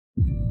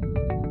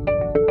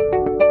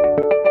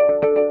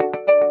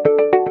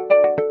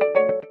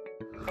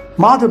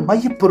மாத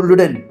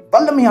மையப்பொருளுடன்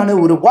வல்லமையான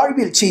ஒரு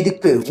வாழ்வியல்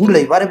செய்திக்கு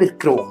உங்களை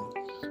வரவேற்கிறோம்.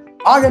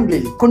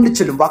 ஆழங்களில் கொண்டு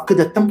செல்லும்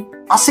வாக்குதத்தம்,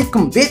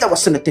 அசைக்கும் வேத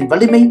வசனத்தின்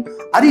வலிமை,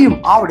 அறியும்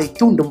ஆவலை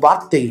தூண்டும்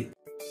வார்த்தை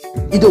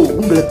இதோ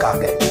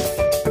உங்களுக்காக.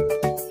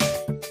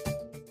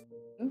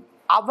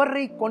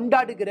 அவரை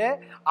கொண்டாடுகிற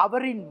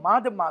அவரின்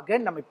மாதமாக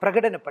நம்மை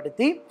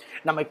பிரகடனப்படுத்தி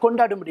நம்மை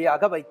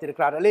கொண்டாடும்படியாக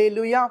வைத்திருக்கிறார்.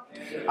 அல்லேலூயா.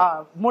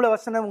 மூல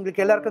வசனம்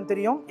உங்களுக்கு எல்லாருக்கும்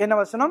தெரியும். என்ன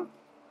வசனம்?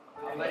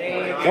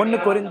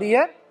 1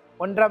 கொரிந்தியர்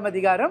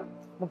 1:31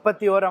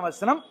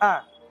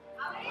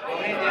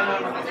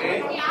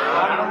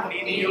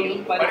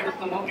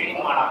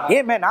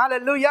 ஆமென்.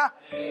 ஹல்லேலூயா.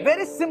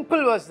 வெரி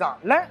சிம்பிள் வேர்ஸ் தான்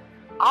இல்ல?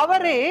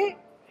 அவரே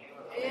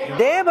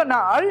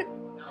தேவனால்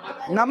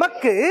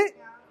நமக்கு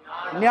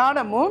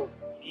ஞானமும்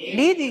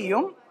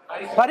நீதியும்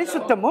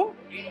பரிசுத்தமும்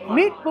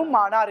மீட்பும்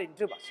ஆனார்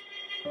என்று வசனம்.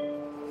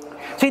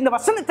 இந்த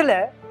வசனத்துல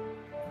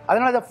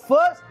அதனால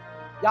ஃபர்ஸ்ட்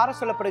யார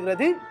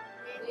சொல்லப்படுகிறது?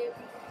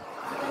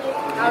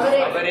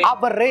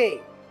 அவரே.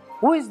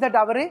 Who is that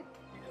அவரே?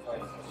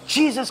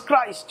 Jesus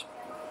Christ.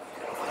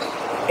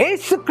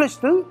 இயேசு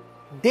கிறிஸ்து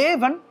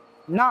தேவன்.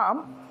 நாம்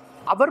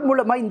அவர்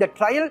மூலமா இந்த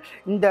ட்ரையல்,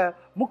 இந்த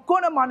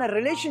முக்கோணமான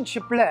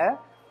ரிலேஷன்ஷிப்ல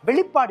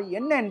வெளிப்பாடு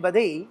என்ன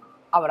என்பதை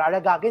அவர்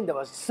அழகாக இந்த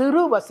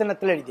சிறு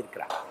வசனத்தில்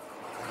எழுதியிருக்கிறார்.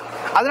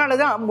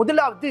 அதனாலதான்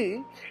முதலாவது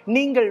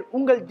நீங்கள்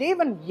உங்கள்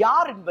தேவன்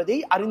யார் என்பதை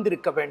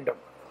அறிந்திருக்க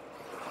வேண்டும்.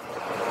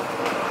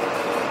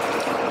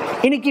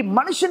 இன்னைக்கு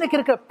மனுஷனுக்கு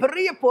இருக்கிற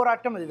பெரிய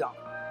போராட்டம் இதுதான்.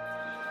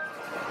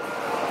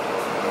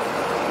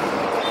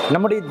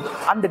 நம்முடைய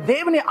அந்த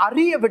தேவனை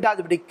அறிய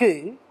விடாதபடிக்கு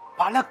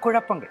பல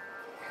குழப்பங்கள்.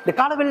 இந்த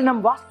காலவெளியில்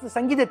நம் வாஸ்து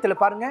சங்கீதத்துல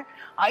பாருங்க,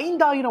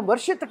 5000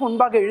 வருஷத்துக்கு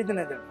முன்பாக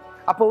எழுதினது.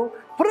 அப்போ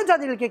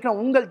புறஜாதிகள்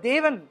கேட்கிறோம், உங்கள்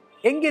தேவன்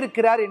எங்க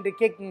இருக்கிறார் என்று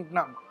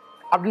கேட்கணும்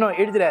அப்படின்னு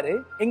எழுதுறாரு.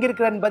 எங்க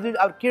இருக்கிறார்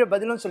பதில் அவர் கீழே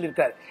பதிலும்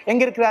சொல்லியிருக்காரு.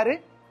 எங்க இருக்கிறாரு?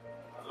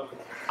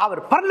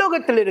 அவர்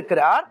பரலோகத்தில்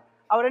இருக்கிறார்.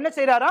 அவர் என்ன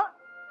செய்யறாரா?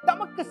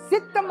 தமக்கு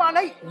சித்தமான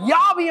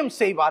யாவையும்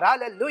செய்வார்.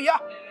 Hallelujah.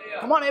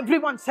 Come on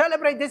everyone,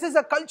 celebrate. This is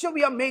a culture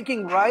we are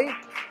making, right?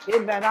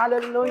 Amen.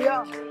 Hallelujah.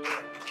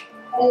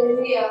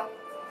 Hallelujah.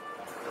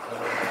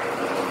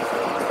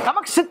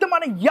 நமக்கு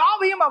சித்தமான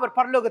யாவையும் அவர்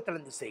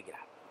பரலோகத்திலிருந்து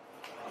செய்கிறார்.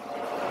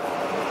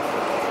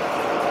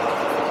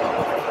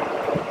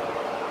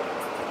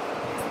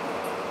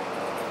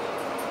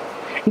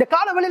 இந்த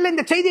காலவெளியில்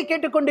இந்த செய்தியை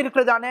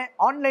கேட்டுக்கொண்டிருக்கிறதான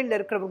ஆன்லைன்ல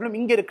இருக்கிறவர்களும்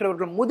இங்க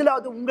இருக்கிறவர்களும்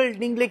முதலாவது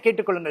நீங்களே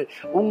கேட்டுக்கொள்ளுங்கள்.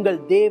 உங்கள்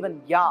தேவன்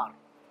யார்?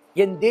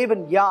 என்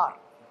தேவன் யார்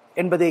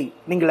என்பதை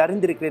நீங்கள்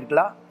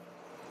அறிந்திருக்கிறீர்களா?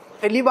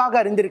 தெளிவாக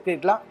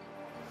அறிந்திருக்கிறீர்களா?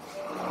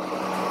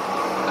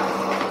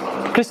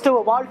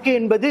 கிறிஸ்தவ வாழ்க்கை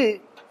என்பது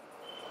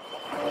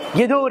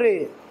ஏதோ ஒரு,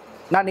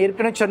 நான்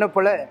ஏற்கனவே சொன்ன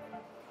போல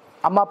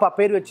அம்மா அப்பா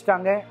பேர்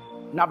வச்சுட்டாங்க,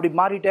 நான் அப்படி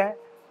மாறிட்டேன்,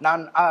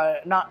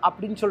 நான்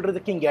அப்படின்னு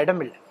சொல்றதுக்கு இங்க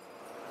இடம் இல்லை.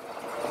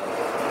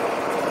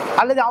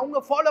 அல்லது அவங்க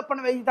ஃபாலோ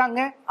பண்ண வைத்தாங்க,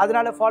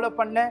 அதனால ஃபாலோ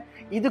பண்ண,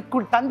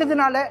 இதுக்குள்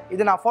தந்ததுனால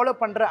இதை நான் ஃபாலோ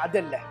பண்றேன், அது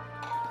அல்ல.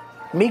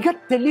 மிக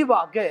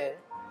தெளிவாக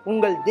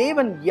உங்கள்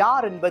தேவன்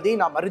யார் என்பதை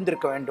நாம்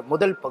அறிந்திருக்க வேண்டும்.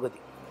 முதல் பகுதி,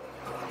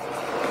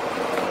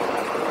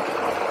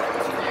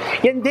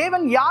 என்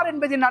தேவன் யார்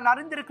என்பதை நான்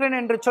அறிந்திருக்கிறேன்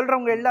என்று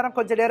சொல்றவங்க எல்லாரும்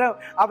கொஞ்ச நேரம்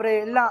அவரை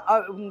எல்லாம்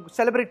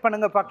செலிப்ரேட்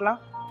பண்ணுங்க பார்க்கலாம்.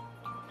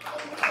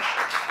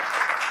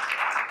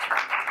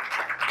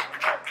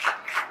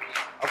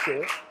 ஓகே,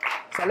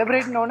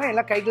 செலிப்ரேட்னோட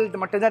எல்லாம்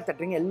கைகள் மட்டும் தான்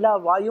தட்டுறீங்க, எல்லா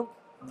வாயும்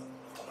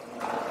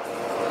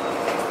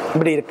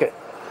இப்படி இருக்கு.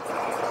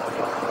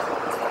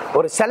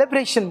 ஒரு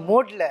செலிப்ரேஷன்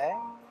மோட்ல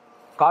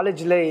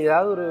காலேஜ்ல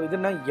ஏதாவது ஒரு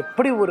இதுன்னா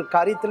எப்படி ஒரு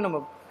காரியத்தில் நம்ம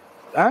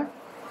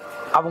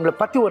அவங்கள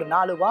பத்தி ஒரு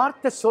 4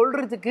 வார்த்தை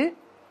சொல்றதுக்கு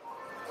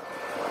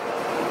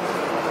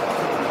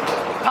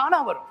தானா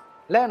வரும்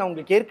இல்ல? நான்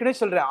உங்களுக்கு ஏற்கனவே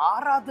சொல்றேன்,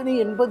 ஆராதனை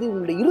என்பது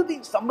உங்களுடைய இறுதி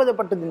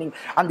சம்பந்தப்பட்டது. நீங்க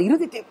அந்த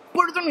இறுதியை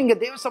எப்பொழுதும் நீங்க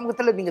தேவ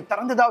சமூகத்துல நீங்க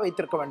திறந்துதா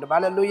வைத்திருக்க வேண்டும்.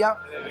 ஹல்லேலூயா.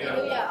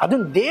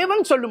 அதுவும்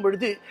தேவன் சொல்லும்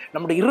பொழுது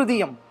நம்முடைய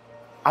இருதயம்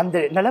அந்த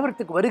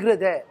நிலவரத்துக்கு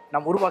வருகிறத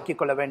நாம் உருவாக்கி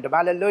கொள்ள வேண்டும்.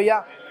 ஹல்லேலூயா.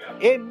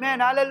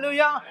 ஆமென்.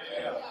 ஹல்லேலூயா.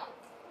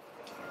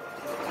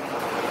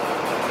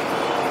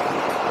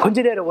 கொஞ்ச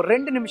நேரம் ஒரு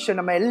 2 நிமிஷம்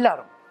நம்ம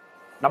எல்லாரும்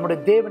நம்முடைய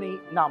தேவனை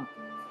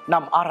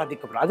நாம்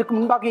ஆராதிக்கிறோம். அதுக்கு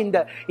முன்பாக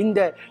இந்த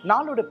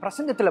நாளோட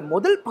பிரசங்கத்துல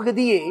முதல்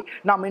பகுதியே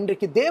நாம்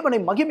இன்றைக்கு தேவனை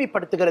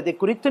மகிமைப்படுத்துகிறதை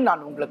குறித்து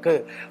நான் உங்களுக்கு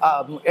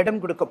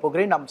இடம் கொடுக்க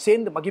போகிறேன். நாம்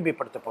சேர்ந்து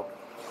மகிமைப்படுத்த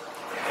போகிறோம்.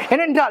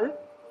 ஏனென்றால்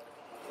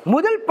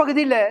முதல்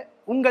பகுதியில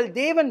உங்கள்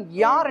தேவன்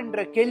யார் என்ற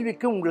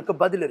கேள்விக்கு உங்களுக்கு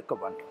பதில் இருக்க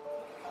வேண்டும்.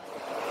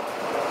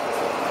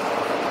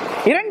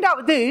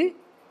 இரண்டாவது,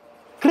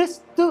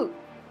 கிறிஸ்து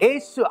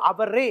இயேசு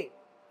அவரே,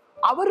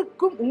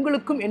 அவருக்கும்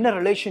உங்களுக்கும் என்ன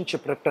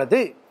ரிலேஷன்ஷிப்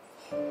இருக்கிறது?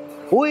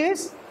 Who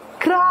is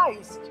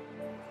Christ?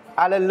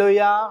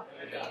 Hallelujah.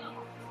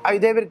 Are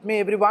you there with me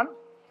everyone?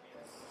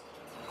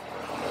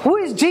 Who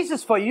is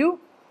Jesus for you?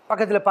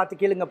 பக்கத்துல பார்த்து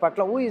கேளுங்க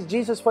பார்க்கலாம். Who is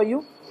Jesus for you?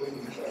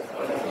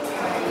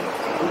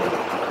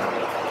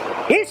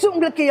 இயேசு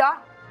உங்களுக்கு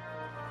யார்?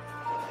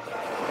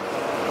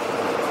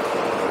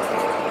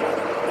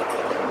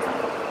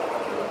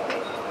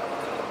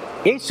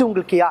 இயேசு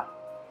உங்களுக்கு யார்?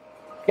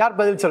 யார்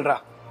பதில் சொல்றா?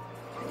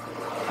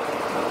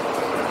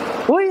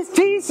 Who is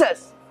Jesus?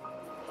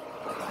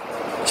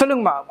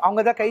 சொல்லுங்கம்மா.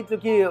 அவங்க தான் கை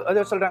தூக்கி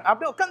ஏதோ சொல்றாங்க.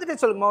 அப்படியே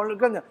உட்காந்துட்டு சொல்லுங்கம்மா.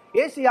 உங்களுக்கு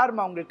ஏசு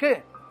யாருமா உங்களுக்கு?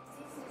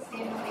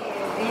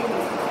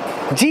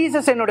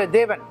 Jesus என்னோட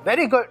தேவன்.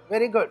 Very good,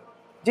 very good.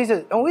 Jesus.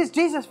 Who is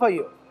Jesus for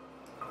you?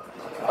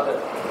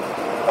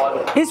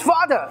 Father. His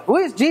father. Who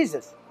is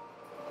Jesus?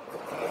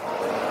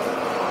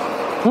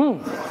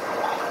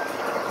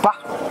 பா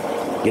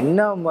என்ன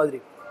மாதிரி.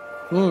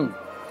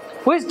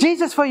 Who is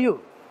Jesus for you?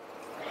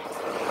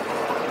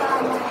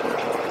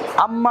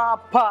 அம்மா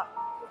அப்பா.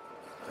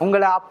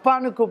 உங்களை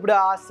அப்பான்னு கூப்பிட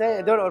ஆசை.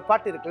 ஏதோ ஒரு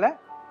பாட்டு இருக்குல்ல,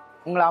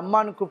 உங்களை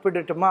அம்மானு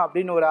கூப்பிடட்டுமா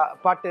அப்படின்னு ஒரு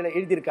பாட்டுல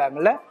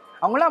எழுதியிருக்காங்கல்ல.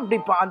 அவங்களாம் அப்படி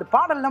அந்த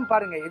பாடல்லாம்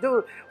பாருங்க, ஏதோ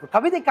ஒரு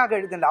கவிதைக்காக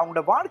எழுதல,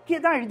 அவங்களோட வாழ்க்கையை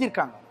தான்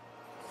எழுதியிருக்காங்க.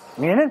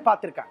 என்னன்னு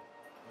பார்த்திருக்காங்க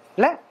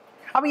இல்ல.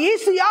 அப்ப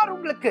இயேசு யார்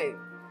உங்களுக்கு?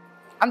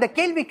 அந்த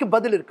கேள்விக்கு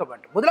பதில் இருக்க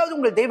வேண்டும். முதலாவது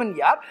உங்கள் தேவன்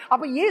யார்?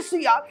 அப்ப இயேசு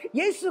யார்?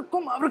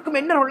 இயேசுக்கும் அவருக்கும்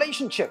என்ன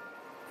ரிலேஷன்ஷிப்?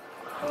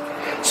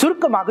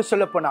 சுருக்கமாக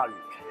சொல்ல போனால்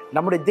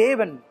நம்முடைய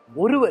தேவன்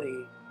ஒருவரே.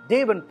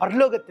 தேவன்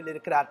பரலோகத்தில்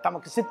இருக்கிறார்,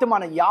 தமக்கு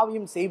சித்தமான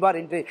யாவையும் செய்வார்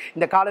என்று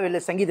இந்த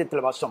காலவெளியில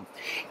சங்கீதத்தில் வாசம்.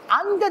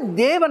 அந்த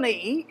தேவனை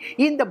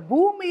இந்த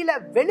பூமியில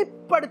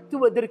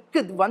வெளிப்படுத்துவதற்கு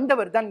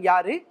வந்தவர் தான்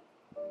யாரு?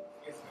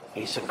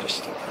 இயேசு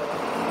கிறிஸ்து.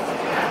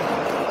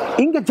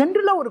 இங்க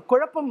ஜெனரலா ஒரு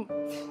குழப்பம்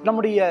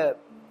நம்முடைய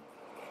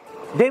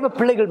தேவ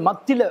பிள்ளைகள்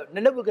மத்தியில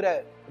நிலவுகிற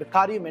ஒரு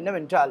காரியம்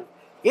என்னவென்றால்,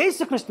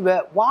 இயேசு கிறிஸ்துவ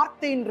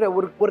வார்த்தைன்ற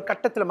ஒரு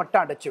கட்டத்துல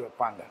மட்டும் அடைச்சு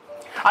வைப்பாங்க,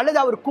 அல்லது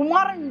அவர்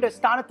குமாரன் என்ற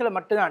ஸ்தானத்துல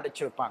மட்டும் தான்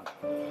அடைச்சு வைப்பாங்க.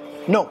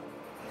 No.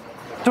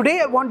 Today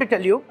I want to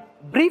tell you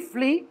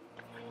briefly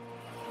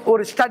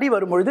ஒரு ஸ்டடி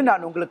வரும்பொழுது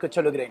நான் உங்களுக்கு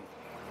சொல்லுகிறேன்.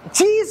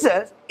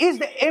 Jesus is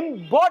the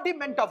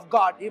embodiment of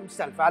God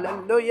himself.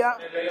 Hallelujah.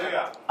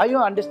 Are you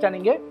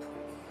understanding it?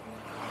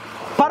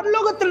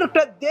 பரலோகத்தில்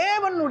இருக்கிற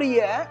தேவனுடைய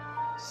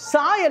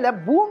சாயல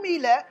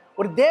பூமியில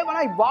ஒரு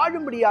தேவனாய்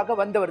வாழும்படியாக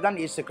வந்தவர்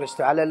தான் இயேசு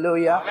கிறிஸ்து.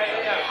 Hallelujah.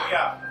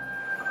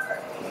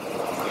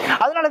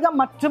 அதனாலதான்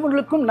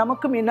மற்றவர்களுக்கும்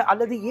நமக்கும் என்ன,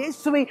 அல்லது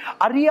இயேசுவை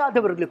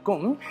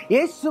அறியாதவர்களுக்கும்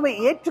இயேசுவை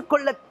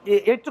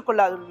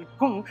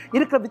ஏற்றுக்கொள்ளாதவர்களுக்கும்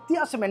இருக்கிற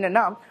வித்தியாசம்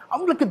என்னன்னா,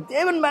 அவங்களுக்கு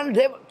தேவன்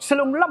மேல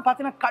சிலவங்க எல்லாம்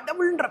பாத்தீங்கன்னா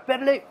கடவுள்ன்ற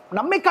பேர்ல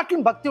நம்மை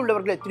காட்டிலும் பக்தி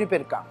உள்ளவர்கள் எத்தனை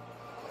பேர்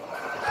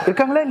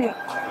இருக்காங்களா இல்லையா?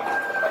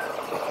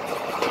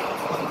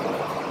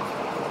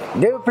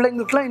 தேவ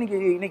பிள்ளைங்களுக்குலாம்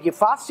இன்னைக்கு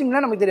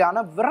ஃபாஸ்டிங்லாம் நமக்கு தெரியும்.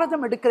 ஆனா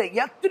விரதம் எடுக்கிற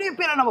எத்தனை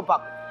பேரை நம்ம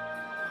பார்க்கணும்.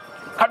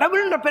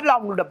 கடவுள்ன்ற பேர்ல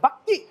அவங்களோட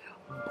பக்தி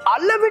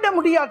அளவிட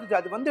முடியாதது.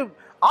 அது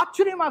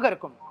ஆச்சரியமாக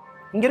இருக்கும்.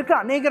 இங்க இருக்க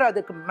அநேகர்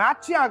அதுக்கு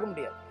மேட்சே ஆக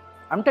முடியாது.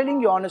 I'm telling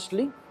you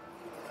honestly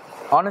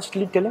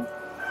telling.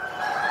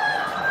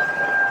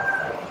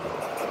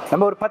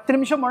 நம்ம ஒரு 10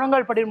 நிமிஷம்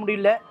முழங்கால் படிக்க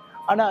முடியல,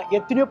 ஆனா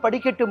எத்தனையோ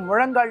படிக்கட்டு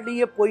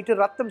முழங்கால்லயே போயிட்டு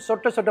ரத்தம்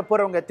சொட்ட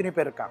போறவங்க எத்தனை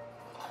பேர் இருக்காங்க.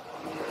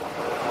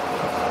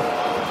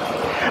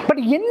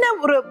 பட் என்ன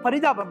ஒரு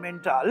பரிதாபம்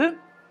என்றால்,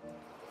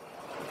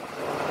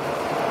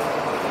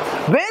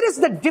 where is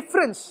the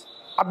difference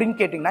அப்படின்னு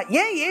கேட்டீங்கன்னா,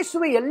 ஏன்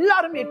இயேசுவை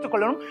எல்லாரும்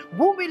ஏற்றுக்கொள்ளணும்?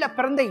 பூமியில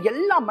பிறந்த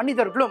எல்லா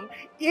மனிதர்களும்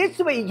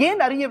இயேசுவை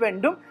ஏன் அறிய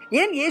வேண்டும்,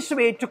 ஏன்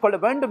இயேசுவை ஏற்றுக்கொள்ள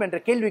வேண்டும் என்ற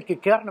கேள்விக்கு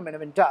காரணம்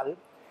என்னவென்றால்,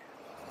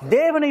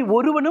 தேவனை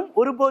ஒருவனும்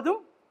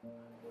ஒருபோதும்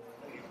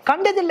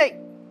கண்டதில்லை,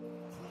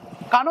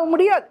 காண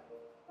முடியாது.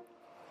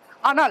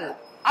 ஆனால்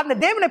அந்த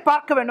தேவனை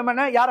பார்க்க வேண்டும்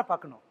என யாரை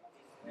பார்க்கணும்?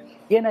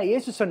 ஏன்னா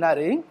இயேசு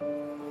சொன்னாரு,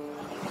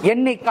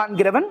 என்னை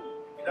காண்கிறவன்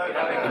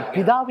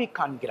பிதாவை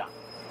காண்கிறான்.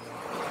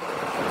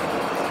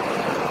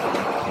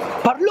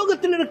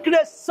 பரலோகத்தில் இருக்கிற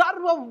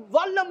சர்வ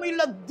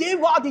வல்லமையுள்ள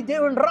தேவாதி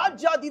தேவன்,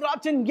 ராஜாதி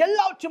ராஜன்,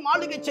 எல்லாவற்றையும்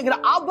ஆளுகை செய்கிற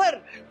அவர்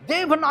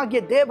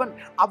தேவனாகிய தேவன்,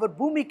 அவர்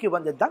பூமிக்கு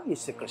வந்ததுதான்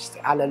இயேசு கிறிஸ்து.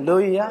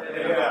 Hallelujah.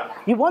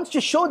 He wants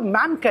to show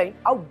mankind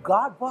how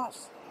God was.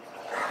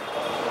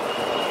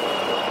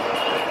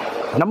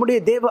 நம்முடைய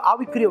தேவ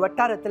ஆவிக்குரிய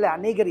வட்டாரத்துல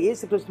அநேகர்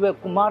இயேசு கிறிஸ்துவ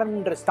குமாரன்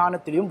என்ற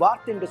ஸ்தானத்திலும்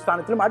வார்த்தை என்ற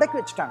ஸ்தானத்திலும் அடக்கி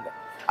வச்சுட்டாங்க.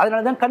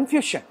 அதனாலதான்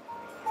confusion.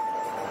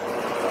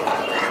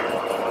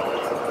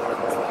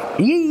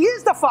 He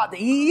is the Father,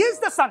 He is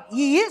the Son,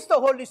 He is the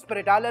Holy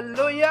Spirit.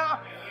 Hallelujah.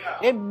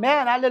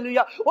 Amen.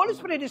 Hallelujah. Holy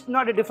Spirit is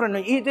not a different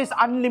one. It is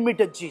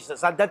unlimited Jesus.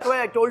 And that's why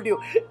I told you,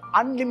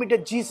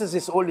 unlimited Jesus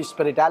is Holy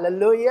Spirit.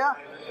 Hallelujah.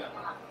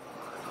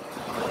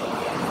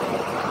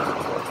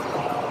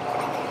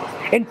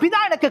 என் பிதா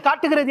எனக்கு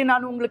காட்டுகிறது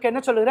நான் உங்களுக்கு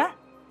என்ன சொல்லுகிறேன்?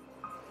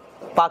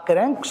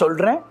 பார்க்கிறேன்,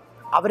 சொல்றேன்.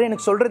 அவரே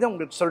எனக்கு சொல்றதை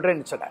உங்களுக்கு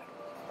சொல்றேன்னு சொன்னார்.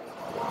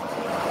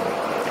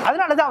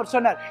 அதனாலதான் அவர்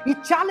சொன்னார், he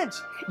challenge,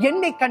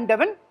 என்னை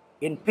கண்டவன்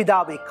என்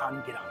பிதாவை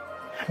காண்கிறான்.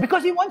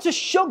 Because he wants to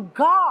show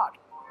God.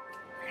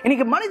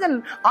 இன்னைக்கு மனிதன்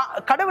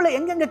கடவுளை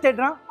எங்கெங்க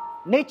தேடுறான்?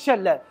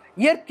 நேச்சர்ல,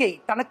 இயற்கை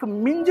தனக்கு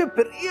மிஞ்ச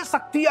பெரிய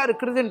சக்தியா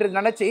இருக்கிறது என்று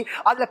நினைச்சு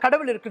அதுல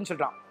கடவுள் இருக்குன்னு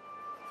சொல்றான்.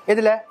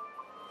 எதுல?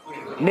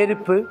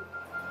 நெருப்பு,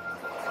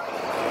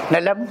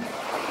 நிலம்,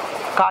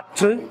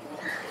 காற்று,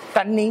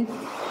 தண்ணி,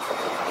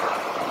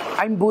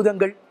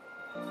 ஐம்பூதங்கள்,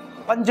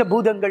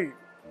 பஞ்சபூதங்கள்.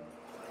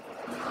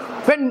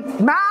 When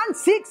man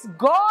seeks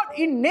God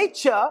in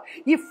nature,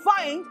 he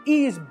finds he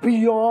is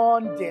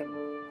beyond them.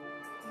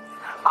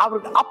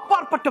 அவருக்கு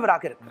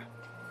அப்பாற்பட்டவராக இருக்கிறார்.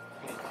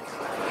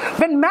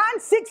 When man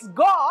seeks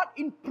God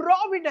in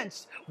providence,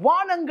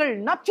 வானங்கள்,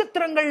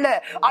 நட்சத்திரங்கள்ல,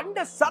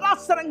 அண்ட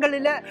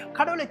சராசரங்களில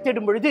கடவுளை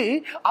தேடும் பொழுது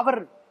அவர்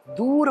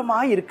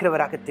தூரமாய்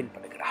இருக்கிறவராக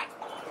தென்படுகிறார்.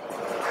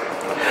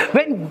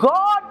 When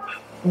God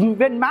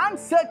when man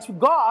search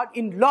God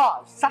in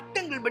laws,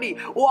 சட்டங்கள் படி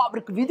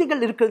அவருக்கு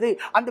விதிகள் இருக்குது,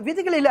 அந்த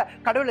விதிகளில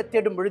கடவுளை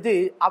தேடும் பொழுது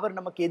அவர்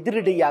நமக்கு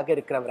எதிரடியாக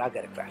இருக்கிறவராக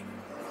இருக்கிறார்.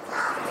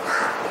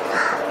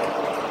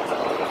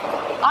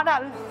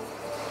 ஆனால்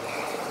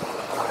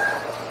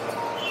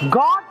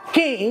God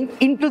came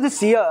into this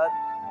earth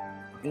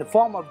in the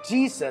form of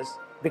Jesus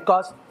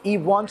because he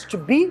wants to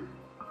be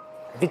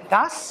with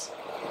us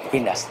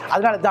in us.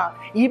 அதனால தான்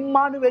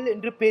இம்மானுவேல்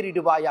என்று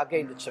பெயரிடுவாயாக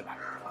என்று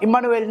சொன்னார்.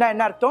 இம்மானுவேல்னா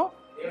என்ன அர்த்தம்?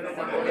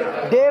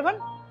 தேவன்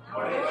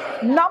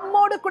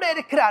நம்மோடு கூட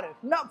இருக்கிறார்.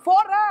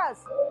 For us,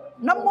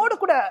 நம்மோடு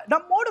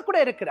கூட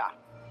இருக்கிறார்.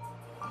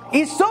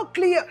 He is so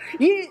clear.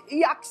 He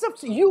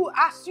accepts you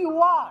as you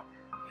are.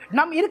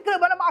 நாம் இருக்கிற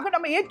வனமாக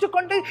நம்மை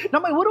ஏற்றுக்கொண்டு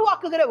நம்மை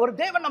உருவாக்குகிற ஒரு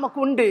தேவன் நமக்கு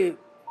உண்டு.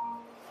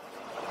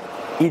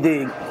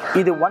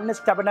 இது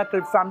ஒன்னஸ்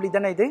டெபர்னக்கிள் ஃபேமிலி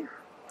தானே. இது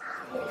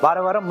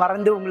வாரம்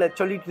மறந்து உங்களை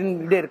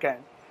சொல்லிட்டு இருக்கேன்.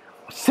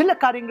 சில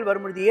காரியங்கள்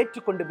வரும்பொழுது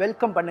ஏற்றுக்கொண்டு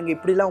வெல்கம் பண்ணுங்க.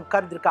 இப்படிலாம்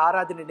உட்கார்ந்து இருக்க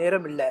ஆராதனை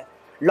நேரம் இல்லை,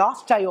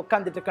 லாஸ்ட் ஆகி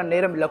உட்கார்ந்துட்டு இருக்க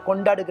நேரம் இல்லை,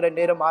 கொண்டாடுகிற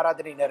நேரம்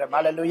ஆராதனை நேரம்.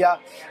 ஹல்லேலூயா.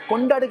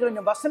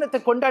 கொண்டாடுகிற வசனத்தை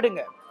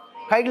கொண்டாடுங்க,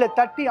 கைகளை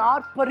தட்டி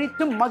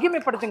ஆர்ப்பரித்து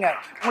மகிமைப்படுத்துங்க.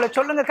 உங்களை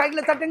சொல்லுங்க,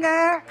 கைகளை தட்டுங்க,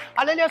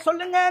 ஹல்லேலூயா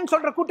சொல்லுங்கன்னு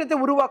சொல்ற கூட்டத்தை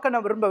உருவாக்க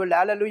நான் விரும்பவில்லை.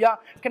 ஹல்லேலூயா.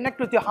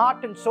 Connect with your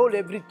heart and soul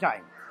every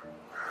time.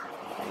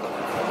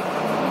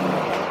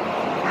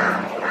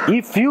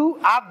 If you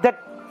have that,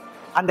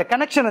 அந்த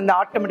கனெக்ஷன் அந்த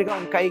ஆட்டோமேட்டிக்கா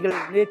உங்க கைகள்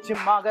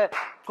நிச்சயமாக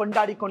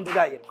கொண்டாடி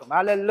கொண்டுதான் இருக்கும்.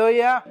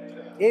 ஹல்லேலூயா.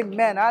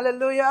 ஆமென்.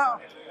 ஹல்லேலூயா.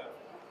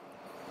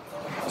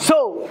 So,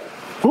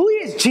 who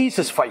is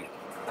Jesus for you?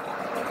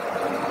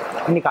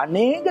 இன்னைக்கு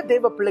அநேக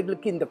தேவ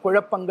பிள்ளைகளுக்கு இந்த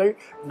குழப்பங்கள்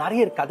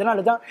நிறைய இருக்கு.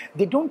 அதனால தான்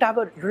they don't have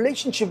a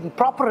relationship,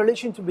 proper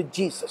relationship with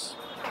Jesus.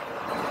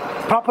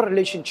 Proper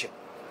relationship.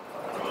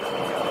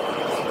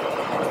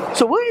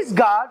 So who is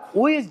God?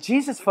 Who is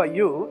Jesus for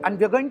you? And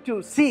we are going to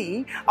see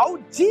how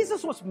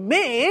Jesus was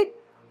made.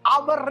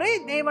 அவரே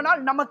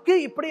தேவனால் நமக்கு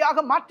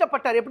இப்படியாக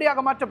மாற்றப்பட்டார்.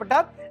 எப்படியாக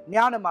மாற்றப்பட்டார்?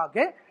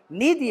 ஞானமாக,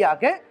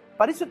 நீதியாக,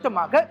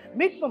 பரிசுத்தமாக,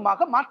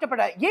 மீட்புமாக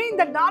மாற்றப்பட்டார். ஏன்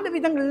இந்த 4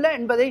 விதங்கள்ல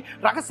என்பதை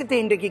ரகசியத்தை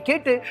இன்றைக்கு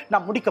கேட்டு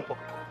நாம் முடிக்க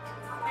போகிறோம்.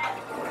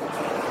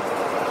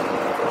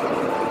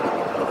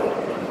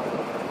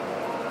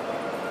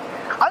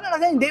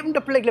 அதனாலதான்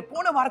தேவனுடைய பிள்ளைகளை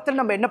போன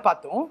வாரத்தில் நம்ம என்ன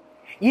பார்த்தோம்?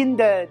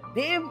 இந்த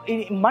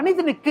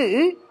மனிதனுக்கு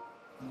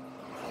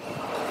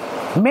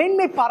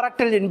மேன்மை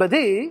பாராட்டல் என்பது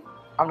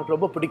அவனுக்கு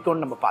ரொம்ப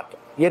பிடிக்கும்னு நம்ம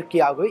பார்த்தோம்.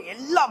 இயற்கையாகவே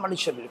எல்லா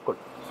மனுஷர்களுக்கும்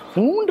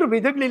 3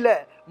 விதங்களில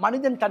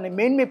மனிதன் தன்னை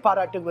மேன்மை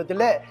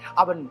பாராட்டுவதில்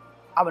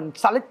அவன்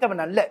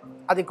சளைத்தவன் அல்ல.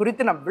 அதை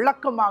குறித்து நாம்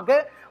விளக்கமாக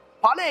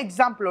பல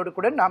எக்ஸாம்பிளோடு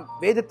கூட நாம்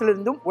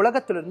வேதத்திலிருந்தும்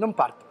உலகத்திலிருந்தும்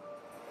பார்த்தோம்.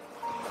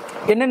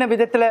 என்னென்ன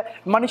விதத்துல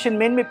மனுஷன்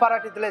மேன்மை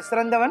பாராட்டத்தில்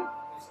சிறந்தவன்?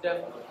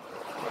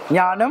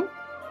 ஞானம்,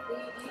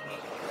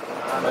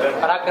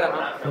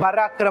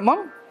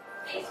 பராக்கிரமம்,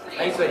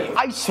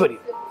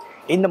 ஐஸ்வர்யம்.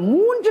 இந்த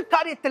 3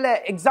 காரியத்துல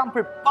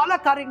எக்ஸாம்பிள் பல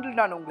காரியங்கள்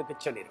நான் உங்களுக்கு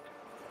சொல்லியிருக்கேன்.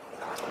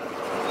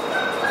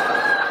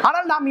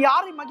 ஆனால் நாம்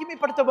யாரை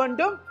மகிமைப்படுத்த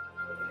வேண்டும்?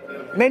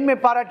 மேன்மை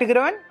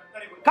பாராட்டுகிறவன்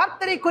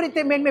கர்த்தரை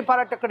குறித்து மேன்மை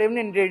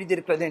பாராட்டக்கூடியவன் என்று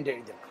எழுதியிருக்கிறது என்று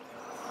எழுதியிருக்கிறது.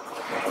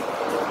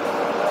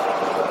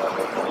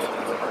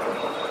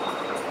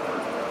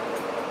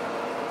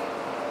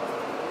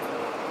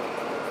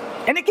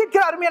 என்னை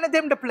கேட்கிற அருமையான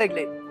தேவனுடைய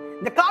பிள்ளைகளே,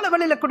 இந்த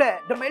காலவெளியில கூட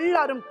நம்ம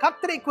எல்லாரும்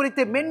கர்த்தரை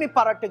குறித்து மேன்மை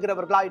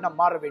பாராட்டுகிறவர்களாய் நாம்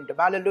மாற வேண்டும்.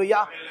 ஹல்லேலூயா.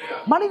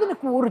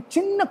 மனிதனுக்கு ஒரு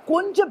சின்ன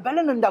கொஞ்சம்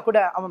பலன் இருந்தா கூட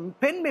அவன்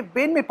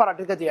மேன்மை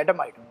பாராட்டுகிறது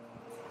இடமாயிடும்.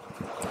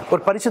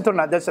 ஒரு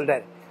பரிசுத்தர் அதான்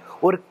சொல்றாரு,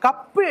 ஒரு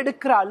கப்பு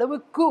எடுக்கிற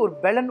அளவுக்கு ஒரு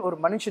பலன் ஒரு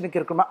மனுஷனுக்கு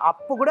இருக்குமா,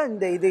 அப்ப கூட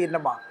இந்த இது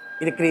என்னமா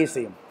இது கிரியை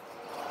செய்யும்.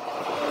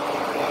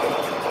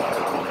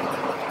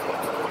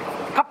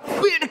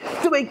 கப்பு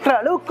எடுத்து வைக்கிற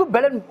அளவுக்கு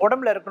பலன்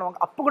உடம்புல இருக்கணும்,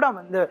 அப்ப கூட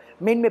அந்த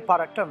மேன்மை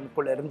பாராட்டு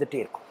அவனுக்குள்ள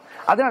இருந்துட்டே இருக்கும்.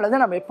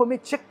 அதனாலதான் நம்ம எப்பவுமே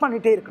செக்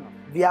பண்ணிட்டே இருக்கணும்.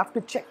 We have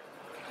to check.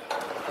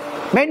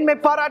 மேன்மை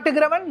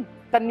பாராட்டுகிறவன்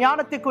தன்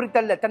ஞானத்தை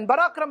குறித்தல்ல, தன்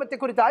பராக்கிரமத்தை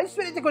குறித்து,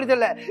 ஐஸ்வர்யத்தை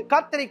குறித்தல்ல,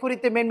 கர்த்தரை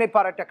குறித்து மேன்மை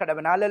பாராட்ட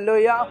கடவன்.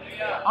 ஹல்லேலூயா.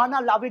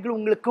 ஆனால் அவைகள்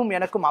உங்களுக்கும்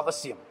எனக்கும்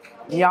அவசியம்.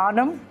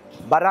 ஞானம்,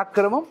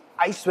 பராக்கிரமம்,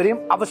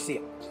 ஐஸ்வர்யம்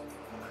அவசியம்.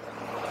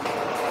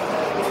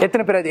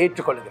 எத்தனை பேர் அதை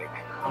ஏற்றுக்கொள்கிறீங்க?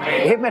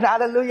 ஆமென்.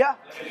 ஹல்லேலூயா.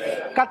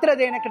 கர்த்தர்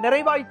அதை எனக்கு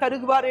நிறைவாய்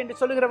தருவார்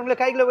என்று சொல்லுகிறவங்களை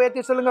கைகளை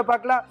உயர்த்தி சொல்லுங்க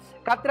பார்க்கலாம்.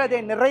 கர்த்தர்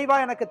அதை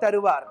நிறைவாய் எனக்கு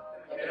தருவார்.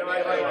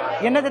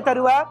 என்னது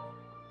தருவார்?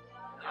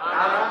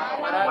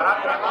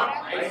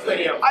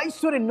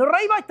 ஐஸ்வர்யம்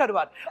நிறைவாய்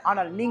தருவார்.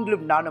 ஆனால்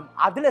நீங்களும் நானும்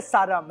அதுல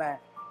சாராம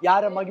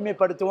யாரை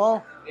மகிமைப்படுத்துவோம்?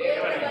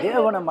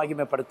 தேவனை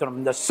மகிமைப்படுத்தணும்.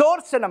 இந்த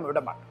சோர்ஸை நம்ம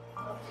விட மாட்டோம்.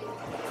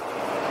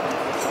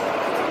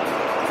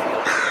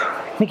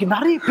 இன்னைக்கு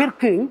நிறைய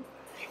பேருக்கு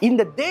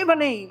இந்த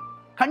தேவனை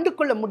கண்டு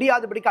கொள்ள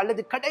முடியாதபடிக்கு,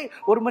 அல்லது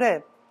ஒரு முறை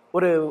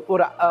ஒரு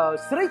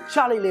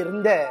சிறைச்சாலையில்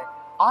இருந்த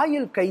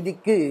ஆயுள்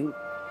கைதிக்கு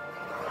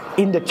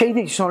இந்த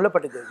செய்தி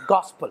சொல்லப்பட்டது,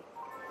 காஸ்பல்.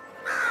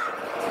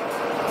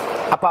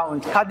 அப்ப அவன்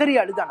கதறி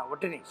அழுதானா.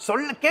 உடனே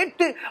சொல்ல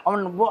கேட்டு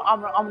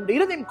அவனுடைய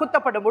இருதயம்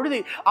குத்தப்பட்ட பொழுது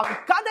அவன்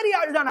கதறி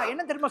அழுதானா.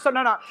 என்ன தெரியுமா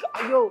சொன்னானா?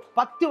 ஐயோ,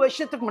 10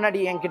 வருஷத்துக்கு முன்னாடி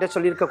என்கிட்ட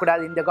சொல்லியிருக்க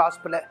கூடாது இந்த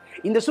காஸ்பல,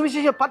 இந்த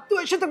சுவிசேஷம் 10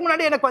 வருஷத்துக்கு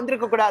முன்னாடி எனக்கு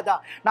வந்திருக்க கூடாதா,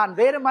 நான்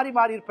வேற மாதிரி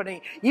மாறி இருப்பேனே,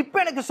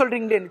 இப்ப எனக்கு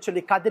சொல்றீங்களேன்னு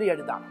சொல்லி கதறி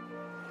அழுதான்.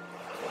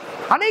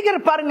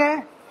 அநேகர் பாருங்க,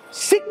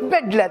 சிக்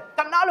பெட்ல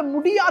தன்னால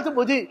முடியாத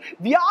போது,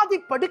 வியாதி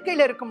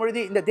படுக்கையில இருக்கும்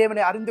பொழுது இந்த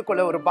தேவனை அறிந்து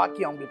கொள்ள ஒரு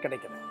பாக்கியம் அவங்களுக்கு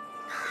கிடைக்குது.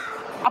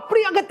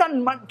 அப்படியாக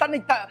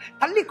தன்னை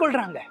தள்ளி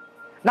கொள்றாங்க.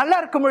 நல்லா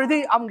இருக்கும் பொழுது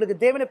அவங்களுக்கு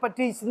தேவனை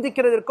பற்றி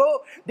சிந்திக்கிறதற்கோ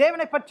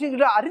தேவனை பற்றி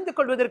அறிந்து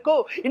கொள்வதற்கோ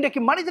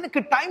இன்றைக்கு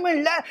மனிதனுக்கு டைம்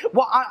இல்லை.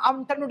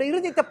 அவன் தன்னுடைய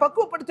இருதயத்தை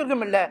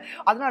பக்குவப்படுத்துறதும் இல்லை.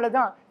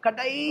 அதனாலதான்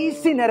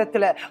கடைசி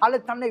நேரத்துல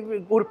அல்லது தன்னை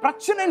ஒரு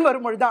பிரச்சனைன்னு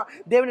வரும்பொழுதுதான்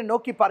தேவனை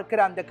நோக்கி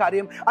பார்க்கிற அந்த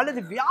காரியம், அல்லது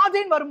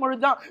வியாதின்னு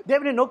வரும்பொழுதுதான்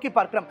தேவனை நோக்கி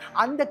பார்க்கிறோம்.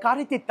 அந்த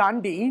காரியத்தை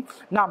தாண்டி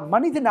நாம்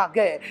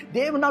மனிதனாக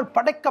தேவனால்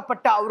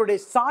படைக்கப்பட்ட அவருடைய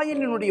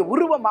சாயலினுடைய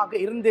உருவமாக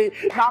இருந்து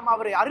நாம்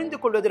அவரை அறிந்து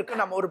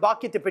கொள்வதற்கு நாம் ஒரு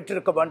பாக்கியத்தை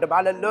பெற்றிருக்க வேண்டும்.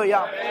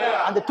 அல்லேலூயா.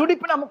 அந்த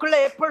துடிப்பு நமக்குள்ள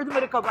எப்பொழுதும்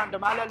இருக்க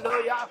வேண்டும்.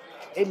 அல்லேலூயா.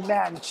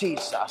 ஆமென்.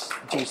 Jesus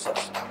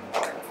Jesus.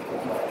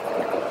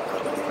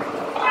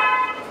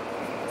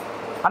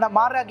 ஆனா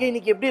மாறாக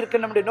இன்னைக்கு எப்படி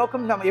இருக்கு நம்முடைய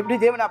நோக்கம், நம்ம எப்படி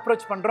தேவனை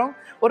அப்ரோச் பண்றோம்.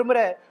 ஒரு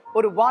முறை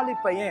ஒரு வாலி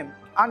பையன்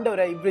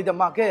ஆண்டவரை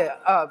இவ்விதமாக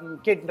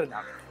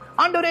கேட்டிருந்தான்.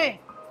 ஆண்டவரே,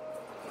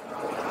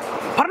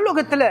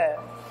 பரலோகத்துல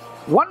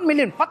 1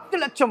 மில்லியன் 10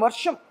 லட்சம்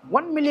வருஷம்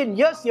 1 மில்லியன்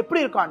இயர்ஸ்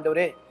எப்படி இருக்கும்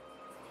ஆண்டவரே?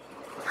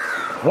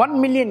 1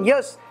 மில்லியன்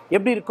இயர்ஸ்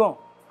எப்படி இருக்கும்?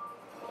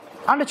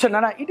 ஆண்டவர்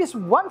சொன்னா இட் இஸ்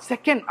 1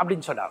 செகண்ட்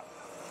அப்படின்னு சொன்னார்.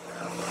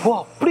 ஓ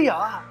அப்படியா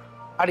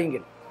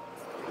அப்படிங்க.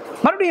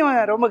 மறுபடியும்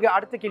ரொம்ப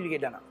அடுத்த கேள்வி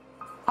கேட்டானா,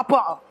 அப்போ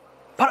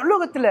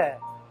பரலோகத்துல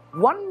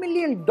 $1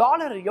 மில்லியன்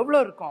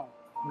எவ்வளவு இருக்கும்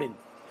அப்படின்னு.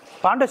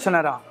 ஆண்டவர்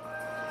சொன்னாரா,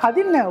 அது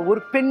என்ன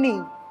ஒரு பென்னி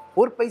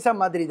ஒரு பைசா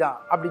மாதிரி தான்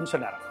அப்படின்னு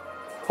சொன்னாராம்.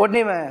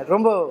 உடனே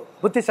ரொம்ப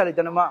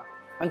புத்திசாலித்தனமா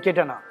அவன்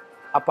கேட்டானா,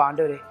 அப்ப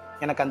ஆண்டவரே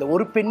எனக்கு அந்த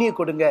ஒரு பெண்ணியை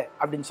கொடுங்க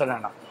அப்படின்னு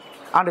சொன்னானா.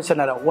 ஆண்டவர்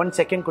சொன்னாரா, 1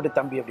 செகண்ட் கொடு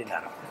தம்பி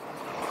அப்படின்னாராம்.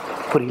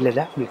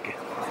 புரியல உங்களுக்கு?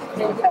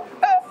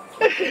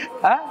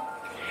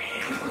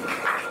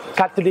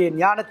 கர்த்தருடைய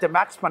ஞானத்தை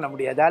மேட்ச் பண்ண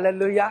முடியாது.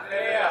 அல்லேலூயா.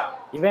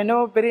 இவனோ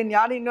பெரிய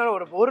ஞானி,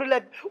 ஒரு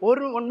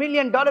 $1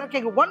 மில்லியன்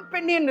கேட்க 1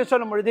 பென்னி என்று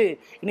சொல்லும் பொழுது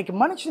இன்னைக்கு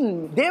மனுஷன்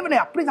தேவனை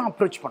அப்படிதான்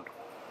அப்ரோச் பண்றோம்.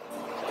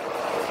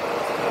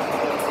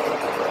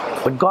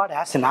 But God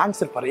has an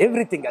answer for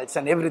everything else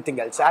and everything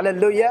else.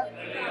 Hallelujah.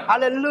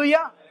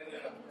 Hallelujah.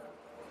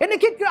 என்ன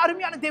கேட்கிற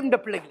அருமையான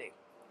தேவனுடைய பிள்ளைகளே,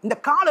 இந்த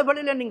கால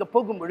வழியில நீங்க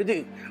போகும் பொழுது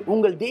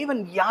உங்கள்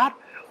தேவன் யார்,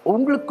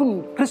 உங்களுக்கும்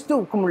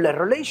கிறிஸ்துவுக்கும் உள்ள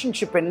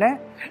ரிலேஷன்ஷிப் என்ன,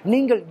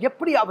 நீங்கள்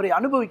எப்படி அவரை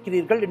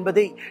அனுபவிக்கிறீர்கள்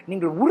என்பதை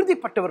நீங்கள்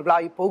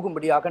உறுதிப்பட்டவர்களாய்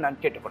போகும்படியாக நான்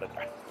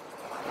கேட்டுக்கொள்கிறேன்.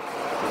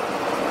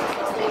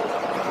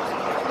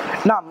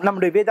 நாம்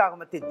நம்முடைய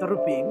வேதாகமத்தை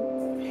திருப்பி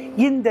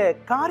இந்த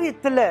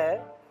காரியத்துல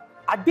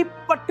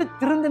அடிப்பட்டு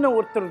திருந்தின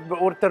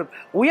ஒருத்தர்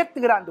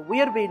உயர்த்துகிற அந்த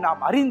உயர்வை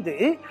நாம் அறிந்து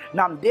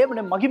நாம்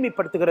தேவனை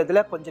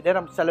மகிமைப்படுத்துகிறதுல கொஞ்ச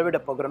நேரம் செலவிட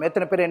போகிறோம்.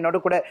 எத்தனை பேர் என்னோட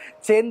கூட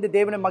சேர்ந்து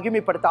தேவனை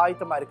மகிமைப்படுத்த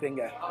ஆயத்தமா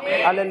இருக்கிறீங்க?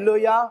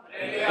 அல்லேலூயா.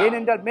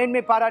 ஏனென்றால்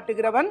மேன்மை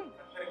பாராட்டுகிறவன்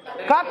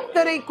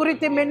கர்த்தரை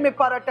குறித்து மேன்மை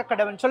பாராட்ட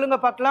கடவன். சொல்லுங்க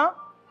பார்க்கலாம்.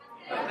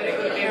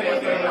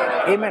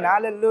 ஆமென்.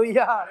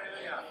 அல்லேலூயா.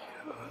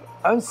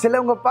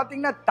 சிலவங்க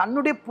பாத்தீங்கன்னா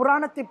தன்னுடைய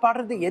புராணத்தை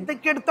பாடுறது,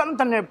 எதுக்கு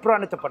எடுத்தாலும் தன்னுடைய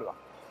புராணத்தை பாடுவான்.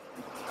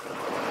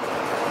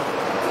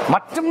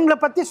 மற்றவங்களை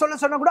பத்தி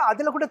சொன்ன கூட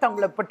அதுல கூட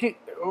தங்களை பற்றி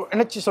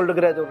நினைச்சு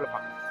சொல்லுகிறது.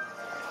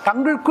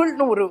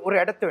 தங்களுக்குன்னு ஒரு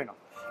இடத்த வேணும்,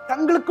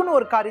 தங்களுக்குன்னு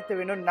ஒரு காரியத்தை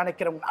வேணும்னு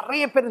நினைக்கிறவங்க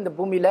நிறைய பேர் இந்த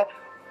பூமியில,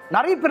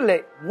 நிறைய பேர் இல்லை,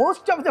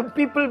 most of the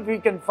people we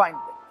can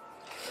find.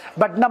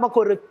 But நமக்கு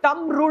ஒரு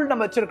தம் ரூல்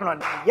நம்ம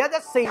வச்சிருக்கணும்.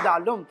 எதை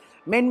செய்தாலும்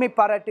மேன்மை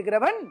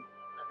பாராட்டுகிறவன்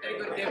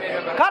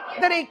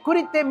கர்த்தரை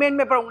குறித்தே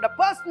மேன்மை. உங்களோட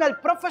பர்சனல்,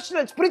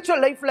 ப்ரொஃபஷனல்,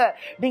 ஸ்பிரிச்சுவல் லைஃப்ல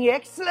நீங்க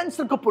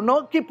எக்ஸலன்ஸுக்கு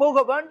நோக்கி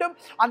போக வேண்டும்.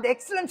 அந்த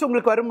எக்ஸலன்ஸ்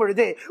உங்களுக்கு வரும்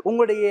பொழுது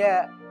உங்களுடைய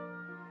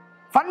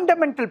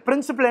ஃபண்டமெண்டல்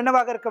பிரின்சிபிள்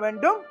என்னவாக இருக்க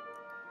வேண்டும்?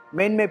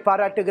 மேன்மை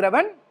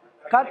பாராட்டுகிறவன்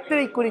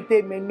கர்த்தரை குறித்தே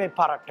மேன்மை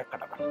பாராட்ட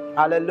கடவன்.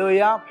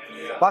 அல்லேலூயா.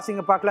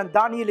 வாசிங்க பார்க்கலாம்.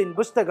 தானியேலின்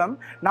புஸ்தகம்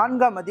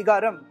 4ஆம்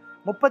அதிகாரம்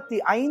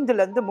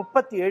 35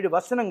 37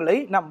 வசனங்களை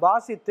நாம்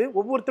வாசித்து,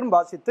 ஒவ்வொருத்தரும்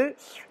வாசித்து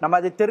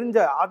நம்ம அதை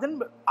தெரிஞ்ச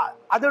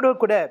அதோட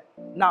கூட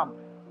நாம்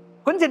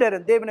கொஞ்ச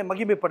நேரம் தேவனை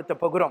மகிமைப்படுத்த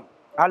போகிறோம்.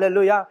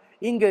 அல்லேலூயா.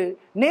 இங்கு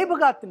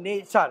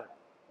நேபுகாத்நேச்சார்,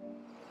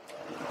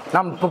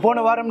 நாம் போன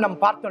வாரம்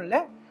நாம் பார்த்தோம்ல,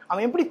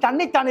 அவன் எப்படி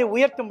தன்னைத்தானே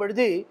உயர்த்தும்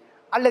பொழுது,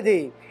 அல்லது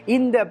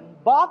இந்த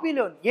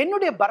பாபிலோன்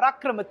என்னுடைய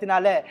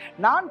பராக்கிரமத்தினால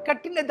நான்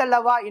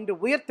கட்டினதல்லவா என்று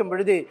உயர்த்தும்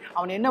பொழுது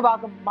அவன்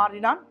என்னவாக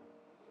மாறினான்?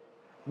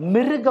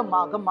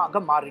 மிருகமாக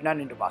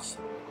மாறினான் என்று வாசி.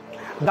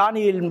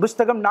 தானியேலின்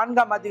புஸ்தகம்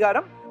 4ஆம்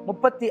அதிகாரம்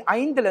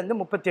 35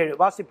 37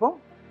 வாசிப்போம்.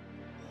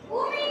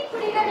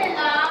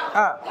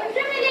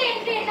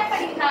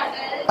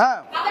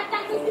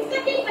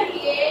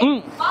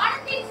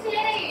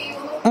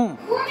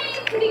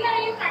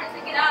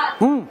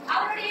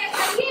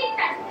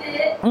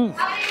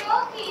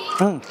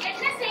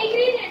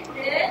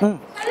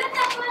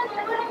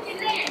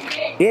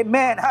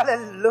 ஆமென்.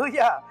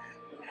 ஹல்லேலூயா.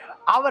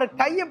 அவர்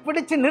கையை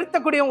பிடிச்சு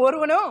நிறுத்தக்கூடிய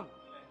ஒருவனும்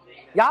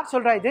யார்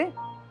சொல்றா இது?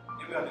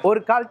 ஒரு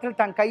காலத்தில்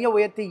தன் கையை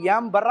உயர்த்தி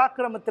என்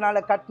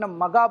பராக்கிரமத்தினால கட்டின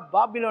மகா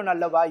பாபிலோன்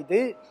அல்லவா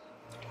இது,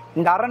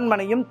 இந்த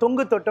அரண்மனையும்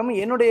தொங்கு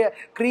தோட்டமும் என்னுடைய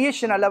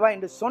கிரியேஷன் அல்லவா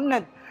என்று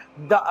சொன்ன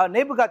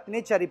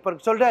நேபுகாத்நேச்சார் இப்ப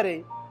சொல்றாரு,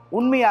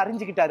 உண்மையை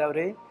அறிஞ்சுக்கிட்டாரு.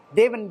 அவரு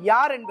தேவன்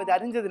யார் என்பதை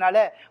அறிஞ்சதுனால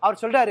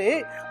அவர் சொல்றாரு,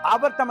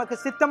 அவர் தமக்கு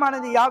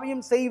சித்தமானது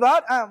யாவையும்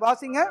செய்வார்.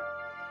 வாசிங்க.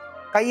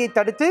 கையை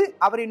தடுத்து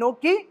அவரை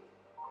நோக்கி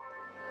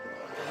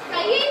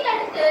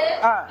அப்பொழுது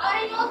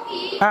அவரை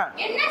நோக்கி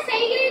என்ன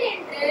செய்கிறீர்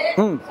என்று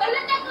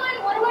சொல்லத்தக்கவன்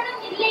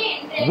ஒருவனும் இல்லை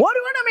என்று.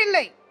 ஒருவனும்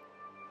இல்லை,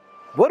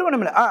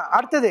 ஒருவனும் இல்லை.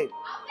 அடுத்தது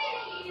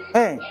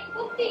என்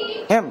புத்தி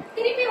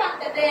திரும்பி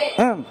வந்தது.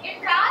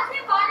 என் ராஜ்ய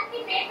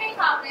பாரத்தின்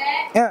மேன்மைக்காக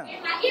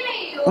என்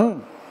மகிமையையும்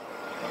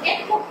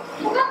என்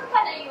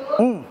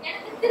முகக்களையும்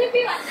எனக்கு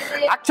திரும்பி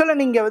வந்தது. ஆக்சுவலா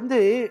நீங்க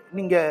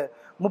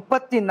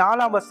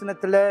 34ஆம்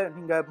வசனத்துல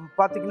நீங்க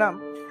பாத்தீங்கன்னா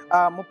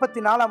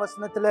 34ஆம்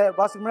வசனத்துல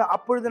வாசிக்கணும்.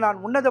 அப்பொழுது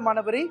நான்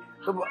உன்னதமானவரை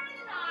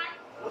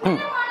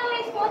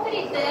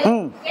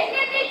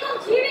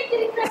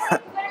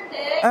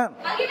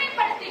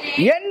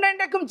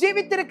என்னென்றைக்கும்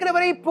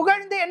ஜீவித்திருக்கிறவரை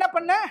புகழ்ந்து என்ன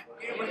பண்ண?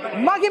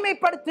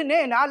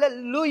 மகிமைப்படுத்தினேன்.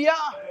 அல்லேலூயா,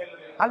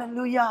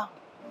 அல்லேலூயா.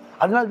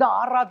 அதனால்தான்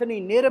ஆராதனை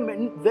நேரம்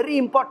வெரி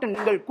இம்பார்ட்டன்ட்.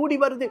 நீங்கள் கூடி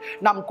வருது,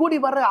 நாம் கூடி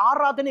வர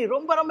ஆராதனை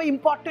ரொம்ப ரொம்ப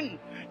இம்பார்ட்டன்ட்.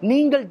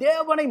 நீங்கள்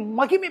தேவனை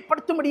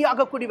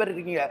மகிமைப்படுத்தும்படியாக கூடி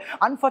வருகிறீங்க.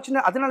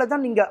 அன்பார்ச்சுனேட்,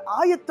 அதனாலதான் நீங்க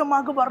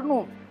ஆயத்தமாக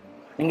வரணும்.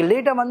 நீங்க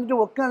லேட்டா வந்துட்டு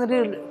உட்காந்துட்டு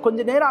கொஞ்ச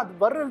நேரம் அது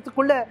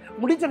வர்றதுக்குள்ள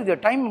முடிச்சிருது,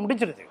 டைம்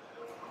முடிச்சிருது.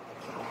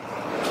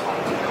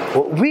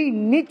 We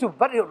need to.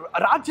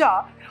 ராஜா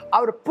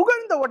அவர்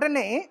புகழ்ந்த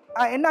உடனே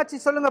என்னாச்சு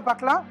சொல்லுங்க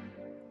பார்க்கலாம்.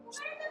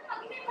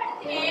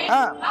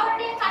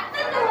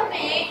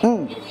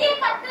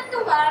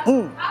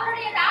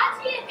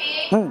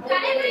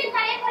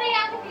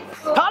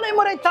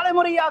 தலைமுறை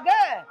தலைமுறையாக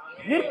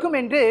நிற்கும்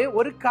என்று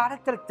ஒரு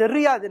காலத்தில்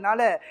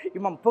தெரியாதனால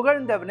இவன்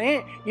புகழ்ந்தவனே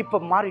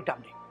இப்ப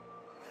மாறிட்டான்.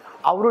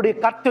 அவருடைய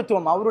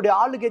கர்த்தத்துவம், அவருடைய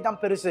ஆளுகை தான்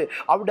பெருசு,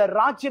 அவருடைய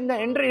ராஜ்யம்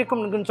தான் என்று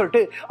இருக்கும்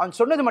சொல்லிட்டு அவன்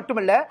சொன்னது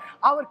மட்டுமல்ல,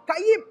 அவர்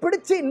கையை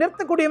பிடிச்சு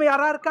நிறுத்தக்கூடியவன்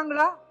யாரா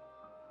இருக்காங்களா?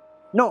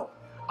 நோ.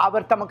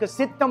 அவர் தமக்கு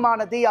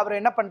சித்தமானதை அவர்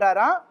என்ன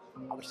பண்றாரா?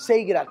 அவர்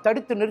செய்கிறார்.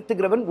 தடுத்து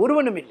நிறுத்துகிறவன்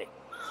ஒருவனும் இல்லை.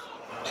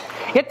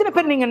 எத்தனை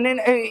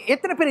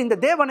பேர் இந்த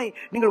தேவனை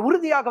நீங்கள்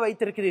உறுதியாக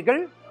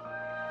வைத்திருக்கிறீர்கள்?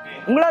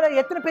 உங்களால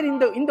எத்தனை பேர்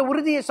இந்த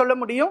உறுதியை சொல்ல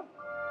முடியும்?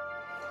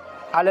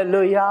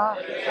 அல்லேலூயா,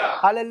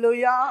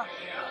 அல்லேலூயா.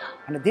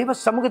 அந்த தேவ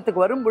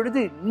சமூகத்துக்கு வரும்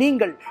பொழுது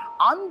நீங்கள்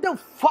அந்த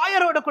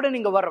ஃபயரோட கூட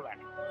நீங்க வர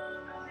வேண்டும்.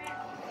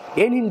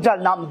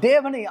 ஏனென்றால் நாம்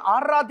தேவனை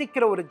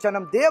ஆராதிக்கிற ஒரு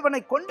ஜனம்,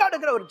 தேவனை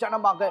கொண்டாடுகிற ஒரு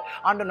ஜனமாக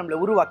ஆண்டவர் நம்மளை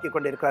உருவாக்கி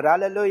கொண்டிருக்கிறார்.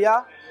 அல்லேலூயா.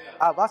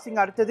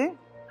 வாசிங்க அடுத்தது.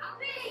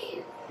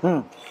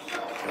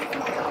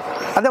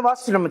 அத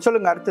வாசி நம்ம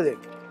சொல்லுங்க அடுத்தது.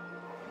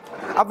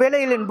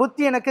 அவ்வேளையில் என்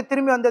புத்தி எனக்கு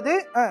திரும்பி வந்தது.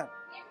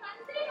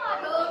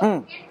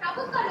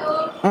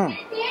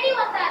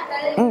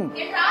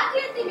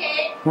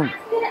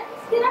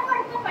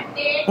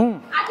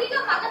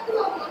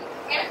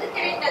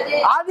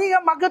 அதிக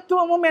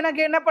மகத்துவமும்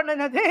எனக்கு என்ன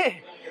பண்ணது?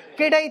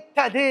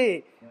 கிடைத்தது.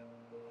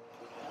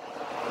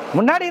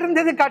 முன்னாடி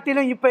இருந்தது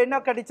காட்டிலும் இப்ப என்ன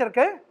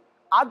கிடைச்சிருக்கு?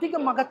 அதிக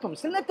மகத்துவம்.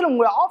 சில நேரத்தில்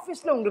உங்க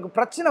ஆபீஸ்ல உங்களுக்கு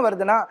பிரச்சனை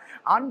வருதுன்னா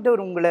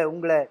ஆண்டவர் உங்களை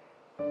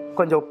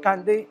கொஞ்சம்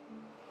உட்கார்ந்து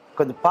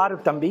கொஞ்சம் பாரு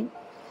தம்பி,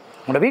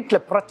 உங்க வீட்டுல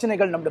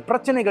பிரச்சனைகள், நம்முடைய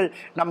பிரச்சனைகள்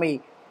நம்மை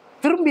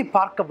திரும்பி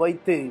பார்க்க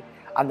வைத்து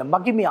அந்த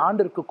மகிமை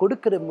ஆண்டவருக்கு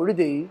கொடுக்கிற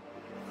பொழுது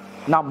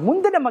நாம்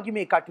முந்தின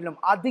மகிமையை காட்டிலும்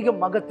அதிக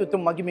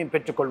மகத்துவம் மகிமையும்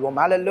பெற்றுக்கொள்வோம்.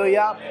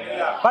 அல்லேலூயா.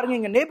 பாருங்க,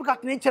 இங்க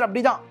நேபுகாத்நேச்சர்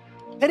அப்படிதான்.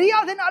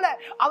 தெரியாதனால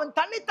அவன்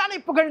தன்னைத்தானே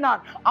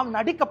புகழ்ந்தான், அவன்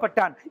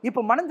அடிக்கப்பட்டான்.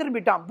 இப்ப மனம்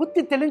திரும்பிட்டான்,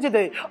 புத்தி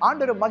தெளிஞ்சது,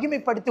 ஆண்டவரை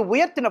மகிமைப்படுத்தி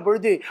உயர்த்தின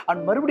பொழுது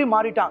அவன் மறுபடியும்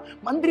மாறிட்டான்.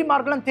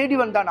 மந்திரிமார்களும் தேடி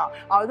வந்தானா.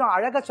 அதுதான்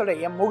அழகா சொல்ற,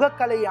 என்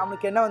முகக்கலை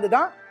அவனுக்கு என்ன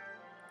வந்துதான்?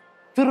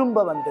 திரும்ப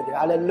வந்தது.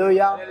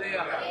 அல்லேலூயா.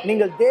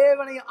 நீங்கள்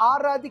தேவனை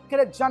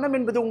ஆராதிக்கிற ஜனம்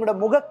என்பது உங்களோட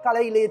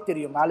முகக்கலையிலேயே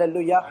தெரியும்.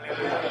 அல்லேலூயா.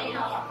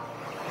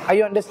 Are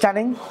you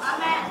understanding?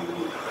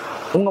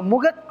 உங்க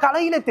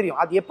முகக்கலையில தெரியும்.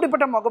 அது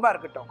எப்படிப்பட்ட முகமா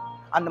இருக்கட்டும்,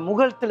 அந்த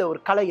முகத்துல ஒரு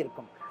கலை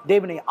இருக்கும்.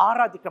 தேவனை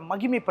ஆராதிக்க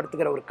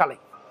மகிமைப்படுத்துகிற ஒரு கலை.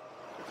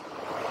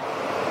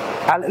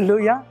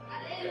 அல்லேலூயா.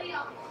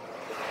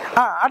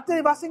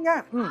 அடுத்தது வாசிங்க.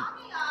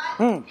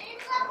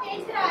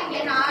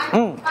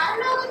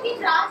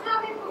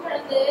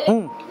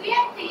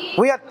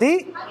 உயர்த்தி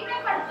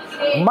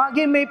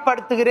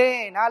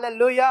மகிமைப்படுத்துகிறேன்.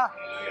 அல்லேலூயா.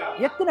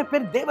 எத்தனை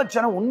பேர் தேவ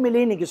ஜனம்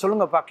உண்மையிலேயே இன்னைக்கு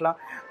சொல்லுங்க பார்க்கலாம்.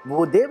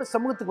 தேவ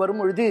சமூகத்துக்கு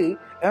வரும் பொழுது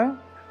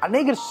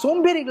அநேகர்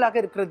சோம்பேறிகளாக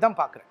இருக்கிறது தான்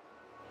பார்க்கிறேன்.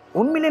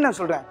 உண்மையிலே நான்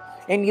சொல்றேன்,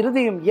 என்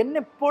இருதயம்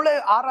என்னை போல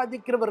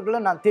ஆராதிக்கிறவர்களை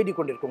நான்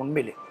தேடிக்கொண்டிருக்கேன்.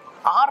 உண்மையிலே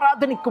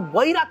ஆராதனைக்கு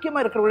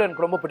வைராக்கியமா இருக்கிறவங்களை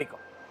எனக்கு ரொம்ப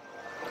பிடிக்கும்.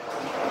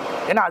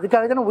 ஏன்னா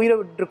அதுக்காக தானே உயிரை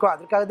விட்டு இருக்கோம்,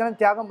 அதுக்காக தானே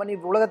தியாகம் பண்ணி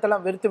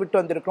உலகத்தெல்லாம் வெறுத்து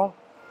விட்டு வந்திருக்கோம்.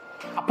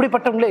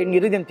 அப்படிப்பட்டவங்கள என்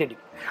இருதயம் தேடி.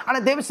 ஆனா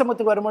தேவ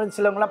சமூகத்துக்கு வரும்போது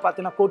சிலவங்களாம்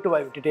பார்த்தீங்கன்னா கோட்டு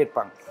வாய் விட்டுட்டே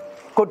இருப்பாங்க.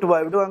 கோட்டு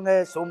வாய் விடுவாங்க,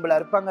 சோம்பலா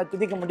இருப்பாங்க,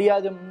 துதிக்க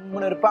முடியாது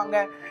இருப்பாங்க,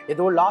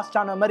 ஏதோ லாஸ்ட்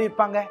ஆன மாதிரி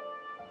இருப்பாங்க.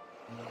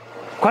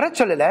 குறை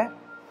சொல்லல,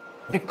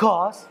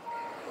 because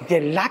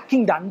they're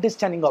lacking the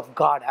understanding of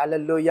God.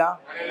 Hallelujah.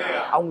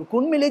 அவங்களுக்கு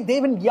உண்மையிலே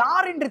தேவன்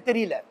யார் என்று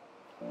தெரியல.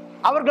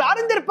 அவர்கள்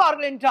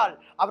அறிந்திருப்பார்கள் என்றால்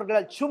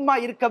அவர்களால் சும்மா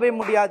இருக்கவே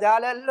முடியாது.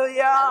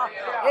 Hallelujah.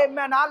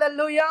 Amen.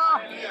 Hallelujah.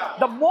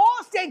 The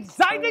most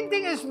exciting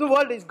thing in the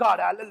world is God.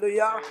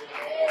 Hallelujah.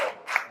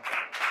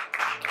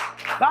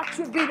 That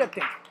should be the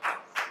thing.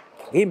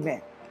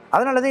 Amen.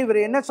 அதனாலதான்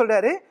இவர் என்ன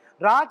சொல்றாரு?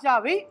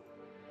 ராஜாவை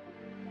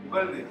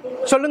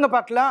சொல்லுங்க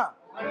பார்க்கலாம்,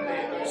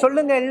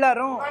 சொல்லுங்க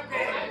எல்லாரும்.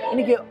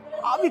 இன்னைக்கு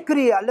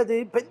ஆவிக்குரிய அல்லது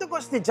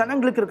பெந்தெகோஸ்தே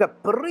ஜனங்களுக்கு இருக்க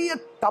பெரிய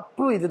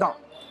தப்பு இதுதான்.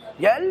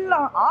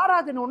 எல்லாம்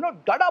ஆராதனை ஒன்றும்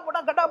கடா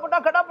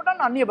போட்டா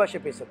அந்நிய பாஷை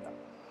பேசுறது.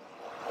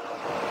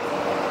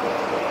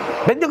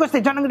 பெந்தெகோஸ்தே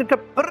ஜனங்களுக்கு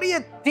பெரிய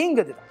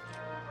தீங்கு இதுதான்.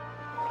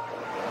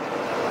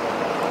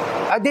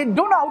 They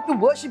don't know how to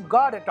worship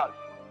God at all.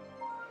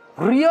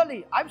 Really,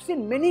 I've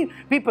seen many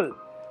people,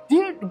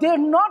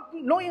 they're not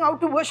knowing how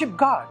to worship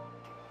God.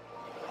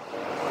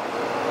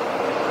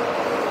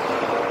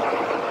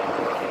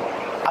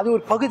 அது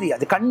ஒரு பகுதி,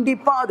 அது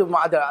கண்டிப்பா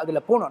அதுல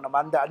போகணும் நம்ம.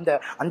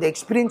 அந்த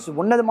எக்ஸ்பீரியன்ஸ்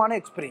உன்னதமான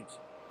எக்ஸ்பீரியன்ஸ்.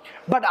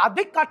 பட்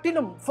அதை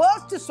காட்டிலும்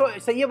ஃபர்ஸ்ட்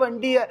செய்ய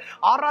வேண்டிய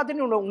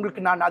ஆராதனை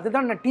உங்களுக்கு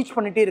அதுதான் நான் டீச்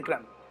பண்ணிட்டே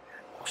இருக்கிறேன்.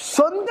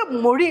 சொந்த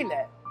மொழியில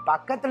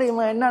பக்கத்துல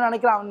இவன் என்ன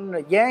நினைக்கிறான்,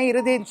 ஏன்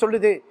இருதயம்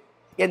சொல்லுது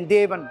என்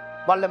தேவன்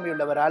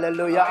வல்லமையுள்ளவர்.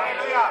 அல்லேலூயா.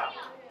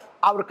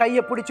 அவர்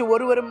கையை பிடிச்சு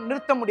ஒருவரும்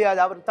நிறுத்த முடியாது.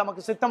 அவர்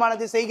தமக்கு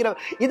சித்தமானதை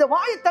செய்கிறவர். இதை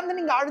வாயை தந்து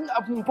நீங்க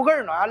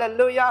புகழணும்.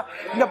 அல்லேலூயா.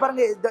 இங்க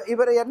பாருங்க,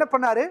 இவர் என்ன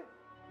பண்ணாரு?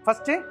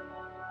 ஃபர்ஸ்ட்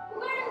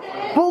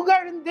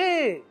புகழ்ந்து.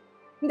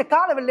 இந்த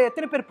காலவெளியில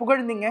எத்தனை பேர்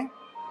புகழ்ந்தீங்க?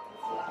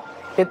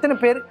 எத்தனை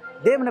பேர்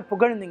தேவனை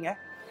புகழ்ந்தீங்க?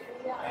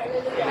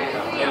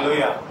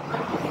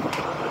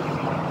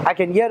 I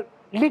can hear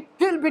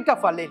little bit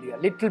of hallelujah,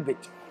 little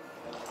bit.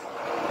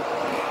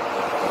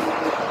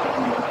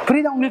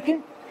 புரியுதா உங்களுக்கு?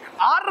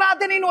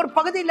 ஆராதனையின் ஒரு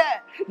பகுதியில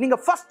நீங்க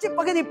ஃபர்ஸ்ட்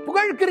பகுதி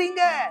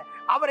புகழ்கிறீங்க,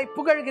 அவரை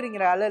புகழ்கிறீங்க.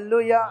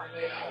 அல்லேலூயா.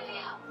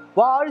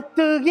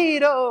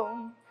 வாழ்த்துகிறோம்,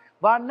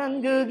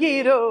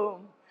 வணங்குகிறோம்,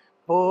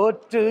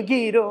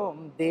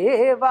 போற்றுகிறோம்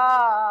தேவா.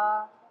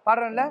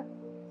 பாருங்க,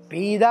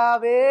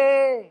 பிதாவே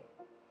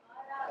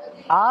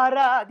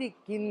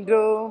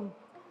ஆராதிக்கின்றோம்,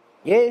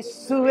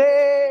 இயேசுவே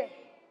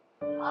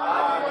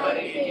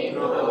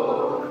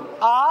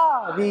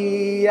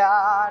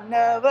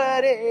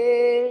ஆவியானவரே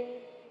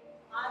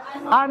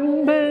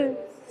அன்பு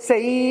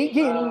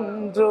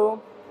செய்கின்றோம்.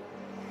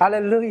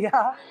 அல்லேலூயா.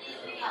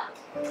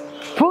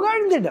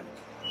 புகழ்ந்திடம்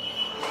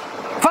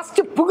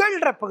ஃபர்ஸ்ட்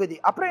புகழ்ற பகுதி.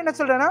 அப்புறம் என்ன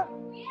சொல்றேன்னா,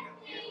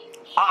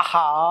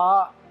 ஆஹா,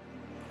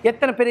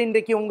 எத்தனை பேர்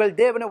இன்றைக்கு உங்கள்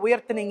தேவனை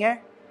உயர்த்தினீங்க?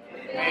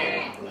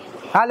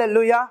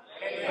 அல்லேலூயா.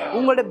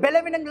 உங்களுடைய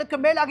பலவீனங்களுக்கு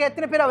மேலாக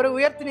எத்தனை பேர் அவரை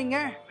உயர்த்தினீங்க?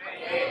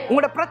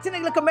 உங்களோட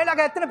பிரச்சனைகளுக்கு மேலாக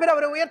எத்தனை பேர்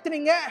அவரை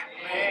உயர்த்தினீங்க?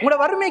 உங்களோட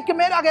வறுமைக்கு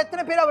மேலாக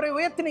எத்தனை பேர் அவரை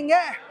உயர்த்தினீங்க?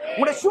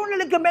 உங்களோட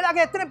சூழ்நிலைக்கு மேலாக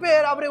எத்தனை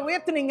பேர் அவரை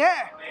உயர்த்தினீங்க?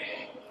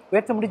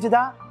 உயர்த்த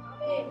முடிஞ்சுதா?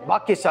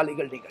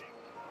 பாக்கியசாலிகள் நீங்கள்.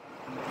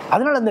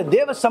 அதனால அந்த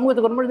தேவ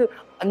சமூகத்துக்கு வரும்பொழுது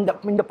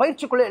இந்த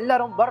பயிற்சிக்குள்ள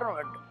எல்லாரும் வர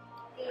வேண்டும்.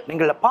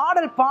 நீங்கள்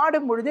பாடல்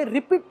பாடும் பொழுது,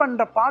 ரிப்பீட்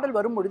பண்ற பாடல்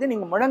வரும் பொழுது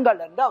நீங்க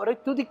முழங்கால் இருந்து அவரை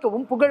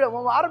துதிக்கவும்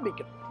புகழவும்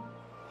ஆரம்பிக்கணும்.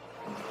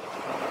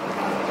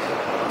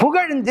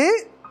 புகழ்ந்து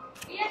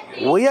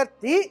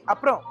உயர்த்தி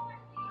அப்புறம்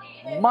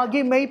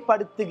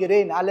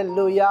மகிமைப்படுத்துகிறேன்.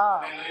 அல்லேலூயா.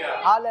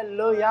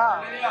 அல்லேலூயா.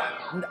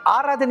 இந்த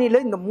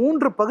ஆராதனையில இந்த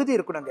 3 பகுதி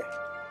இருக்கணுங்க.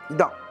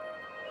 இதான்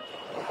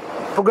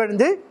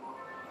புகழ்ந்து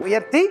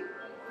உயர்த்தி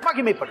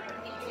மகிமைப்படுத்து.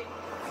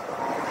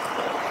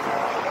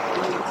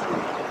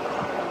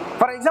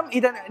 ஃபார் எக்ஸாம்பிள்,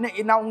 இதை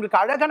நான்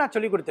உங்களுக்கு அழகா நான்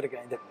சொல்லி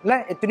கொடுத்துருக்கேன். இது இல்லை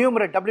எத்தனையோ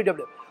முறை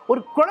WW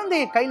ஒரு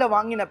குழந்தைய கையில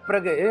வாங்கின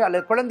பிறகு,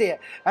 அல்லது குழந்தைய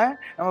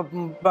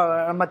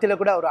மத்தியில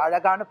கூட ஒரு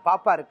அழகான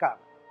பாப்பா இருக்கா,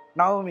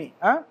 நவமி.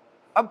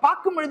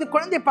 பார்க்கும் பொழுது,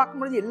 குழந்தைய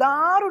பார்க்கும் பொழுது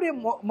எல்லாருடைய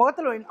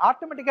முகத்துல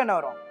ஆட்டோமேட்டிக்கா என்ன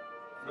வரும்?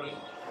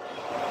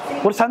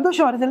 ஒரு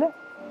சந்தோஷம் வருது இல்ல?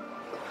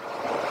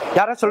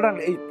 யாராவது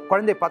சொல்றாங்க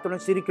குழந்தைய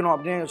பார்த்தோன்னு சிரிக்கணும்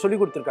அப்படின்னு சொல்லி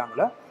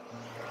கொடுத்துருக்காங்களா?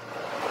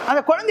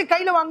 அந்த குழந்தை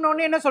கையில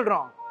வாங்கினோடனே என்ன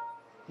சொல்றோம்?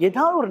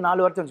 ஏதாவது ஒரு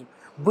 4 வார்த்தை,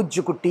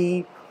 புஜ்ஜு குட்டி,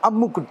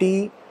 அம்மு குட்டி,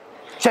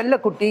 செல்ல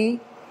குட்டி.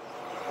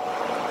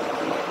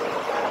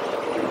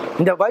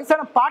 இந்த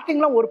வயசான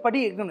பாட்டிங்கெல்லாம் ஒரு படி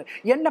இருக்கணும்.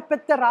 என்ன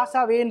பெத்த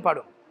ராசாவேன்னு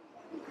பாடும்.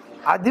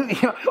 அது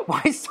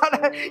வயசான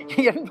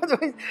 80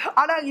 வயசு.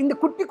 ஆனா இந்த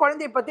குட்டி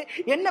குழந்தைய பத்தி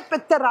என்ன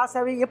பெத்த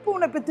ராசாவே, எப்போ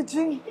உன்னை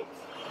பெத்துச்சு,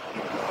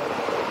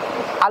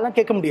 அதெல்லாம்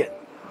கேட்க முடியாது.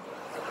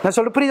 நான்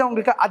சொல்ல புரியுதா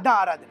உங்களுக்கு? அதான்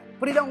ஆராதனை.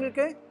 புரியுதா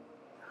உங்களுக்கு?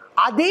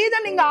 அதே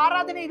தான் நீங்க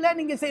ஆராதனையில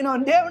நீங்க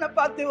செய்யணும். தேவனை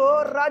பார்த்து, ஓ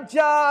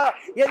ராஜா,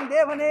 என்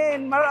தேவனே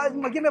என்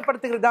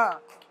மகிமைப்படுத்துகிறது தான்.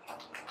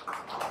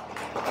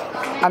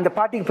 அந்த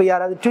பாட்டிக்கு போய்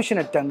யாராவது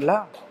டியூஷன் எடுத்தாங்களா?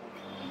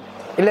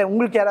 இல்ல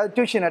உங்களுக்கு யாராவது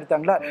டியூஷன்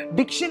எடுத்தாங்களா?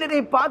 டிக்ஷனரி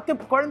பார்த்து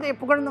குழந்தைய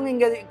புகழ்ந்தவங்க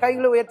இங்க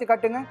கைகளை உயர்த்தி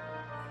காட்டுங்க.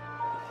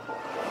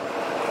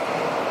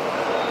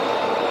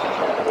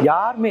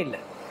 யாருமே இல்ல.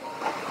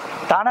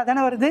 தானா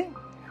தானே வருது.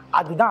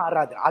 அதுதான்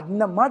ஆராதனை.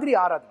 அந்த மாதிரி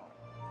ஆராதனை.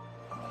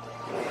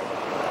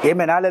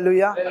 ஆமென்.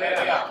 ஹல்லேலூயா.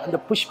 அந்த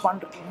புஷ்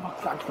பண்றது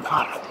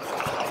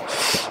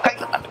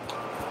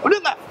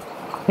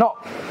நோ.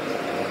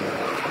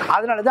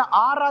 அதனாலதான்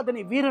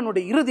ஆராதனை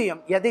வீரனுடைய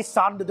இருதயம் எதை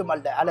சார்ந்ததும்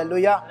அல்ல.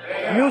 ஹல்லேலூயா.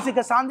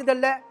 மியூசிக்கை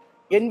சார்ந்ததல்ல,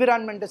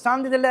 என்விரான்மெண்ட்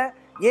சார்ந்ததல்ல,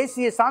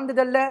 ஏசியை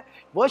சார்ந்ததல்ல,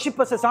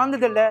 வர்ஷிப்பர்ஸ்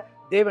சார்ந்ததல்ல,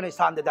 தேவனை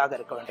சார்ந்ததாக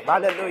இருக்க வேண்டும்.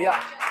 ஹல்லேலூயா.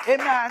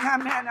 ஆமென்.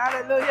 ஆமென்.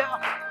 ஹல்லேலூயா.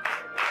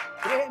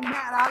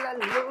 ஆமென்.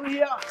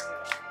 ஹல்லேலூயா.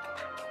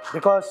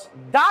 Because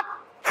that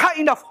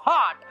kind of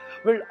heart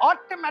will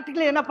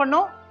automatically என்ன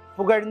பண்ணும்?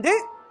 புகழ்ந்து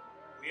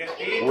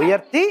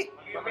உயர்த்தி.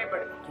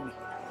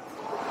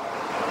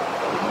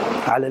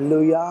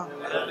 ஹல்லேலூயா.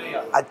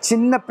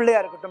 சின்ன பிள்ளையா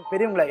இருக்கட்டும்,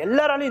 பெரியவங்களா,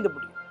 எல்லாராலையும் இது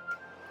முடியும்.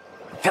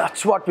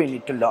 That's what we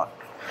need to learn.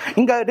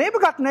 இங்க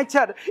ரேபகாத்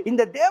நேச்சர்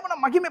இந்த தேவனை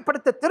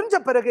மகிமைப்படுத்த தெரிஞ்ச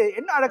பிறகு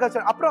என்ன அழகா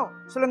அப்புறம்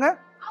சொல்லுங்க.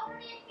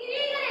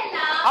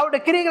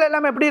 அவருடைய கிரியைகள்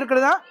எல்லாம் எப்படி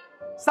இருக்குதா?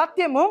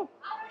 சத்தியமும்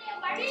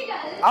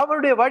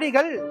அவருடைய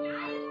வழிகள்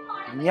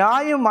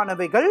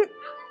நியாயமானவைகள்.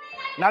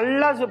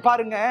 நல்லா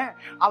பாருங்க,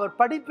 அவர்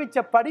படிப்பிச்ச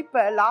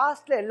படிப்பை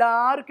லாஸ்ட்ல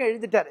எல்லாருக்கும்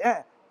எழுதிட்டாரு.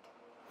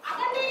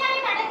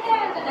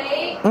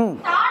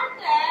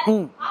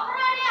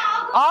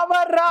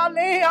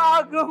 அவராலே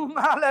ஆகும்.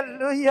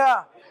 ஹல்லேலூயா.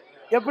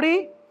 எப்படி?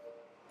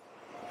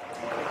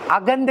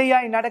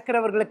 அகந்தையாய்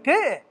நடக்கிறவர்களுக்கு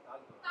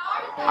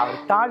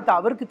அவர் தாழ்த்த.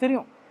 அவருக்கு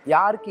தெரியும்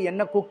யாருக்கு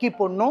என்ன கொக்கி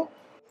போடணும்,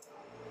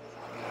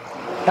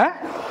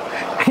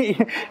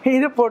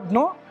 இது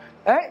போடணும்,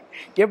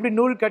 எப்படி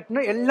நூல்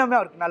கட்டணும், எல்லாமே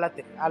அவருக்கு நல்லா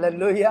தெரியும்.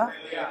 ஹல்லேலூயா.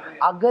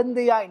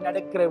 அகந்தையாய்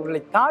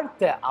நடக்கிறவர்களை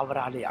தாழ்த்த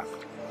அவராலே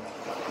ஆகும்.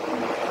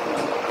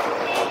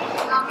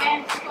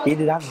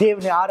 இதுதான்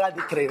தேவனை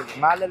ஆராதிக்கிறது.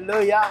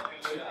 ஹல்லேலூயா.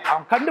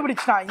 அவன்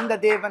கண்டுபிடிச்சான் இந்த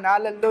தேவன்.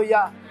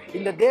 ஹல்லேலூயா.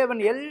 இந்த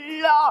தேவன்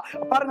எல்லா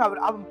பாருங்க,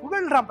 அவன்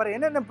புகழ்றான் பாருங்க.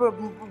 என்னென்ன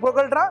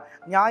புகழ்றான்?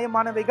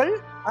 நியாயமானவைகள்,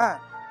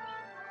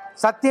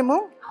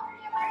 சத்தியமும்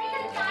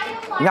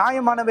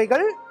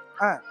நியாயமானவைகள்,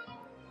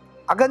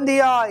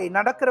 அகந்தியாய்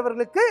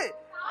நடக்கிறவர்களுக்கு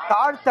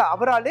தாழ்த்த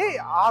அவராலே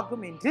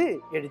ஆகும் என்று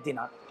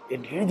எழுதினான்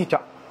என்று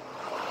எழுதிட்டான்.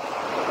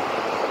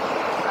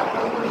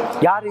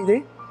 யார் இது?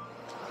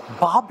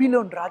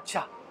 பாபிலோன்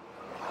ராஜா.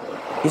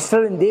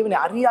 இஸ்ரவேலின் தேவனை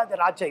அறியாத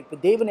ராஜா இப்ப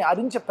தேவனை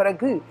அறிஞ்ச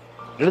பிறகு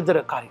எழுதுற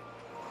காரியம்.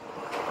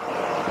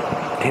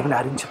 தேவனை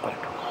அறிஞ்ச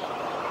பிறகு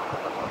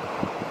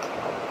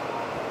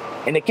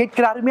என்னை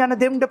கேட்கிற அருமையான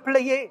தேவனுடைய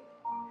பிள்ளையே,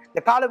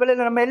 இந்த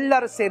காலவேளையில நம்ம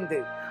எல்லாரும் சேர்ந்து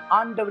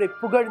ஆண்டவரை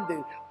புகழ்ந்து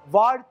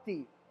வாழ்த்தி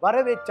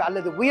வரவேற்று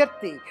அல்லது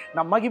உயர்த்தி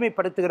நாம்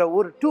மகிமைப்படுத்துகிற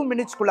ஒரு 2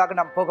 minutesக்குள்ளாக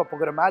நாம் போக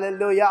போகிறோம்.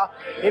 Hallelujah.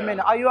 Amen.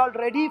 Are you all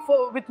ready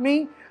with me?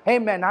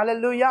 Amen.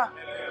 Hallelujah.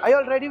 Are you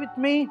all ready with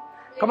me?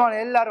 Come on,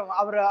 எல்லாரும்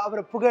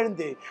அவரை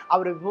புகழ்ந்து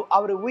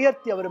அவரை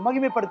உயர்த்தி அவரை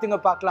மகிமைப்படுத்துங்க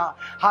பார்க்கலாம்.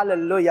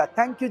 Hallelujah.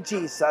 Thank you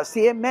Jesus.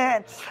 Amen.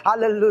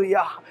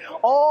 Hallelujah.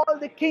 All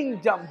the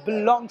kingdom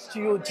belongs to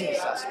you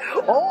Jesus.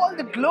 All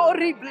the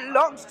glory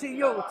belongs to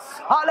you.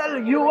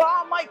 Hallelujah. You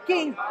are my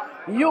king.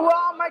 You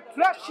are my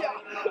treasure.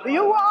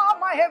 You are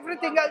my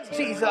everything else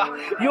Jesus.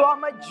 You are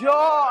my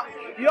joy.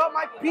 You are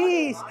my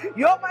peace.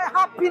 You are my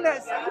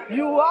happiness.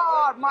 You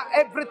are my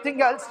everything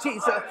else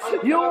Jesus.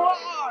 You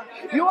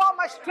are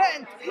my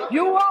strength.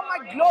 You are my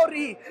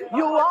glory.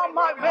 You are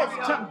my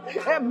wisdom.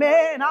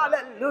 Amen.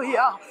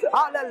 Hallelujah.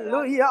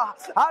 Hallelujah.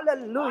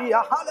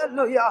 Hallelujah.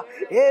 Hallelujah.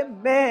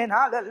 Amen.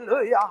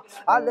 Hallelujah.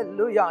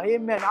 Hallelujah.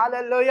 Amen.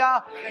 Hallelujah.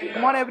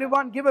 Come on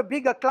everyone, give a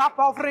big clap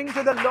offering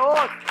to the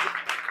Lord.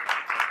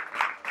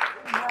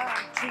 Amen.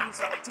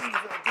 Jesus,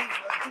 Jesus,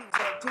 Jesus,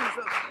 Jesus,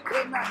 Jesus.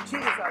 Amen.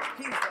 Jesus,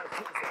 Jesus,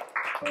 Jesus.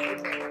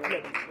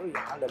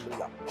 Hallelujah.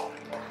 Hallelujah.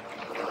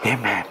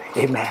 Amen.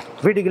 Amen.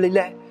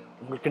 வீடுகளில்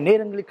உங்களுக்கு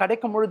நேரங்களில்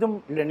கிடைக்கும் பொழுதும்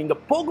இல்லை நீங்க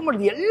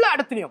போகும்பொழுது எல்லா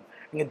இடத்துலையும்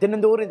நீங்க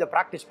தினந்தோறும் இதை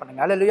பிராக்டிஸ் பண்ணுங்க.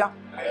 ஹல்லேலூயா.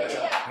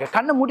 நீங்க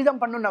கண்ணை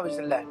மூடிதான் பண்ணணும்னு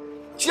அவசியம் இல்லை.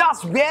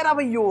 Just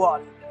wherever you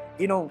are,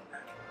 you know,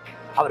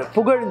 அவரை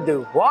புகழ்ந்து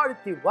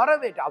வாழ்த்தி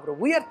வரவேற்று அவரை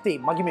உயர்த்தி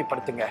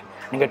மகிமைப்படுத்துங்க.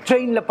 நீங்க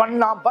ட்ரெயின்ல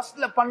பண்ணலாம்,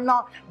 பஸ்ல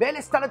பண்ணலாம்,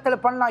 வேலை ஸ்தலத்துல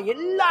பண்ணலாம்,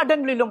 எல்லா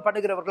இடங்களிலும்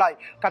பண்ணுகிறவர்களாய்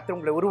கர்த்தர்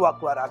உங்களை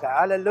உருவாக்குவாராக.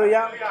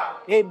 ஹல்லேலூயா.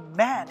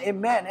 ஆமென்.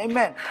 ஆமென்.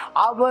 ஆமென்.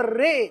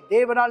 அவரே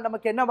தேவனால்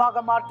நமக்கு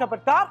என்னவாக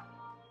மாற்றப்பட்டார்?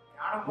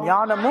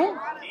 ஞானமும்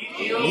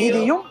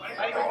நீதியும்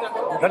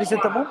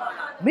பரிசுத்தமும்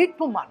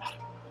மீட்புமானார்.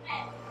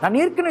 நான்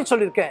ஏற்கனவே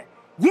சொல்லியிருக்கேன்.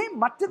 ஏன்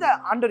மற்றதை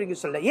ஆண்டவர் இங்க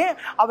சொல்ல? ஏன்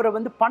அவரை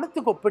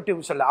பணத்துக்கு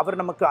ஒப்பிட்டு சொல்ல? அவர்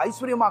நமக்கு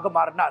ஐஸ்வர்யமாக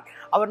மாறினார்,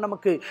 அவர்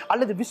நமக்கு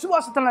அல்லது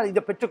விசுவாசத்தினால்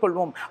இதை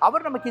பெற்றுக்கொள்வோம்,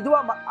 அவர் நமக்கு இதுவா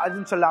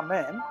அதுன்னு சொல்லாம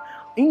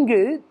இங்கு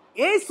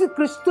இயேசு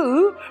கிறிஸ்து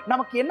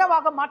நமக்கு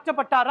என்னவாக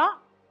மாற்றப்பட்டாரா?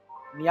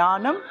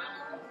 ஞானம்,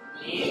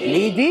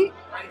 நீதி,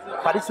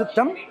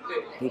 பரிசுத்தம்.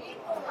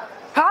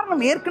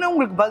 காரணம் ஏற்கனவே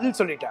உங்களுக்கு பதில்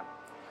சொல்லிட்டேன்.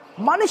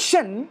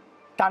 மனுஷன்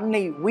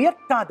தன்னை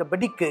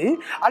உயர்த்தாதபடிக்கு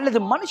அல்லது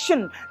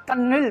மனுஷன்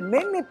தன்னில்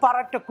மேன்மை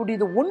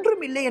பாராட்டக்கூடியது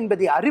ஒன்றும் இல்லை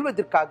என்பதை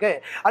அறிவதற்காக,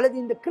 அல்லது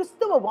இந்த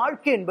கிறிஸ்தவ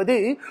வாழ்க்கை என்பது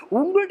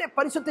உங்களுடைய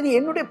பரிசுத்தில,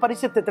 என்னுடைய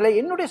பரிசுத்தில,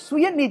 என்னுடைய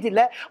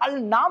சுயநீதியில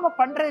அல்லது நாம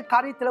பண்ற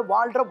காரியத்துல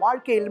வாழ்ற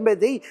வாழ்க்கை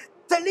என்பதை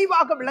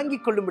தெளிவாக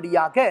விளங்கிக்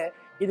கொள்ளும்படியாக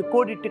இது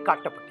கோடிட்டு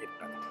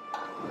காட்டப்பட்டிருக்கிறது.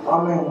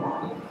 ஆமென்.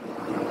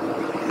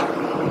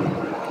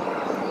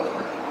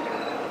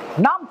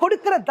 நாம்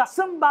கொடுக்கிற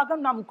தசம்பாகம்,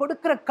 நாம்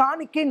கொடுக்கிற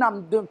காணிக்கை, நாம்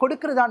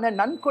கொடுக்கிறதான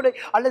நன்கொடை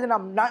அல்லது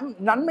நாம்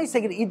நன்மை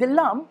செய்கிற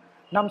இதெல்லாம்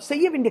நாம்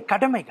செய்ய வேண்டிய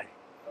கடமைகள்.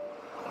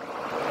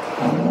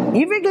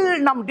 இவைகள்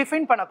நாம்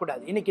டிஃபைன்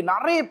பண்ணக்கூடாது. இன்னைக்கு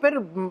நிறைய பேர்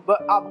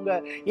அவங்க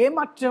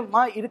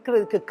ஏமாற்றமா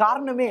இருக்கிறதுக்கு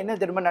காரணமே என்ன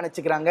தெரியுமா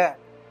நினைச்சுக்கிறாங்க?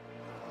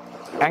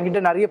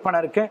 என்கிட்ட நிறைய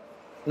பணம் இருக்கு,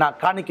 நான்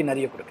காணிக்கை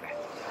நிறைய கொடுக்குறேன்,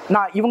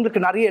 நான்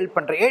இவங்களுக்கு நிறைய ஹெல்ப்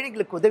பண்றேன்,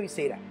 ஏழைகளுக்கு உதவி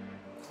செய்யறேன்.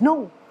 No,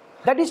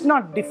 that is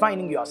not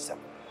defining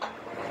yourself.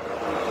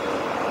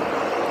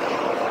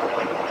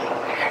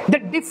 The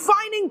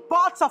defining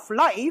parts of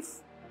life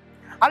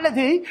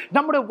அல்லது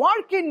நம்முடைய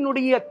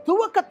வாழ்க்கையினுடைய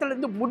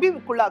துவக்கத்திலிருந்து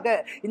முடிவுக்குள்ளாக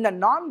இந்த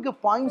 4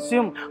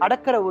 பாயிண்ட்ஸையும்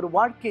அடக்கிற ஒரு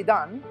வாழ்க்கை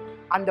தான்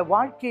அந்த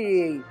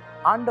வாழ்க்கையை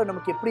ஆண்டவர்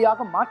நமக்கு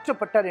எப்படியாக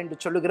மாற்றப்பட்டார் என்று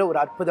சொல்லுகிற ஒரு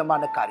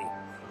அற்புதமான காரியம்.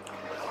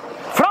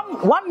 From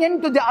one end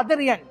to the other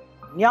end,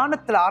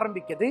 ஞானத்துல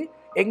ஆரம்பிக்கிறது,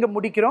 எங்க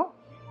முடிக்கிறோம்?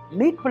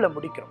 மீட்புல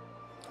முடிக்கிறோம்.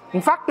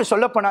 இன்ஃபேக்ட்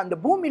சொல்ல போனா அந்த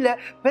பூமியில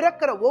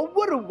பிறக்கிற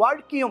ஒவ்வொரு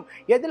வாழ்க்கையும்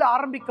எதுல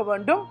ஆரம்பிக்க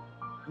வேண்டும்?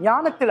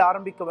 ஞானத்தில்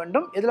ஆரம்பிக்க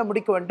வேண்டும். எதுல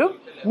முடிக்க வேண்டும்?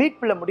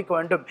 மீட்புல முடிக்க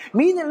வேண்டும்.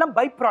 மீதெல்லாம்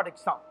பை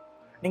ப்ராடக்ட்ஸ் தான்.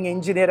 நீங்க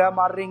இன்ஜினியரா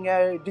மாறுறீங்க,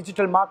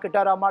 டிஜிட்டல்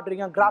மார்க்கெட்டரா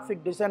மாறுறீங்க,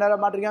 கிராஃபிக் டிசைனரா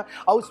மாறுறீங்க,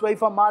 ஹவுஸ்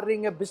ஒய்ஃபா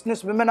மாறுறீங்க,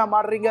 பிசினஸ் விமனா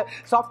மாறுறீங்க,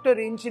 சாஃப்ட்வேர்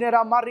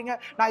இன்ஜினியரா மாறுறீங்க.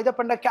 நான் இதை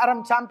பண்ண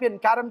கேரம்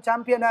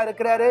சாம்பியனா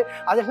இருக்கிறாரு.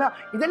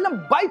 இதெல்லாம்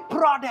by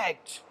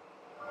product.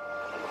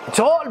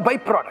 It's all by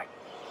product.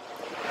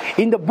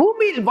 இந்த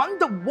பூமியில்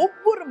வந்த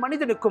ஒவ்வொரு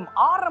மனிதனுக்கும்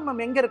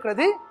ஆரம்பம் எங்க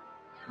இருக்கிறது?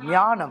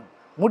 ஞானம்.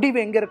 முடிவு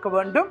எங்க இருக்க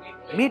வேண்டும்?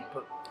 மீட்பு.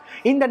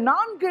 இந்த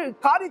 4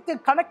 காரியத்தை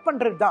கனெக்ட்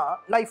பண்றது தான்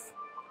life.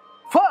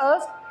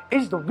 First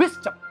is the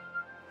wisdom.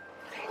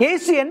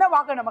 இயேசு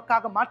என்னவாக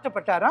நமக்காக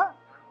மாற்றப்பட்டாரா?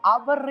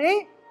 அவரே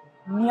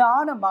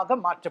ஞானமாக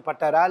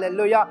மாற்றப்பட்டார்.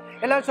 அல்லேலூயா.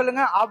 எல்லாரும்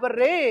சொல்லுங்க,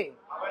 அவரே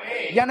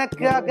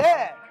எனக்காக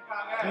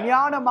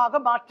ஞானமாக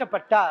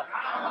மாற்றப்பட்டார்.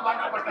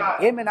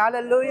 ஆமென்.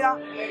 அல்லேலூயா.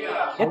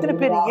 எத்தனை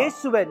பேர்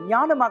இயேசுவை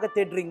ஞானமாக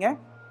தேடுறீங்க?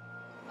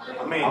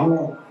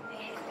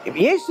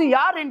 இயேசு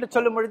யார் என்று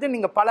சொல்லும் பொழுது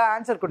நீங்க பல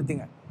ஆன்சர்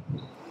கொடுத்தீங்க.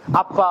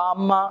 அப்பா,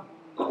 அம்மா,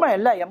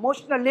 எல்லாம்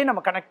எமோஷனல்லயே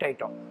நம்ம கனெக்ட்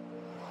ஆயிட்டோம்.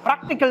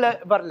 பிராக்டிக்கல்ல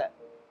வரல.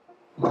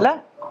 இல்ல,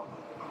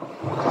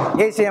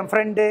 ஏசு என்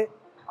ஃப்ரெண்டு,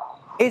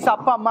 ஏசு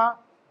அப்பா அம்மா.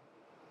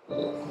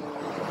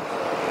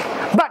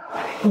 பட்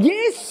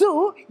இயேசு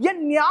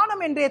என்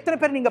ஞானம் என்று எத்தனை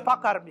பேர் நீங்க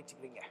பார்க்க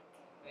ஆரம்பிச்சுக்கிறீங்க?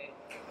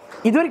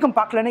 இதுவரைக்கும்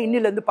பார்க்கலன்னா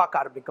இன்னில இருந்து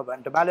பார்க்க ஆரம்பிக்க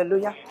வேண்டும்.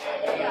 ஹல்லேலூயா.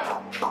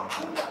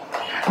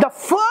 The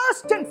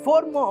first and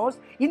foremost,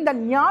 இந்த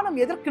ஞானம்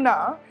எதற்குனா,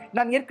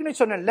 நான் ஏற்கனவே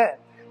சொன்னேன்ல,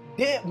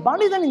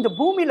 மனிதன் இந்த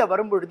பூமியில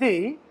வரும்பொழுது,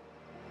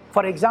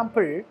 ஃபார்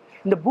எக்ஸாம்பிள்,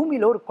 இந்த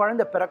பூமியில ஒரு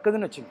குழந்தை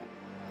பிறக்குதுன்னு வச்சுங்க.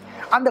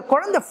 அந்த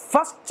குழந்தை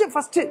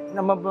ஃபர்ஸ்ட்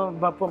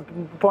நம்ம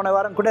போன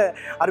வாரம் கூட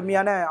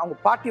அருமையான அவங்க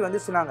பாட்டி வந்து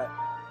சொன்னாங்க,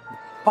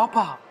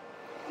 பாப்பா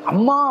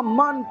அம்மா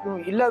அம்மான்னு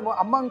இல்ல,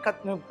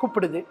 அம்மான்னு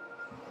கூப்பிடுது,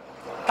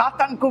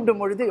 தாத்தான்னு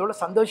கூப்பிடும் பொழுது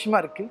எவ்வளவு சந்தோஷமா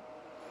இருக்கு.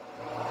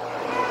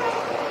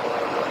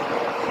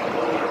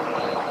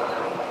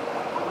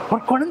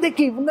 ஒரு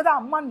குழந்தைக்கு இவங்கதான்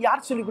அம்மான்னு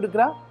யார் சொல்லி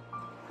கொடுக்குறா?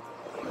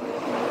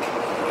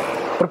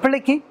 ஒரு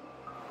பிள்ளைக்கு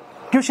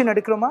டியூஷன்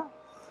எடுக்கிறோமா?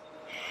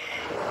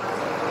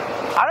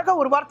 அழகா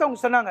ஒரு வார்த்தை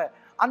அவங்க சொன்னாங்க.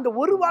 அந்த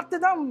ஒரு வார்த்தை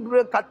தான்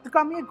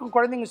கத்துக்காமே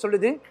குழந்தைங்க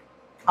சொல்லுது,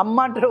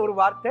 அம்மான்ற ஒரு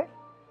வார்த்தை.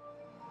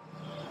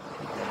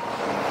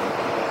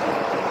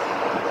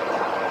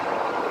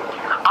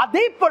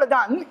 அதே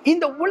போலதான்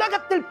இந்த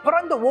உலகத்தில்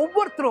பிறந்த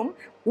ஒவ்வொருத்தரும்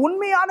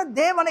உண்மையான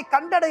தேவனை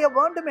கண்டடைய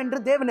வேண்டும் என்று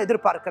தேவன்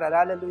எதிர்பார்க்கிறார்.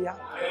 Hallelujah.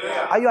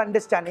 Are you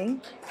understanding?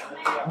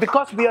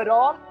 Because we are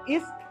all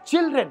his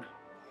children.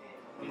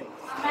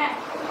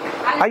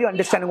 Are you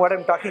understanding what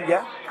I'm talking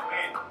here?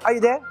 Are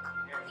you there?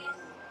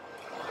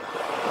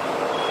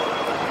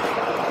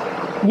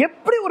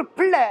 எப்படி ஒரு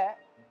பிள்ளை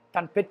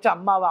தன் பெற்ற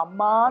அம்மாவை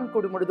அம்மான்னு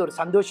கூடும்பொழுது ஒரு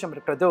சந்தோஷம்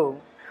இருக்கிறதோ,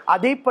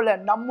 அதே போல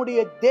நம்முடைய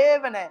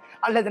தேவனை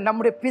அல்லது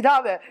நம்முடைய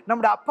பிதாவை,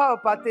 நம்முடைய அப்பாவை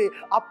பார்த்து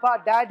அப்பா,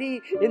 டாடி,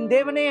 என்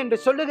தேவனே என்று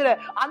சொல்லுகிற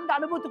அந்த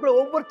அனுபவத்துக்குள்ள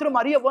ஒவ்வொருத்தரும்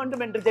அறிய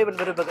வேண்டும் என்று தேவன்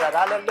விரும்புகிறார்.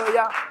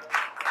 அல்லேலூயா.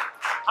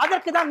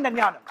 அதற்கு தான் இந்த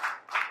ஞானம்.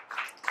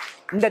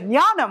 இந்த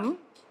ஞானம்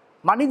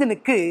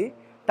மனிதனுக்கு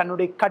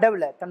தன்னுடைய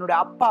கடவுளை, தன்னுடைய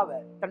அப்பாவை,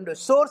 தன்னுடைய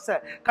சோர்ஸை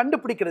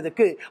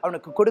கண்டுபிடிக்கிறதுக்கு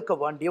அவனுக்கு கொடுக்க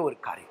வேண்டிய ஒரு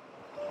காரியம்.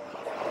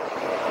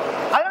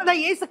 அதனால்தான்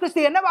இயேசு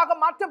கிறிஸ்து என்னவாக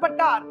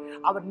மாற்றப்பட்டார்?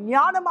 அவர்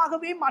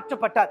ஞானமாகவே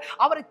மாற்றப்பட்டார்.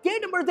 அவரை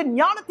தேடும் பொழுது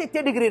ஞானத்தை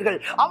தேடுகிறீர்கள்,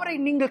 அவரை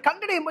நீங்கள்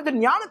கண்டடையும் போது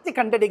ஞானத்தை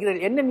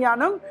கண்டடைகிறீர்கள். என்ன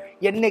ஞானம்?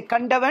 என்னை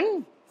கண்டவன்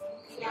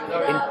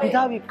என்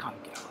பிதாவை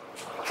காண்கிறான்.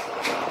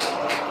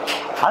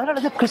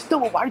 அதனாலதான்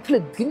கிறிஸ்தவ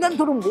வாழ்க்கையில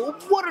தினந்தோறும்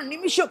ஒவ்வொரு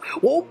நிமிஷம்,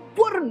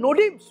 ஒவ்வொரு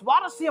நொடி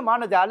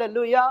சுவாரஸ்யமானது.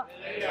 அல்லேலூயா.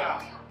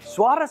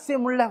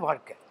 சுவாரஸ்யமுள்ள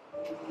வாழ்க்கை.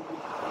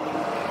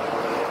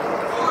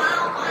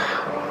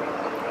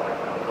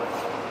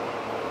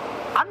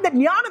 அந்த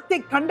ஞானத்தை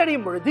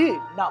கண்டடையும் பொழுது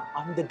நாம்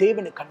அந்த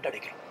தேவனை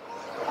கண்டடைகிறோம்.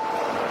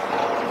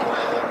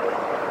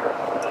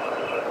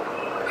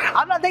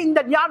 அதனால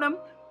இந்த ஞானம்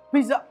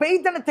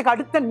பேய்தனத்துக்கு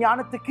அடுத்த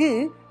ஞானத்துக்கு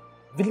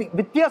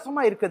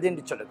வித்தியாசமா இருக்குது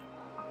என்று சொல்லுது.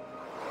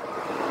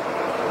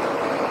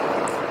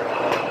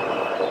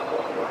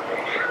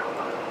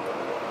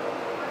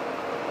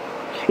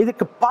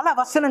 இதுக்கு பல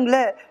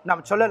வசனங்களை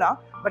நாம் சொல்லலாம்.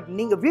 பட்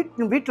நீங்க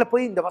வீட்டுல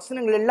போய் இந்த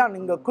வசனங்கள் எல்லாம்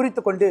நீங்க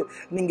குறித்து கொண்டு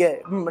நீங்க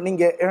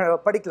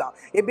படிக்கலாம்.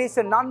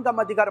 எபேசியர்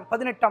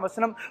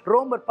 4:18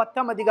 ரோமர்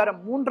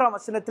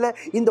 10:3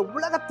 இந்த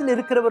உலகத்தில்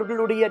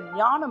இருக்கிறவர்களுடைய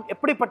ஞானம்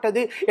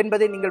எப்படிப்பட்டது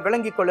என்பதை நீங்கள்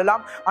விளங்கிக்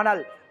கொள்ளலாம்.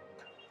 ஆனால்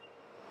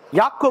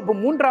யாக்கோபு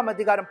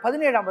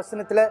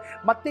 3:17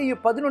 மத்தேயு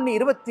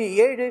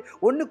 11:27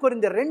 1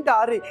 கொரிந்தியர்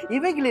 2:6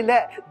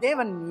 இவைகளில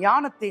தேவன்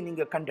ஞானத்தை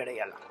நீங்க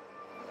கண்டடையலாம்.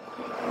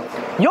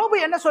 யோபு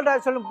என்ன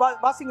சொல்றாரு சொல்லும்,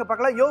 வாசிங்க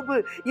பார்க்கலாம். யோபு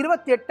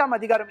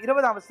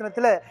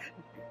 28:20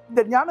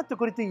 இந்த ஞானத்தை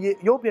குறித்து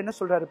யோபு என்ன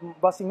சொல்றாரு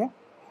வாசிங்க.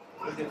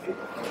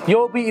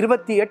 யோபு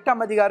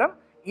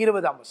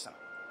 28:20.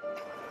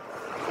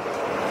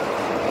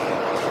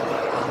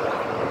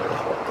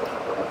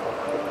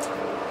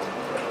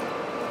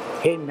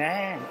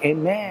 Amen,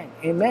 amen,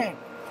 amen.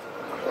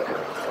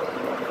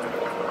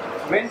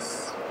 Whence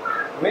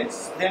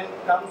then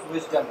comes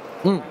wisdom?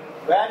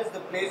 Where is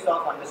the place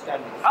of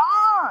understanding?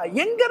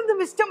 எங்க இருந்து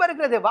விஸ்டம்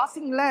வருகிறது?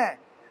 வாசிங்களேன்.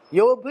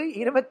 யோபு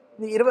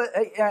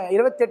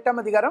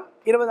 28:20.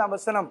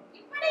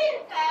 இப்படி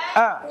இருக்க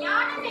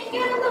ஞானம்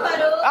எங்கிருந்து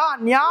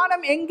வரும்?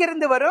 ஞானம்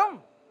எங்கிருந்து வரும்?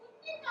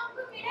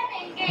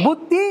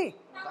 புத்தி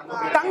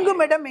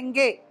தங்குமிடம்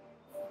எங்கே?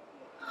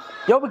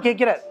 யோபு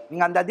கேட்கிறார்.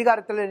 நீங்க அந்த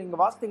அதிகாரத்துல நீங்க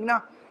வாசித்தீங்கன்னா,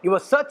 you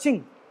were searching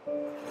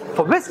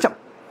for wisdom.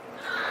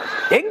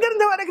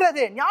 எங்கிருந்து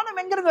வருகிறது ஞானம்?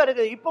 எங்கிருந்து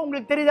வருகிறது? இப்போ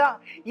உங்களுக்கு தெரியுதா?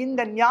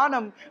 இந்த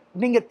ஞானம்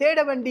நீங்க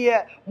தேட வேண்டிய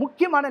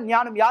முக்கியமான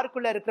ஞானம்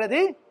யாருக்குள்ள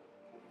இருக்கிறது?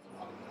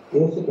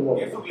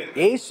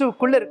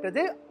 இயேசுக்குள்ள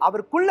இருக்கிறது.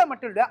 அவருக்குள்ள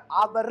மட்டும் இல்ல,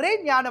 அவரே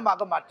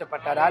ஞானமாக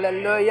மாற்றப்பட்டார்.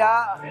 ஹல்லேலூயா,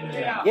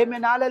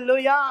 ஆமென்,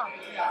 ஹல்லேலூயா.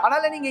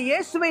 அதனால நீங்க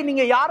இயேசுவை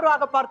நீங்க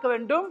யாராக பார்க்க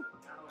வேண்டும்?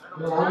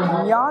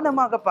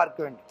 ஞானமாக பார்க்க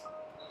வேண்டும்.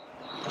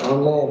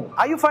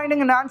 Are you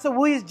finding an answer?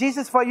 Who is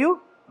Jesus for you?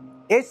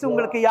 இயேசு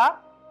உங்களுக்கு யார்?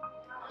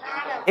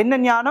 என்ன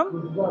ஞானம்?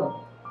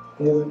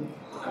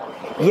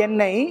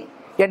 என்னை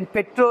என்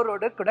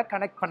பெற்றோரோடு கூட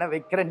கனெக்ட் பண்ண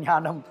வைக்கிற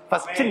ஞானம்.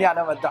 ஃபர்ஸ்ட்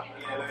ஞானம் அதான்.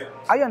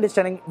 Are you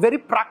understanding? Very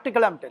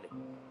practical I'm telling.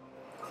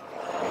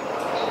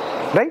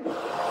 Right?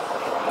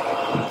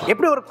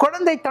 எப்படி ஒரு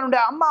குழந்தை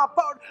தன்னுடைய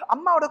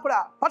அம்மாவோட கூட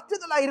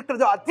பற்றுதலா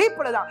இருக்கிறதோ அதே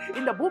போலதான்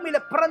இந்த பூமியில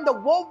பிறந்த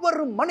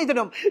ஒவ்வொரு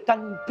மனிதனும்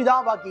தன்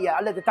பிதாவாகிய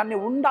அல்லது தன்னை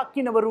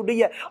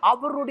உண்டாக்கினவருடைய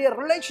அவருடைய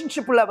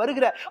ரிலேஷன்ஷிப்ல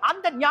வருகிற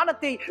அந்த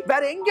ஞானத்தை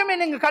வேற எங்கேயுமே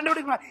நீங்க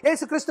கண்டுபிடிக்கணும்.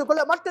 இயேசு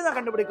கிறிஸ்துக்குள்ள மட்டும்தான்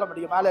கண்டுபிடிக்க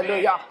முடியும்.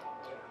 ஹல்லேலூயா.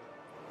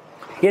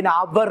 ஏன்னா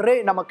அவரே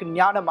நமக்கு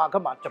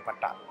ஞானமாக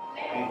மாற்றப்பட்டார்.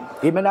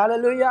 ஆமென்,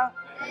 ஹல்லேலூயா.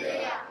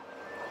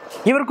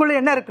 இவருக்குள்ள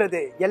என்ன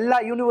இருக்கிறது? எல்லா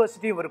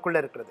யூனிவர்சிட்டியும் இவருக்குள்ள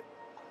இருக்கிறது.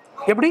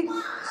 எப்படி?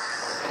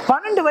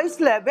 12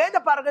 வயசுல வேத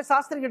பாரக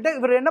சாஸ்திரிகிட்ட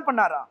இவர் என்ன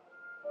பண்ணாரா?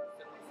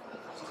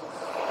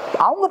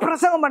 அவங்க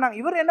பிரசங்கம் பண்ணாங்க.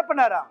 இவர் என்ன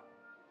பண்ணாரா?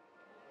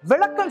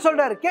 விளக்கம்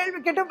சொல்றாரு. கேள்வி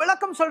கேட்டு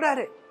விளக்கம்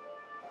சொல்றாரு.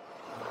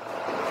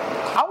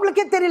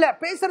 அவங்களுக்கே தெரியல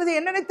பேசுறது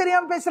என்னன்னு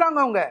தெரியாம பேசுறாங்க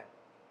அவங்க.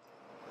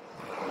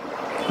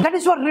 That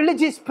is what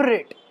religious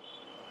spirit.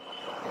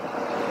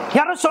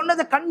 யாரோ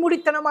சொன்னதை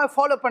கண்மூடித்தனமா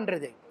ஃபாலோ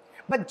பண்றது.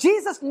 But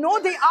Jesus know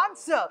the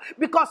answer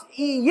because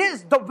he is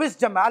the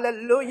wisdom.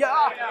 Hallelujah.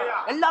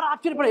 எல்லாரும்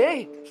ஆச்சரியப்படு.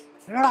 ஏய்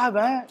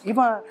என்னடா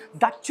இவன்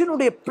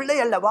தட்சனுடைய பிள்ளை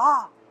அல்லவா?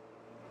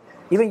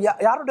 இவன்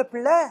யாரோட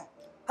பிள்ளை?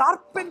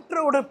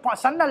 கார்பெண்டரோட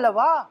சன்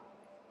அல்லவா?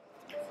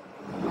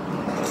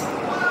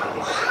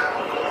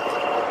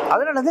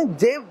 அதனாலதான்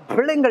தேவ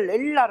பிள்ளைங்கள்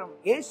எல்லாரும்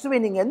இயேசுவை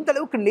நீங்க எந்த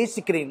அளவுக்கு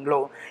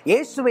நேசிக்கிறீங்களோ,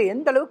 இயேசுவை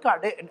எந்த அளவுக்கு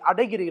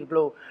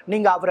அடைகிறீர்களோ,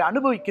 நீங்க அவரை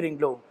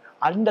அனுபவிக்கிறீங்களோ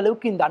அந்த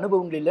அளவுக்கு இந்த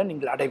அனுபவங்களில்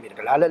நீங்கள்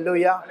அடைவீர்கள்.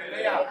 ஹல்லேலூயா.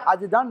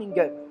 அதுதான்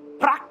நீங்க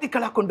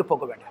பிராக்டிக்கலா கொண்டு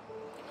போக வேண்டும்.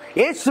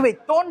 இயேசுவை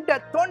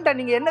தோண்ட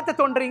நீங்க என்னத்தை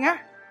தோன்றீங்க?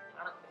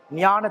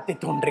 ஞானத்தை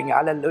தோன்றீங்க.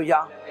 ஹல்லேலூயா.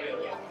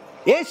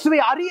 இயேசுவை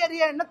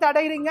அறிய என்னத்தை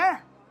அடைகிறீங்க?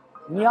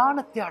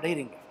 ஞானத்தை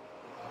அடைகிறீங்க.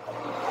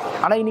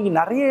 ஆனா இன்னைக்கு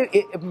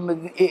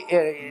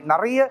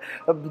நிறைய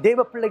தேவ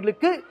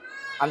பிள்ளைகளுக்கு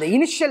அந்த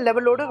இனிஷியல்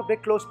லெவலோடு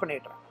அப்படியே க்ளோஸ்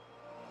பண்ணிடுறாங்க.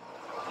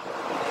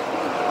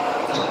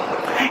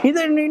 இது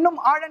இன்னும்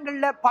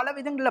ஆழங்கள்ல பல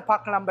விதங்கள்ல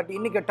பார்க்கலாம். பட்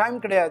இன்னைக்கு டைம்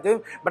கிடையாது.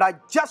 But I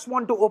just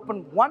want to open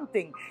one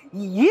thing.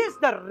 He is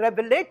the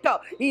revelator.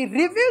 He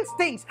reveals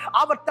things.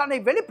 அவர் தன்னை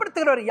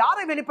வெளிப்படுத்துகிறவர்.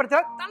 யாரை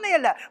வெளிப்படுத்துகிறார்? தன்னை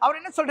அல்ல. அவர்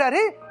என்ன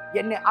சொல்றாரு?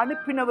 என்னை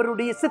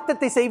அனுப்பினவருடைய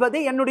சித்தத்தை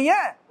செய்வது என்னுடைய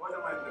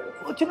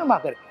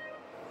போஜனமாக இருக்கு.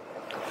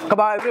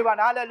 Come on everyone,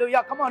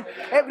 hallelujah. Come on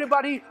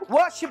everybody,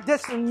 worship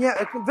this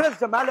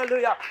wisdom.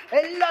 Hallelujah.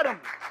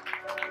 எல்லாரும்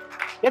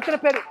எத்தனை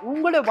பேர்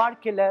உங்களோட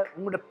வாழ்க்கையில,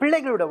 உங்களோட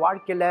பிள்ளைகளோட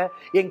வாழ்க்கையில,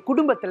 என்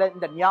குடும்பத்துல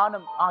இந்த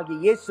ஞானம் ஆகிய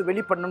இயேசு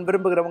வெளிப்படணும்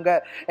விரும்புகிறவங்க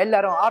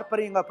எல்லாரும்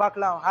ஆர்ப்பரியுங்க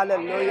பார்க்கலாம்.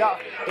 ஹல்லேலூயா,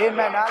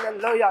 ஆமென்,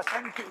 ஹல்லேலூயா.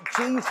 Thank you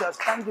Jesus,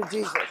 thank you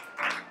Jesus.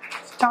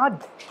 Start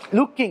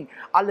looking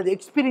அல்லது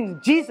experience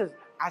Jesus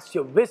as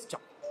your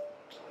wisdom.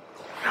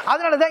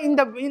 அதனாலதான்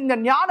இந்த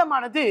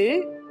ஞானமானது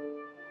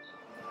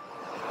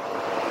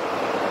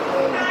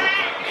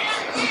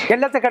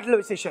எல்லாத்த கட்டல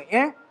விசேஷம்.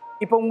 ஏன்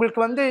இப்ப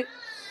உங்களுக்கு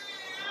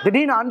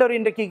திடீர்னு ஆண்டவர்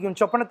இன்றைக்கு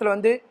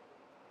சொப்பனத்தில்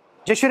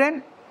ஜெஷுரன்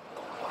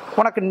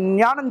உனக்கு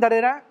ஞானம்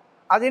தருறேன்,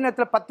 அதே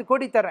நேரத்தில் 10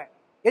 கோடி தரேன்,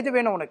 எது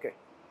வேணும் உனக்கு?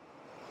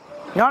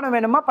 ஞானம்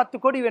வேணுமா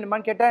 10 கோடி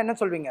வேணுமான்னு கேட்டா என்ன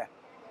சொல்வீங்க?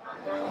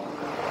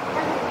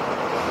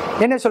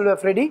 என்ன சொல்லுவ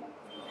ஃப்ரெடி?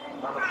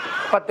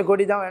 10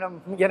 கோடி தான் வேணும்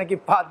எனக்கு,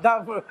 இப்போ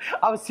அதான்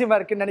அவசியமா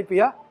இருக்குன்னு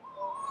நினைப்பியா?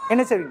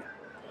 என்ன செய்வீங்க?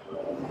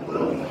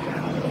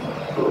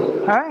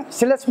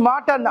 சில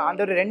ஸ்மார்ட்டா இருந்தா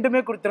ஆண்டவர் ரெண்டுமே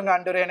கொடுத்துருங்க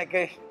ஆண்டவர்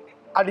எனக்கு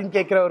அப்படின்னு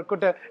கேட்கிற ஒரு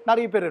கூட்டம்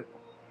நிறைய பேர் இருக்கும்.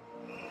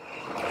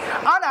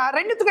 ஆனா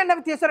ரெண்டுத்துக்கும் என்ன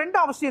வித்தியாசம்?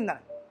 ரெண்டும் அவசியம்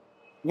தானே.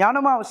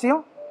 ஞானமா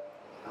அவசியம்,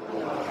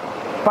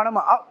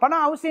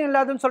 பணம் அவசியம்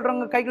இல்லாதுன்னு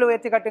சொல்றவங்க கைகளை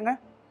உயர்த்தி காட்டுங்க.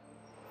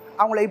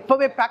 அவங்கள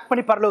இப்பவே பேக்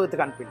பண்ணி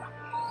பரலோகத்துக்கு அனுப்பிடலாம்.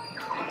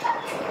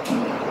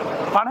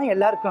 பணம்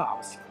எல்லாருக்கும்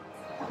அவசியம்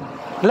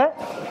இல்ல?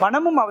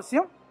 பணமும்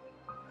அவசியம்,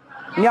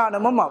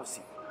 ஞானமும்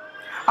அவசியம்.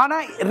 ஆனா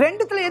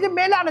ரெண்டுத்துல எது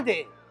மேலானது?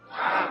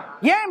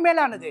 ஏன்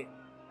மேலானது?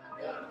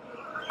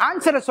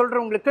 ஆன்சரை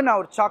சொல்றவங்களுக்கு நான்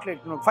ஒரு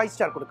சாக்லேட் 5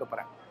 ஸ்டார் கொடுக்க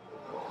போறேன்.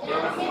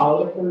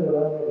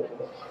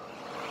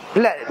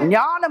 இல்ல,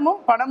 ஞானமும்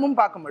பணமும்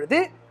பார்க்கும் பொழுது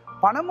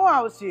பணமும்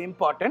அவசியம்,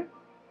 இம்பார்ட்டன்ட்,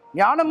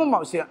 ஞானமும்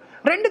அவசியம்.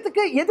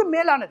 ரெண்டுத்துக்கு எது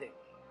மேலானது?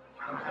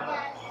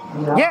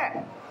 ஏன்?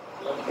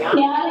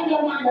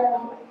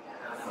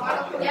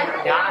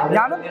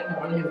 ஞானம்.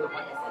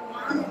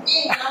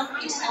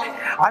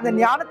 அந்த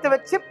ஞானத்தை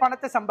வச்சு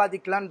பணத்தை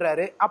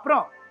சம்பாதிக்கலான்றாரு.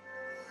 அப்புறம்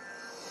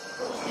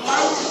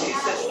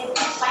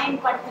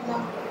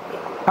பயன்படுத்தணும்?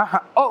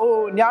 ஓ ஓ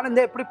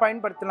ஞானத்தை எப்படி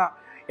பயன்படுத்தலாம்?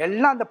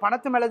 எல்லாம் அந்த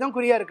பணத்து மேலதான்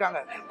குறியா இருக்காங்க.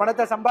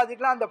 பணத்தை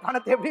சம்பாதிக்கலாம், அந்த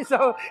பணத்தை எப்படி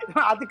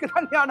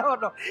அதுக்குதான் ஞானம்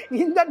வரணும்.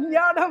 இந்த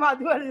ஞானம்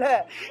அது அல்ல.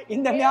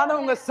 இந்த ஞானம்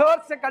உங்க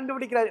சோர்ஸை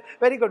கண்டுபிடிக்கிறாரு.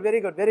 Very good very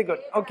good very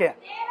good. Okay,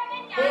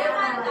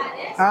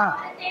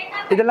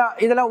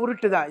 இதெல்லாம்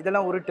உருட்டு தான்,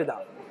 இதெல்லாம் உருட்டு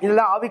தான்,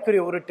 இதெல்லாம்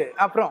ஆவிக்குரிய உருட்டு.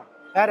 அப்புறம்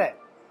வேற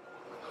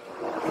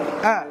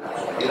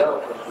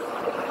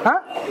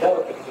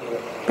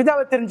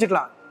பிதாவை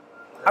தெரிஞ்சுக்கலாம்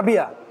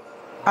அப்படியா?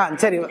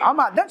 சரி,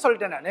 ஆமா அதான்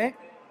சொல்லிட்டேன் நானு.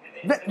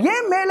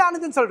 ஏன்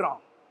மேலானதுன்னு சொல்றோம்?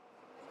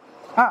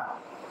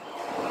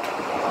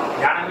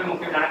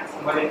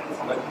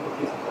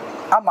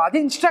 ஆமா, அது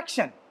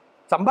இன்ஸ்ட்ரக்ஷன்.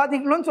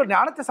 சம்பாதிக்கணும்னு சொல்றேன்,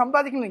 ஞானத்தை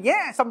சம்பாதிக்கணும்.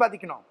 ஏன்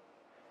சம்பாதிக்கணும்?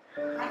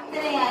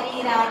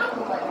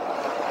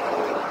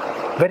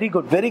 Very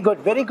good very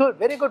good very good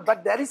very good.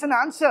 But there is an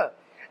answer.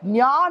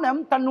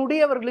 ஞானம்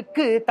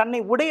தன்னுடையவர்களுக்கு,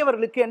 தன்னை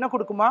உடையவர்களுக்கு என்ன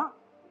கொடுக்குமா?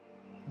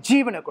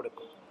 ஜீவனை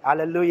கொடுக்கும்.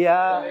 ஹல்லேலூயா.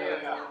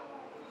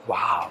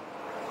 Wow.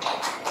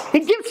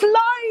 It gives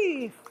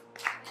life.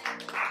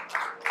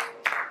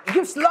 It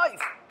gives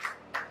life.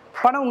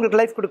 பணம் உங்களுக்கு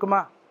லைஃப் கொடுக்குமா?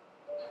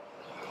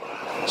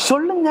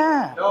 சொல்லுங்க.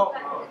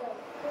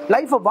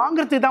 லைஃப்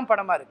வாங்குறதுக்கு தான்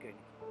பணமா இருக்கு,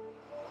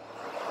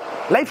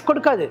 லைஃப்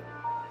கொடுக்காது.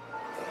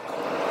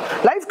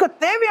 லைஃப்க்கு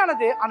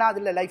தேவையானது, ஆனா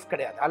அதுல லைஃப்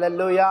கிடையாது.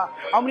 ஹல்லேலூயா.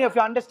 How many of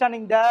you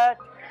understanding that?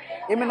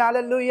 Amen.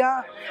 ஹல்லேலூயா.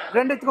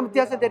 ரெண்டுத்துக்கும்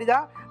வித்தியாசம் தெரியுதா?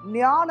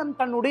 ஞானம்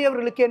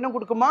தன்னுடையவர்களுக்கு என்ன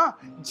கொடுக்குமா?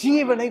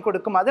 ஜீவனை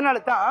கொடுக்கும். அதனால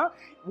தான்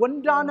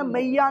ஒன்றான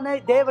மெய்யான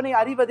தேவனை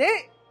அறிவதே.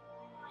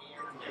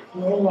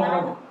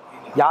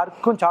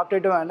 யாருக்கும்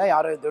சாக்லேட்டும் வேண்டாம்,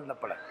 யாரும்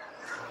எதிர்ப்பல.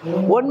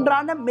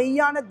 ஒன்றான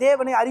மெய்யான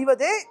தேவனை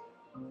அறிவதே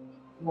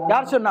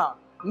யார் சொன்னா?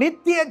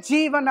 நித்திய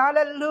ஜீவன்.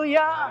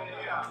 ஹல்லேலூயா.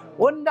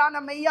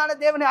 ஒன்றான மெய்யான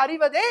தேவனை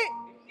அறிவதே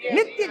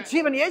நித்திய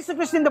ஜீவன். இயேசு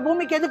கிறிஸ்து இந்த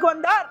பூமிக்கு எதுக்கு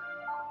வந்தார்?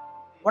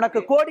 உனக்கு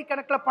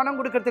கோடிக்கணக்கில் பணம்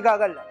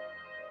கொடுக்கறதுக்காக அல்ல.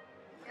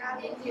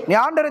 நீ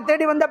ஆண்டவரை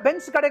தேடி வந்தா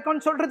பென்ஸ்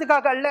கிடைக்கும்னு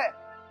சொல்றதுக்காக அல்ல.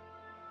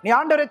 நீ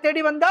ஆண்டவரை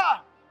தேடி வந்தா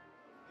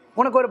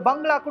உனக்கு ஒரு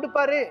பங்களா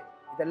கொடுப்பாரு,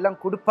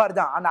 இதெல்லாம் கொடுப்பாரு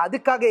தான். ஆனா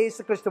அதுக்காக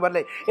இயேசு கிறிஸ்து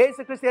வரல. இயேசு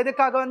கிறிஸ்து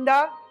எதுக்காக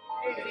வந்தார்?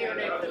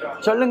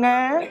 சொல்லுங்க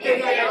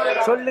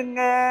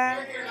சொல்லுங்க,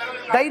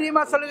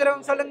 தைரியமா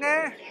சொல்லுகிறவங்க சொல்லுங்க.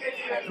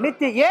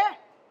 நித்திய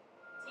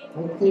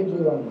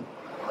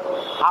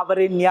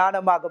அவரின்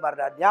ஞானமாக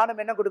மாறினார்.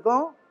 ஞானம் என்ன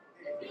கொடுக்கும்?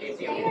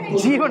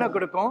 ஜீவனை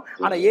கொடுக்கும்.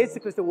 ஆனா இயேசு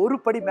கிறிஸ்து ஒரு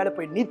படி மேல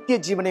போய் நித்திய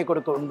ஜீவனை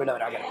கொடுக்க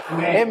உண்மையாளராக.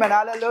 Amen.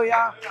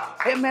 Hallelujah.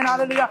 Amen.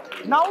 Hallelujah.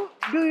 Now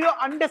do you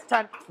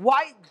understand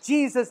why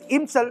Jesus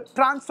himself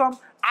transformed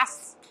as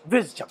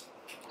wisdom?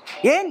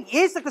 ஏன்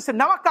இயேசு கிறிஸ்து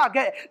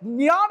நமக்காக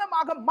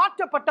ஞானமாக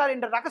மாற்றப்பட்டார்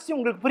என்ற ரகசியம்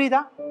உங்களுக்கு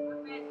புரியுதா?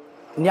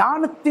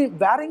 ஞானத்தின்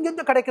வேற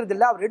எங்கிருந்து கிடைக்கிறது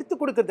இல்ல, அவர் எடுத்து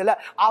கொடுக்கிறது இல்ல.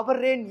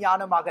 அவரே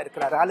ஞானமாக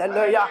இருக்கிறார்.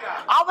 ஹல்லேலூயா.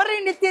 அவரே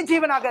நித்திய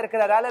ஜீவனாக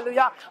இருக்கிறார்.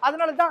 ஹல்லேலூயா.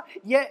 அதனாலதான்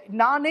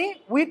நானே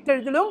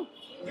உயிர்த்தெழுதலும்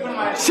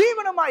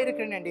ஜீவனுமா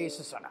இருக்கிறேன் என்று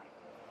இயேசு சொன்னார்.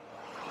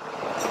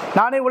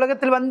 நானே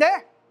உலகத்தில் வந்த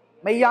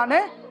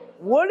மெய்யான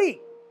ஒளி,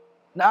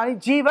 நானே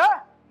ஜீவ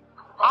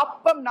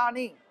அப்பம்,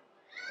 நானே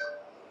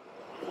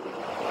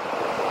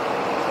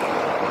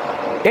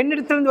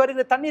என்னிடத்திலிருந்து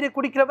வருகிற தண்ணீரை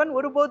குடிக்கிறவன்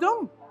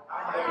ஒருபோதும்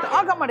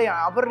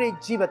தாகமடையான். அவரே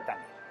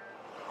ஜீவத்தன்.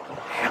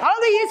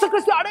 அதாவது இயேசு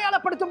கிறிஸ்து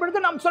அடையாளப்படுத்தும் பொழுது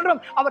நாம்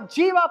சொல்றோம், அவர்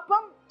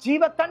ஜீவாப்பம்,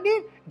 ஜீவ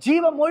தண்ணீர்,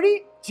 ஜீவ மொழி,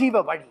 ஜீவ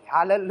வழி.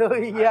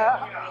 ஹல்லேலூயா.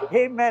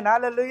 ஆமென்.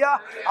 ஹல்லேலூயா.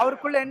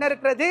 அவருக்குள்ள என்ன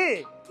இருக்கிறது?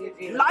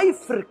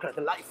 லைஃப் இருக்கிறது.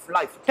 Life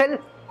life del.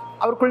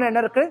 அவருக்குள்ள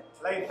என்ன இருக்கு?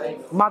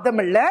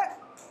 மதம் இல்ல.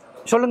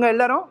 சொல்லுங்க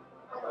எல்லாரும்.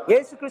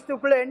 இயேசு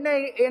கிறிஸ்துக்குள்ள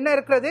என்ன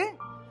இருக்கிறது?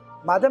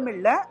 மதம்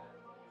இல்ல.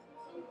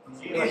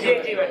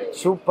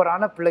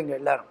 சூப்பரான பிள்ளைங்க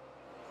எல்லாரும்.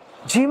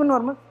 ஜீவன்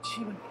வருமா?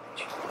 ஜீவன்.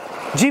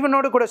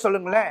 ஜீவனோடு கூட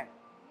சொல்லுங்களேன்.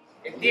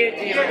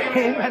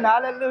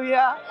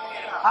 ஹல்லேலூயா.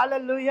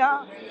 ஹல்லேலூயா.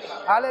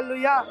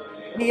 ஹல்லேலூயா.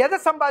 நீ எதை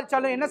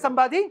சம்பாதிச்சாலும் என்ன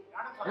சம்பாதி?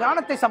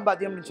 ஞானத்தை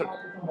சம்பாதி அப்படின்னு சொல்ற.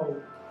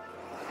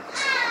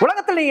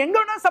 உலகத்துல நீ எங்க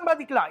வேணா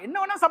சம்பாதிக்கலாம், என்ன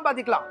வேணா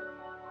சம்பாதிக்கலாம்.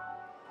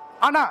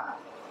 ஆனா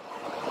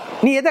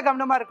நீ எதை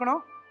கவனமா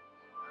இருக்கணும்?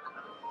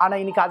 ஆனா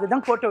இன்னைக்கு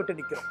அதுதான் கோட்டை விட்டு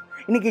நிக்கிறோம்.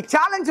 இன்னைக்கு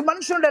சேலஞ்ச்,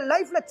 மனுஷனோட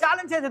லைஃப்ல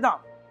சேலஞ்ச்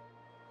இதுதான்.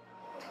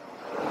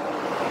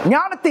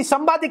 ஞானத்தை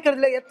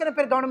சம்பாதிக்கிறதுல எத்தனை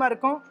பேர் கவனமா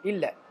இருக்கும்?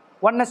 இல்ல.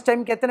 ஒன்னஸ்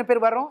டைம்க்கு எத்தனை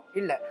பேர் வரோம்?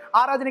 இல்ல.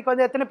 ஆராதனைக்கு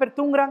வந்து எத்தனை பேர்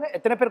தூங்குறாங்க?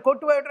 எத்தனை பேர்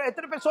கோட்டு வாயிடுறாங்க?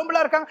 எத்தனை பேர்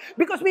சோம்பலா இருக்காங்க?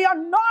 Because we are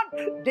not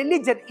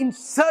diligent in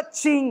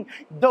searching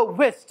the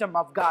wisdom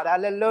of God.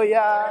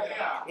 Hallelujah.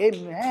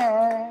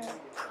 Amen.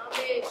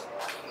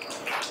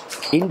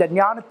 இந்த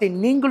ஞானத்தை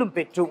நீங்களும்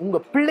பெற்று உங்க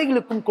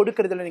பிள்ளைகளுக்கும்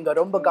கொடுக்கிறதுல நீங்க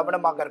ரொம்ப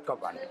கவனமாக இருக்க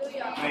வேண்டும்.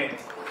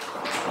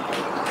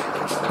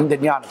 இந்த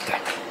ஞானத்தை.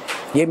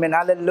 Amen.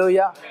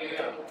 Hallelujah.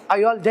 Are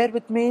you all there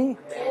with me?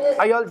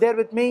 Are you all there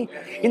with me?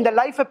 இந்த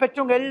லைஃபை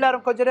பெற்றவங்க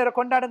எல்லாரும் கொஞ்ச நேரம்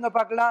கொண்டாடுங்க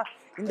பார்க்கலாம்.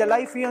 இந்த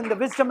லைஃபையும் இந்த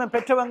விஸ்டம்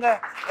பெற்றவங்க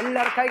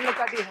எல்லாரும் கைகளை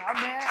காட்டி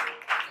ஆமென்.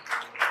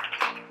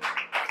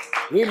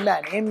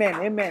 Amen. Amen.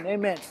 Amen.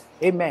 Amen.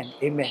 Amen.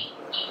 Amen.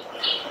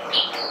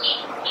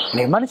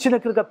 நீ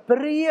மனுஷனுக்கு இருக்க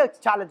பெரிய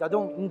சேலஞ்ச்,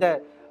 அதுவும் இந்த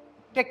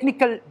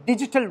டெக்னிக்கல்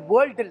டிஜிட்டல்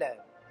வேர்ல்டுல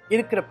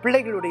இருக்கிற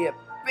பிள்ளைகளுடைய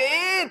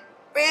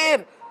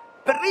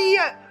பெரிய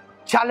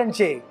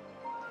சேலஞ்சே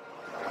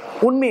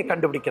உண்மையை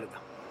கண்டுபிடிக்கிறது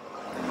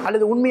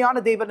அல்லது உண்மையான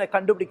தெய்வனை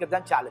கண்டுபிடிக்கிறது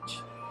தான் சேலஞ்ச்.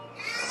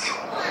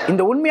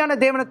 இந்த உண்மையான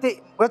தேவனத்தை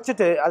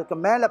வச்சுட்டு அதுக்கு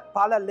மேல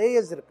பல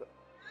லேயர்ஸ் இருக்கு.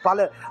 பல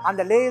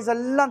அந்த லேயர்ஸ்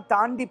எல்லாம்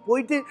தாண்டி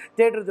போயிட்டு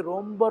தேடுறது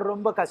ரொம்ப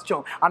ரொம்ப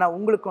கஷ்டம். ஆனா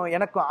உங்களுக்கும்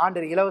எனக்கும்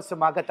ஆண்டவர்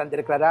இலவசமாக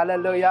தந்திருக்கிறார்.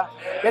 ஹல்லேலூயா.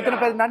 எத்தனை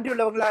பேர் நன்றி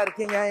உள்ளவங்களா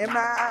இருக்கீங்க?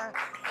 ஆமென்.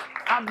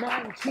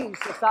 ஆமென்.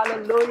 ஜீசஸ்.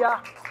 ஹல்லேலூயா.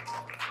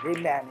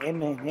 ஆமென்.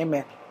 ஆமென்.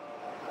 ஆமென்.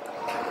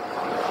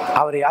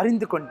 அவரை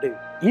அறிந்து கொண்டு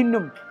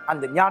இன்னும்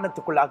அந்த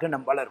ஞானத்துக்குள்ளாக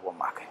நாம்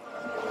வளர்வோமாக.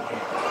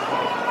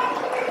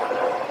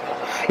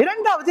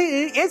 இரண்டாவது,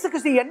 இயேசு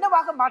கிறிஸ்து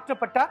என்னவாக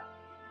மாற்றப்பட்டார்?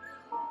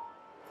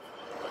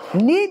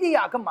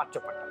 நீதியாக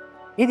மாற்றப்பட்டார்.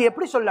 இது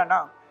எப்படி சொல்லனா,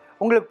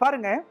 உங்களுக்கு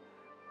பாருங்க,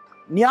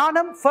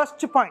 ஞானம்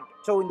ஃபர்ஸ்ட் பாயிண்ட்.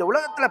 ஸோ இந்த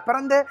உலகத்துல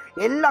பிறந்த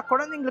எல்லா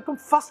குழந்தைங்களுக்கும்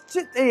ஃபர்ஸ்ட்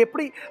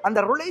எப்படி அந்த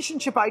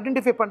ரிலேஷன்ஷிப்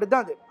ஐடென்டிஃபை பண்றது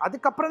தான் அது.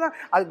 அதுக்கப்புறம் தான்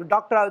அதுக்கு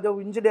டாக்டர் ஆகுது,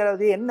 இன்ஜினியர்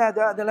ஆகுது, என்ன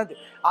அது அதெல்லாம்.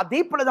 அதே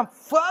போலதான்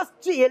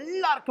ஃபர்ஸ்ட்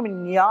எல்லாருக்கும்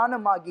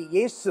ஞானமாகி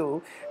இயேசு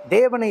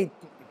தேவனை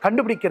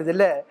கண்டுபிடிக்கிறது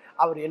இல்ல,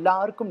 அவர்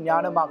எல்லாருக்கும்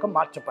ஞானமாக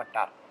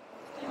மாற்றப்பட்டார்.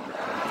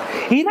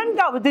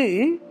 இரண்டாவது,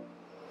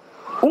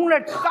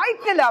 உங்களோட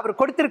டைட்டில் அவர்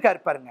கொடுத்திருக்காரு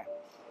பாருங்க.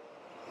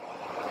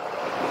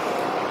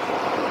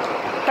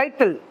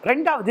 டைட்டில்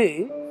இரண்டாவது,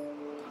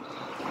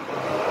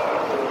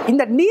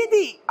 இந்த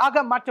நீதி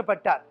ஆக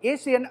மாற்றப்பட்டார்.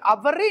 இயேசு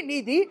அவரே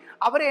நீதி,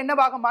 அவரே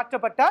என்னவாக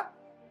மாற்றப்பட்டார்?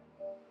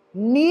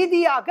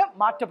 நீதியாக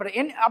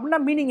மாற்றப்பட்டார். அப்படின்னா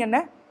மீனிங் என்ன?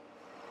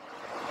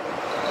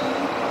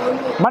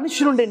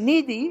 மனுஷனுடைய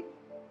நீதி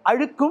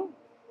அழுக்கும்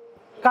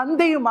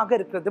கந்தையுமாக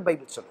இருக்கிறது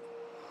பைபிள் சொல்லுது.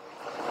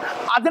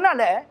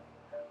 அதனால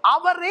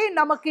அவரே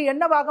நமக்கு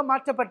என்னவாக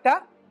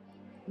மாற்றப்பட்டார்?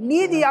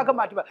 நீதியாக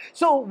மாற்றப்பட்டார்.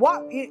 So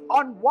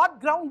on what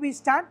ground we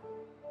stand?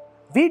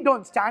 We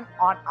don't stand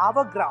on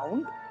our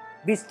ground.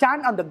 We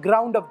stand on the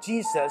ground of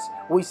Jesus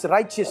who is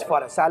righteous for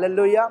us.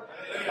 Hallelujah.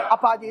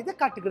 அப்ப அது எதை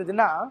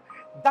காட்டுகிறதுனா,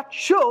 that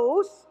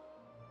shows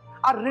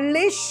a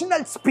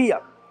relational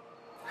sphere.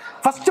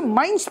 First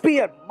mind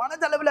sphere,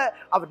 மனதளவுல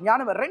அவர்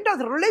ஞானம்.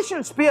 ரெண்டாவது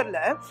relational ஸ்பியர்ல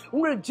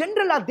உங்களை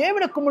ஜெனரலா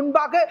தேவனுக்கு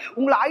முன்பாக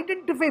உங்களை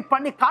ஐடென்டிஃபை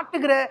பண்ணி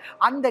காட்டுகிற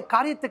அந்த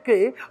காரியத்துக்கு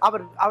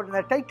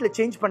அவர் டைட்டில்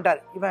சேஞ்ச்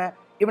பண்றாரு.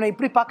 இவனை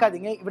இப்படி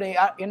பார்க்காதீங்க, இவனை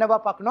என்னவா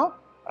பார்க்கணும்?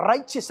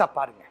 ரைச்சியஸா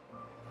பாருங்க.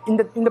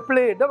 இந்த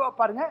பிள்ளை எதவா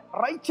பாருங்க?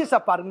 ரைச்சியஸா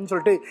பாருங்கன்னு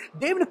சொல்லிட்டு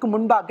தேவனுக்கு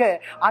முன்பாக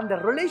அந்த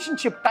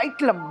ரிலேஷன்ஷிப்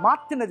டைட்டில்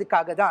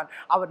மாத்தினதுக்காக தான்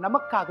அவர்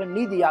நமக்காக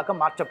நீதியாக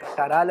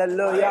மாற்றப்பட்டார்.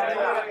 ஹல்லேலூயா.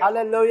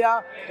 ஹல்லேலூயா.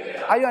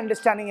 Are you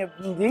understanding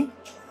everything?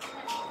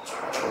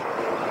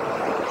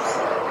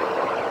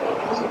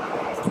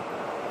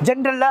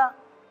 ஜெனரலா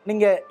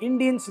நீங்க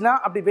இந்தியன்ஸ்னா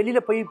அப்படி வெளியில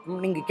போய்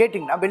நீங்க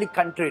கேட்டீங்கன்னா, வெளி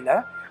கண்ட்ரியில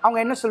அவங்க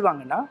என்ன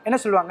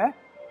சொல்லுவாங்க?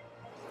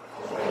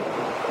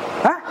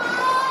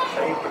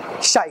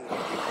 ஷை.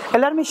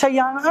 எல்லாருமே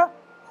ஷையான.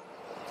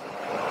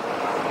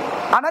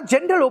 ஆனா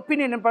ஜெனரல்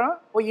ஒப்பீனியன் என்ன பண்ணா,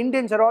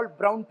 Indians are all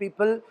brown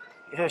people,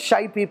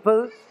 shy people,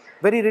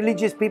 very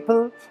religious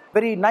people,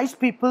 very nice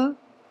people,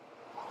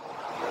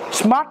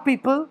 smart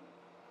people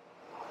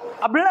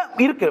அப்படிலாம்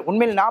இருக்கு.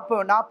 உண்மையில்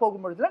நான்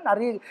போகும்பொழுதுல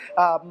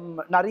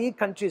நிறைய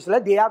கண்ட்ரீஸ்ல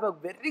they have a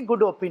very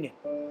good opinion.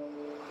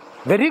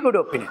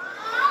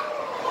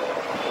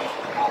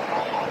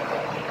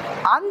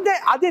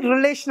 அது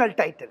ரிலேஷனல்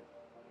டைட்டில்.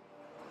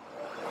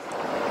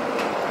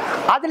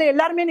 அதுல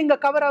எல்லாருமே நீங்க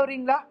கவர்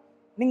ஆகுறீங்களா?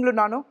 நீங்களும்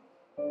நானும்?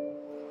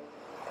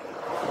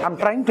 I'm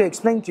trying to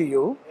explain to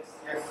you.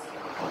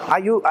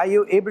 Are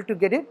you able to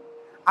get it?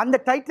 அந்த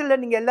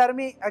டைட்டில்ல நீங்க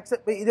எல்லாருமே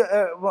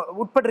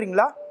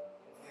உட்படுறீங்களா?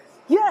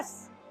 Yes,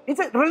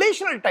 it's a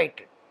relational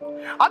title.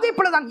 அதே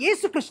போலதான்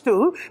இயேசு கிறிஸ்து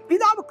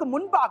பிதாவுக்கு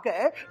முன்பாக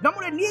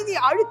நம்முடைய நீதி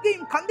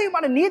அழுக்கையும்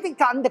கந்தையுமான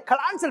நீதிக்கு அந்த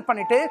கேன்சல்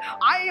பண்ணிட்டு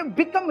I am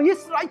become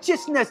his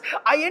righteousness.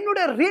 என்னோட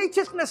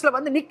righteousnessல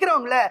வந்து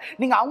நிக்கிறவங்கள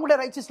நீங்க அவங்களோட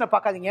righteousness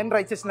பார்க்காதீங்க, என்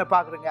righteousness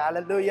பாக்குறீங்க.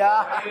 Hallelujah.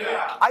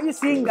 Are you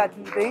seeing that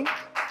thing?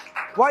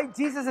 Why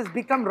Jesus has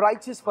become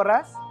righteous for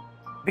us?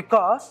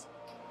 Because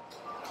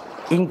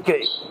இங்க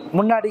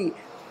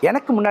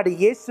எனக்கு முன்னாடி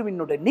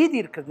இயேசுவினோட நீதி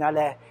இருக்கிறதுனால,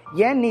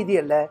 ஏன் நீதி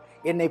அல்ல,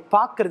 என்னை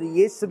பார்க்கிறது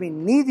இயேசுவின்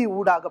நீதி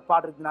ஊடாக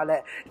பாடுறதுனால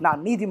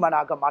நான்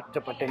நீதிமானாக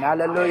மாற்றப்பட்டேன்.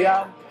 ஹல்லேலூயா.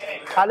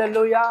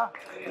 ஹல்லேலூயா.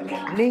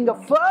 நீங்க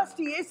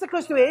ஃபர்ஸ்ட் இயேசு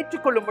கிறிஸ்துவை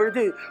ஏற்றுக்கொள்ளும்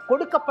பொழுது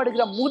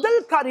கொடுக்கப்படுகிற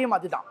முதல் காரியம்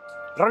அதுதான்,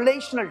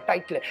 ரிலேஷனல்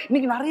டைட்டில்.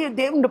 இன்னைக்கு நிறைய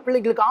தேவனுடைய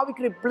பிள்ளைகளுக்கு,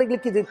 ஆவிக்குரிய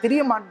பிள்ளைகளுக்கு இது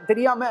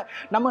தெரியாம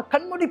நம்ம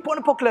கண்மூடி போன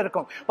போக்கில்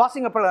இருக்கும்.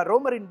 வாசிங்க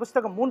ரோமரின்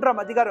புஸ்தகம்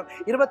 3ஆம் அதிகாரம்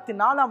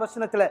 24ஆம்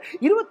வசனத்துல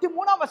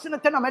 23ஆம்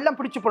வசனத்தை நம்ம எல்லாம்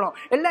பிடிச்சு போனோம்.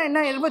 எல்லாம் என்ன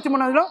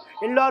 23ஆம்,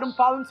 எல்லாரும்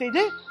பாவம்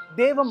செய்து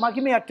தேவ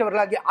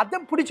மகிமையற்றவர்களாகி அதை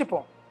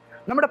பிடிச்சுப்போம்.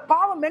 நம்மளோட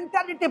பாவ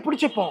மென்டாலிட்டியை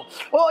பிடிச்சுப்போம்.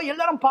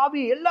 எல்லாரும்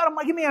பாவி, எல்லாரும்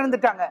மகிமையை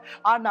இழந்துட்டாங்க.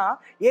 ஆனா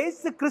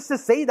இயேசு கிறிஸ்து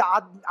செய்த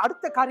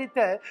அடுத்த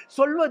காரியத்தை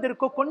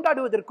சொல்வதற்கோ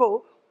கொண்டாடுவதற்கோ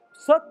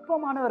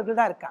சொற்பமானவர்கள்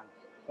தான் இருக்காங்க.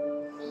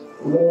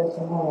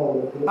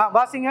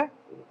 வாசிங்க.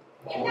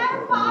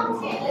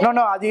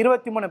 அது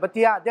 23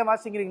 பத்தியா? அதே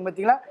வாசிக்கிறீங்க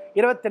பாத்தீங்களா?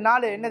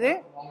 24 என்னது?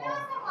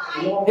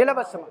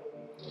 இலவசமா.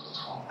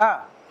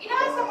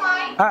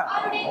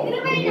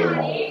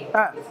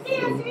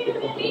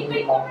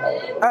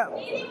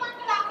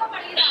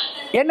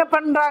 என்ன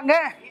பண்றாங்க?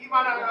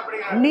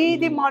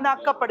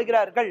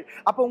 நீதிமானாக்கப்படுகிறார்கள்.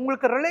 அப்ப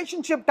உங்களுக்கு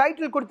ரிலேஷன்ஷிப்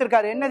டைட்டில்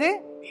கொடுத்திருக்காரு, என்னது?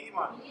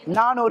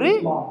 நான் ஒரு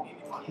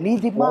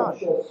நீதிமான்.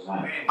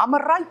 I'm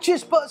a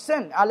righteous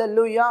person.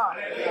 Hallelujah.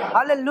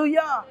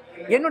 Hallelujah.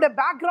 என்னோட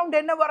பேக்ரவுண்ட்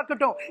என்னவா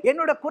இருக்கட்டும்,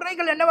 என்னோட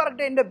குறைகள் என்னவா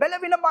இருக்கட்டும், என்னோட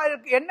பலவீனமா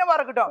என்னவா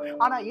இருக்கட்டும்,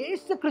 ஆனா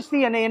இயேசு கிறிஸ்து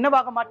என்னை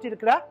என்னவாக மாற்றி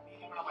இருக்கிறார்?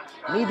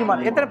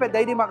 நீதிமான். எத்தனை பேர்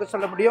தைரியமாக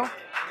சொல்ல முடியும்?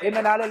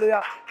 என்ன? ஹல்லேலூயா.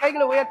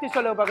 கைகளை உயர்த்தி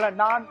சொல்லுங்க பார்க்கலாம்.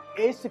 நான்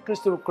இயேசு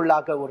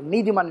கிறிஸ்துவுக்குள்ளாக ஒரு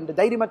நீதிமான் என்று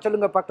தைரியமா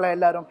சொல்லுங்க பார்க்கலாம்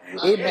எல்லாரும்.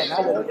 ஆமென்.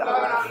 ஹல்லேலூயா.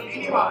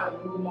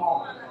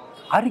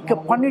 அறிக்கை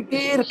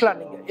பண்ணிட்டே இருக்கலாம்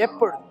நீங்க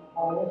எப்பொழுதும்.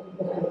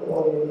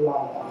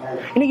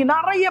 இன்னைக்கு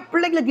நிறைய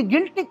பிள்ளைகளுக்கு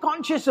கில்ட்டி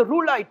கான்சியஸ்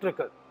ரூல் ஆயிட்டு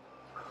இருக்கு.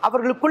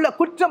 அவர்களுக்குள்ள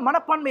குற்ற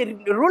மனப்பான்மை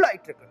ரூல்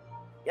ஆயிட்டு இருக்கு.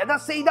 எதை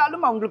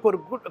செய்தாலும் அவங்களுக்கு ஒரு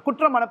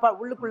குற்ற மனப்பான்மை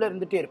உள்ளுக்குள்ள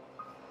இருந்துட்டே இருக்கும்.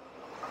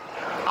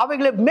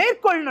 அவைகளை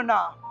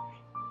மேற்கொள்ளணும்னா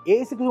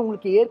இயேசுக்கு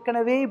உங்களுக்கு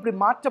ஏற்கனவே இப்படி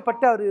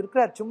மாற்றப்பட்டு அவர்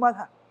இருக்கிறார்.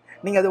 சும்மாதான்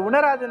நீங்க அதை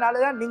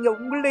உணராதனாலதான் நீங்க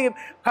உங்களுடைய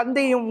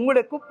கந்தையும்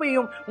உங்களுடைய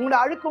குப்பையும் உங்களுடைய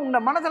அழுக்கும் உங்க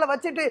மனதில்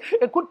வச்சுட்டு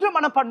குற்ற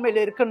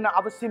மனப்பான்மையில இருக்குன்னு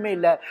அவசியமே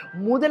இல்லை.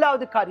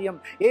 முதலாவது காரியம்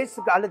இயேசு,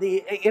 அல்லது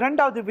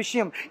இரண்டாவது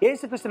விஷயம்,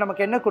 இயேசு கிறிஸ்து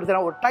நமக்கு என்ன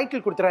கொடுத்தாரு? ஒரு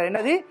டைட்டில் கொடுத்தாரு.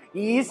 என்னது?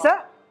 Is a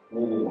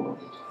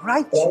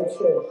riches.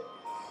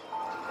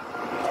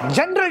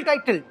 General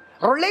title,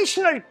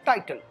 relational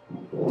title.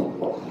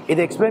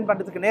 இதை எக்ஸ்பிளைன்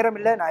பண்றதுக்கு நேரம்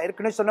இல்லை. நான்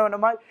ஏற்கனவே சொன்ன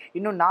வேணுமா,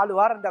 இன்னும் 4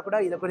 வாரம் இருந்தா கூட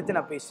இதை குறித்து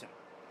நான் பேசுறேன்.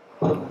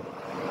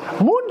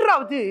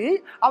 மூன்றாவது,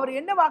 அவர்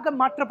என்னவாக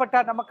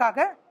மாற்றப்பட்டார் நமக்காக?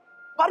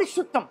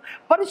 பரிசுத்தம்.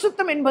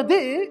 பரிசுத்தம் என்பது,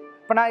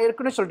 இப்ப நான்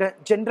ஏற்கனவே சொல்றேன்,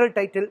 general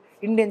title.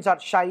 Indians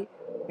are shy,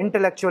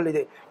 intellectual.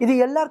 இது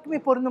எல்லாருக்குமே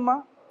பொருந்துமா?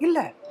 இல்ல.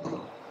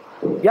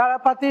 யாரை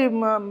பார்த்து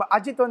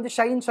அஜித் வந்து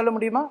ஷைன்னு சொல்ல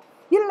முடியுமா?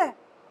 இல்ல.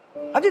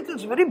 Ajith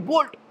is very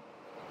bold.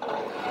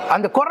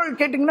 அந்த குரல்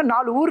கேட்டீங்கன்னா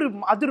 4 ஊர்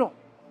அதிரும்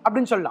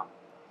அப்படின்னு சொல்லலாம்.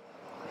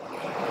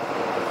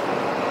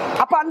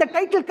 அப்ப அந்த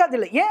டைட்டிலுக்கு அது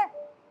இல்லை. ஏன்?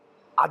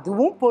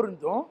 அதுவும்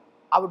பொருந்தும்.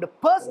 அவருடைய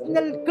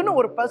பர்சனலுக்குன்னு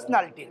ஒரு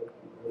பர்சனாலிட்டி இருக்கு.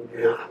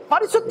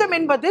 பரிசுத்தம்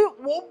என்பது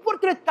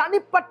ஒவ்வொருத்தரும்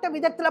தனிப்பட்ட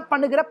விதத்துல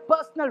பண்ணுகிற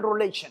பர்சனல்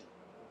ரிலேஷன்.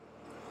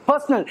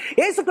 பர்சனல்.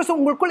 இயேசு கிறிஸ்து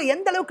உங்களுக்குள்ள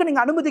எந்த அளவுக்கு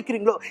நீங்க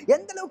அனுமதிக்கிறீங்களோ,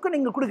 எந்த அளவுக்கு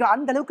நீங்க கொடுக்குற,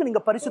 அந்த அளவுக்கு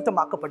நீங்க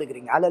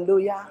பரிசுத்தமாக்கப்படுகிறீங்க.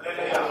 ஹல்லேலூயா.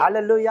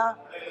 ஹல்லேலூயா.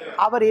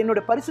 அவர்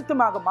என்னோட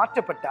பரிசுத்தமாக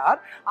மாற்றப்பட்டார்.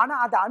 ஆனா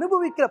அதை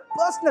அனுபவிக்கிற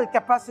பர்சனல்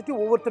கெப்பாசிட்டி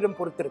ஒவ்வொருத்தரும்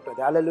பொறுத்து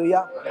இருக்கிறது.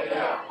 ஹல்லேலூயா.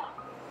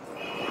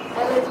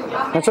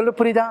 நான் சொல்ல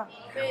புரியுதா?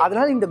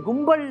 அதனால இந்த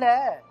கும்பல்ல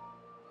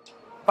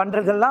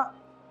பண்றதெல்லாம்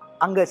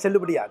அங்க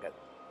செல்லுபடி ஆகாது.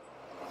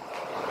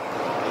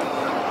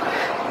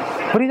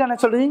 புரியுதா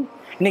நான் சொல்றது?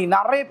 இன்னைக்கு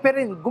நிறைய பேர்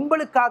இந்த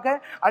கும்பலுக்காக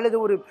அல்லது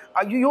ஒரு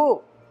ஐயோ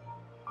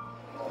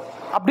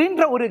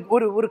அப்படின்ற ஒரு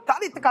ஒரு ஒரு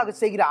காரியத்துக்காக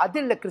செய்கிற அது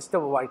இல்ல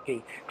கிறிஸ்தவ வாழ்க்கை.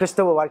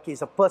 கிறிஸ்தவ வாழ்க்கை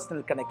is a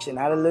personal connection.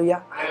 Hallelujah.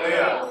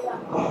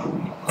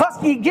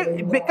 First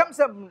it becomes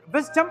a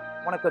wisdom.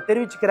 உனக்கு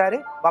தெரிவிச்சுக்கிறாரு,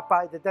 பாப்பா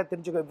இதைத்தான்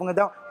தெரிஞ்சுக்கோ, இவங்க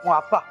தான் உன்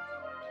அப்பா,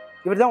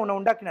 இவர் தான் உன்னை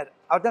உண்டாக்கினார்,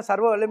 அவர் தான்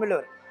சர்வ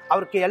வல்லமையுள்ளவர்,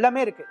 அவருக்கு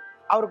எல்லாமே இருக்கு.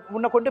 அவருக்கு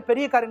உன்னை கொண்டு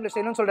பெரிய காரியங்களை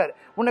செய்யணும்னு சொல்றாரு,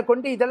 உன்னை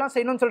கொண்டு இதெல்லாம்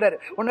செய்யணும்னு சொல்றாரு,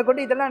 உன்னை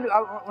கொண்டு இதெல்லாம்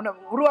உன்னை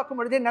உருவாக்கும்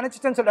பொழுதே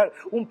நினைச்சிட்டேன்னு சொல்றாரு,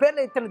 உன்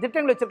பேர்ல இத்தனை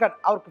திட்டங்கள் வச்சிருக்காரு.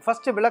 அவருக்கு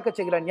ஃபர்ஸ்ட் விளக்க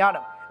செய்கிற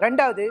ஞானம்.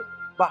 ரெண்டாவது,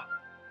 வா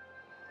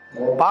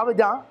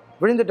பாவதான்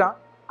விழுந்துட்டான்,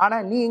 ஆனா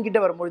நீ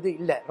என்கிட்ட வரும்பொழுது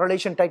இல்ல,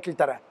 ரிலேஷன் டைட்டில்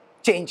தரேன்,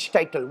 change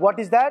title.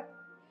 What is that?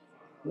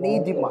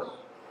 நீதிமான்.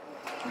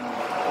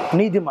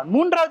 நீதிமான்.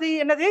 மூன்றாவது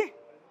என்னது?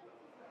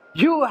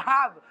 யூ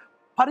ஹாவ்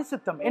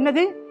பரிசுத்தம்.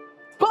 என்னது?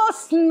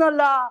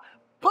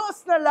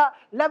 பர்சனலா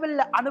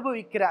லெவல்ல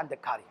அனுபவிக்கிற அந்த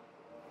காரியம்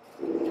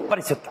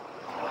பரிசுத்தம்.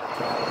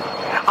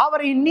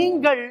 அவரை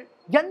நீங்கள்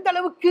எந்த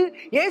அளவுக்கு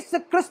இயேசு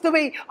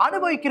கிறிஸ்துவை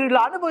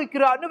அனுபவிக்கிறீர்களோ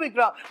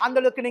அந்த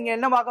அளவுக்கு நீங்க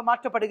என்னவாக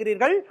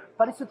மாற்றப்படுகிறீர்கள்?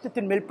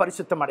 பரிசுத்தத்தின் மேல்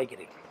பரிசுத்தம்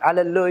அடைகிறீர்கள்.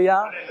 ஹல்லேலூயா.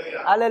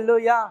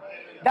 ஹல்லேலூயா.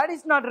 That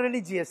is not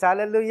religious.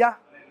 ஹல்லேலூயா.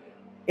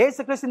 இயேசு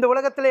கிறிஸ்து இந்த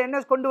உலகத்துல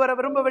என்ன கொண்டு வர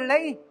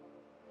விரும்பவில்லை?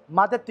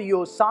 மதத்தையோ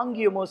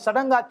சாங்கியமோ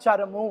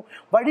சடங்காச்சாரமோ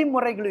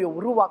வழிமுறைகளையோ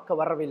உருவாக்க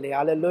வரவில்லை.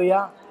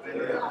 ஹல்லேலூயா.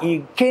 He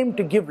came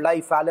to give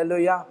life.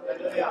 Hallelujah.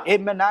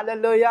 Amen.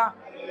 Hallelujah.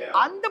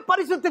 அந்த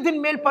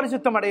பரிசுத்தத்தின் மேல்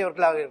பரிசுத்தம்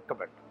அடையவர்களாக இருக்க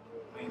வேண்டும்.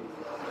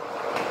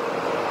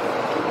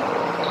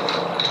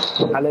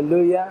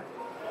 Hallelujah.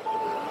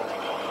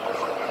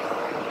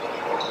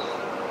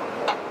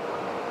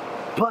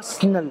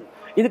 Personal.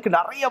 இதுக்கு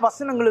நிறைய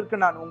வசனங்கள் இருக்கு.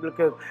 நான்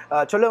உங்களுக்கு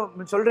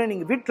சொல்றேன்.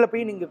 நீங்க வீட்டுல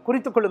போய் நீங்க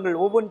குறித்துக் கொள்ளுங்கள்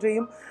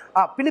ஒவ்வொன்றையும்.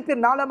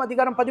 பிலிப்பியர் 4ஆம்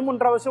அதிகாரம்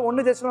 13ஆம் வசனம்,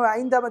 1 தெசலோனிக்கேயர்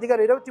 5ஆம்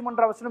அதிகாரம்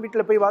 23ஆம் வசனம்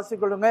வீட்டுல போய்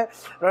வாசிக்கொள்ளுங்க.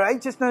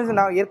 ரைச்சஸ்னஸ்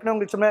நான் ஏற்கனவே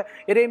உங்களுக்கு சொன்னேன்.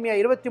 எரேமியா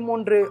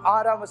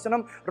 23:6ஆம்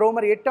வசனம்,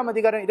 ரோமர் 8ஆம்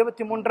அதிகாரம்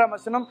 23ஆம்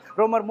வசனம்,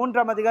 ரோமர்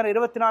 3ஆம் அதிகாரம்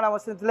 24ஆம்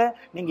வசனத்துல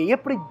நீங்க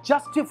எப்படி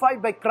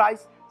justified by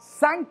Christ,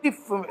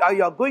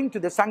 you are going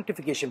to the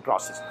sanctification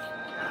process.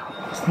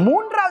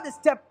 மூன்றாவது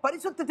ஸ்டெப்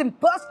பரிசுத்தத்தின்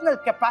பர்சனல்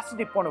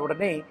கெபாசிட்டி போன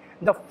உடனே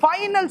இந்த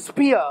ஃபைனல்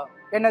ஸ்பியர்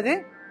என்னது?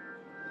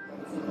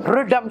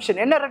 ரிடம்ஷன்.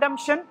 என்ன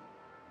ரிடம்ஷன்?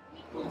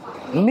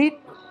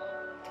 மீட்பு.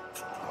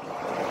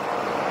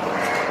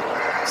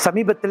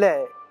 சமீபத்தில்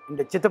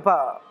இந்த சித்தப்பா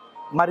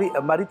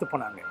மரித்து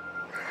போனாங்க.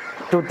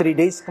 2-3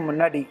 டேஸ்க்கு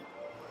முன்னாடி.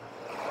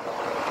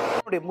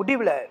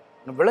 முடிவில்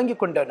விளங்கி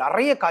கொண்ட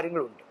நிறைய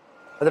காரியங்கள் உண்டு.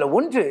 அதுல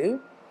ஒன்று,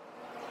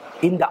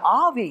 இந்த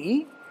ஆவி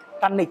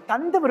தன்னை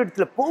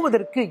தந்தவரிடத்துல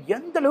போவதற்கு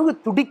எந்த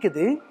அளவுக்கு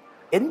துடிக்குது,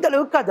 எந்த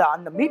அளவுக்கு அது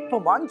அந்த மீட்பை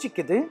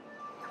வாஞ்சிக்குது.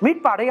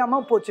 மீட்பு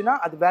அடையாம போச்சுன்னா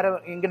அது வேற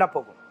எங்கன்னா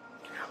போகும்.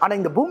 ஆனா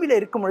இந்த பூமியில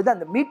இருக்கும் பொழுது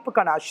அந்த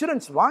மீட்புக்கான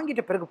அஷூரன்ஸ்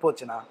வாங்கிட்ட பிறகு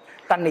போச்சுன்னா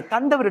தன்னை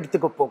தந்தவர்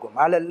இடத்துக்கு போகும்.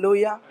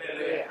 அல்லேலூயா.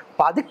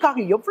 அதுக்காக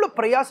எவ்வளவு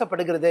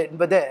பிரயாசப்படுகிறது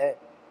என்பதை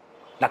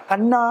நான்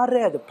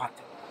கண்ணார அதை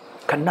பார்த்தேன்,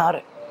 கண்ணார.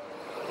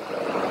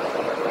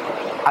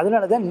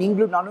 அதனாலதான்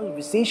நீங்களும் நானும்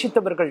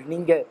விசேஷித்தவர்கள்.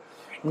 நீங்க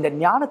இந்த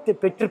ஞானத்தை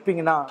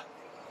பெற்றிருப்பீங்கன்னா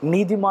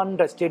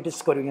நீதிமான்ற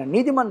ஸ்டேட்டஸ்க்கு வருவீங்க.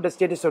 நீதிமான்ற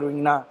ஸ்டேட்டஸ்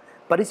வருவீங்கன்னா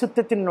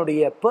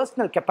பரிசுத்தத்தினுடைய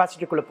பர்சனல்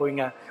கெப்பாசிட்டிக்குள்ள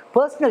போவீங்க.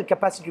 பர்சனல்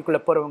கெப்பாசிட்டிக்குள்ள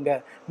போறவங்க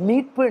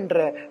மீட்பு என்ற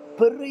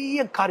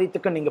பெரிய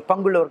காரியத்துக்கு நீங்க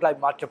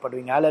பங்குள்ளவர்களாய்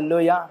மாற்றப்படுவீங்க.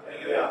 அல்லேலூயா,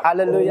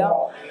 அல்லேலூயா.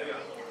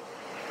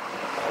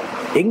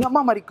 எங்க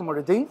அம்மா மரிக்கும்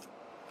பொழுது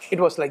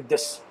it was like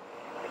this.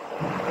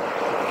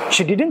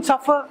 she didn't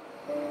suffer.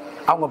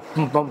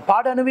 அவங்க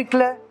பாட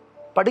அனுபவிக்கல,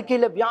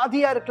 படுக்கையில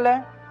வியாதியா இருக்கல,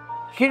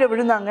 கீழே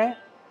விழுந்தாங்க.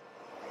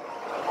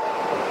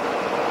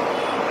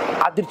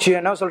 அதிர்ச்சி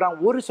என்ன சொல்றாங்க,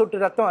 ஒரு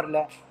சொட்டு ரத்தம்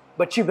வரல.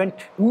 But she went,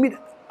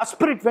 a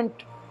spirit went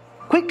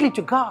quickly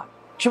to God.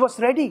 She was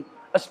ready.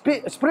 A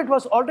spirit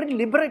was already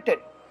liberated.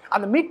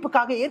 அந்த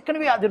மீட்புக்காக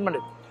ஏற்கனவே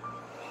ஆதரவு.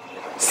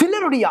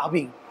 சிலருடைய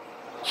ஆவி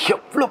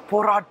எவ்வளவு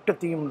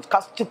போராட்டத்தையும்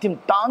கஷ்டத்தையும்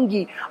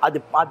தாங்கி அது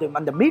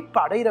அந்த மீட்பு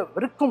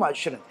அடைகிறவருக்கும்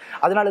அஷூரன்ஸ்.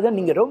 அதனாலதான்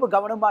நீங்க ரொம்ப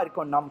கவனமா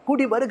இருக்கணும். நாம்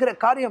கூடி வருகிற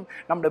காரியம்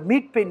நம்முடைய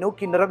மீட்பை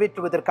நோக்கி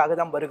நிறைவேற்றுவதற்காக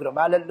தான் வருகிறோம்.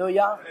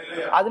 அல்லேலூயா.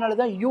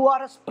 அதனாலதான் you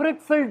are a spirit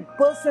filled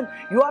person.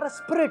 You are a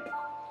spirit.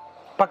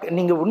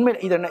 நீங்க உண்மை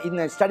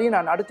இந்த ஸ்டடியை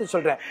நான் அடுத்து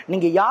சொல்றேன்.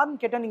 நீங்க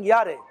யாருன்னு கேட்டா நீங்க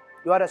யாரு?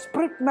 You are a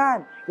spirit man.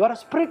 You are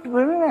a spirit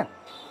woman.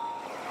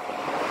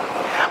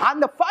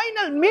 அந்த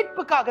ஃபைனல்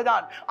மீட்புக்காக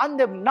தான்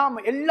அந்த நாம்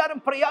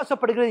எல்லாரும்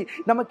பிரயாசப்படுகிறது.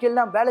 நமக்கு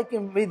எல்லாம் வேலைக்கு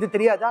இது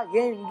தெரியாதா?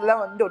 ஏன்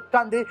இதெல்லாம்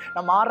உட்கார்ந்து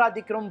நம்ம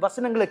ஆராதிக்கிறோம்,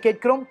 வசனங்களை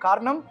கேட்கிறோம்?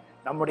 காரணம்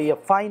நம்முடைய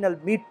ஃபைனல்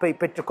மீட்பை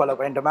பெற்றுக்கொள்ள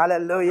வேண்டும்.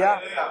 அல்லேலூயா,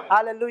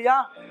 அல்லேலூயா.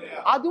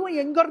 அதுவும்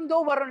எங்கிருந்தோ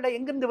வரல.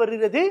 எங்கிருந்து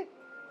வருகிறது?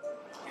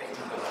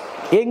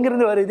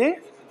 எங்கிருந்து வருது?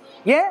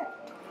 ஏன்?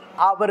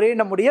 அவரே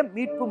நம்முடைய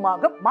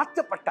மீட்புமாக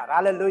மாற்றப்பட்டார்.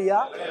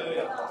 அல்லேலூயா,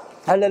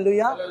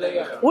 அல்லேலூயா.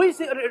 Who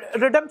is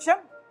redemption?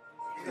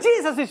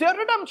 Jesus is your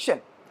redemption.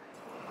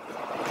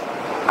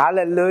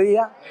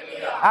 Hallelujah,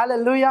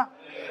 hallelujah.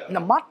 இந்த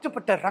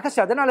மாற்றப்பட்ட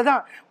ரகசியம்.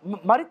 அதனாலதான்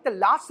மரித்த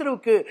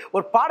லாசருவுக்கு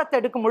ஒரு பாடத்தை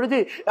எடுக்கும் பொழுது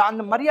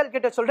அந்த மரியாள்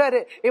கிட்ட சொல்றாரு,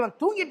 இவன்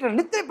தூங்கிட்டு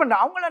நித்திரை பண்ற.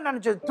 அவங்கள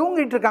நினைச்சு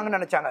தூங்கிட்டு இருக்காங்கன்னு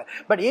நினைச்சாங்க.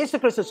 பட் இயேசு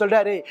கிறிஸ்து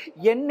சொல்றாரு,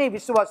 என்னை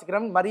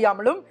விசுவாசிக்கிறவன்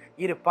மரியாமலும்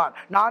இருப்பான்,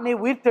 நானே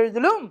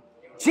உயிர்த்தெழுதலும்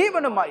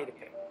ஜீவனுமா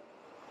இருக்கிறேன்.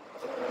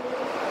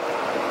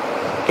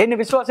 என்ன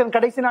விசுவாசம்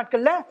கடைசி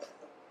நாட்கள்ல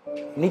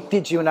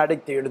நித்திய ஜீவன்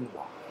அடைத்து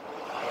எழுந்துவான்.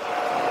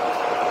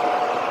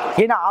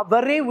 ஏன்னா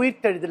அவரே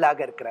உயிர்த்தெழுதலாக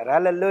இருக்கிறார்.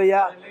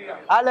 அல்லேலூயா,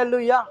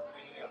 அல்லேலூயா.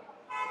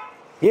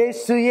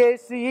 இயேசு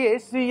இயேசு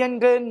இயேசு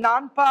என்று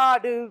நான்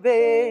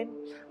பாடுவேன்,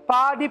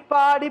 பாடி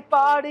பாடி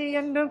பாடி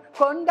என்றும்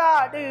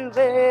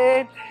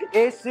கொண்டாடுவேன்.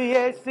 இயேசு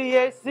இயேசு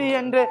இயேசு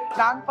என்று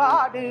நான்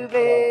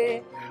பாடுவேன்,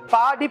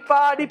 பாடி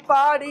பாடி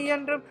பாடி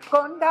என்றும்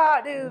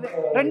கொண்டாடுவேன்.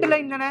 2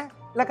 லைன் தானே,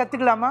 இல்ல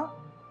கத்துக்கலாமா?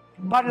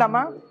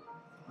 பாடலாமா?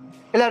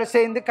 எல்லாரும்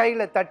சேர்ந்து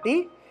கையில தட்டி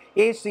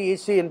இயேசு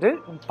இயேசு என்று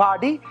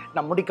பாடி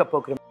நாம் முடிக்க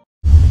போகிறோம்.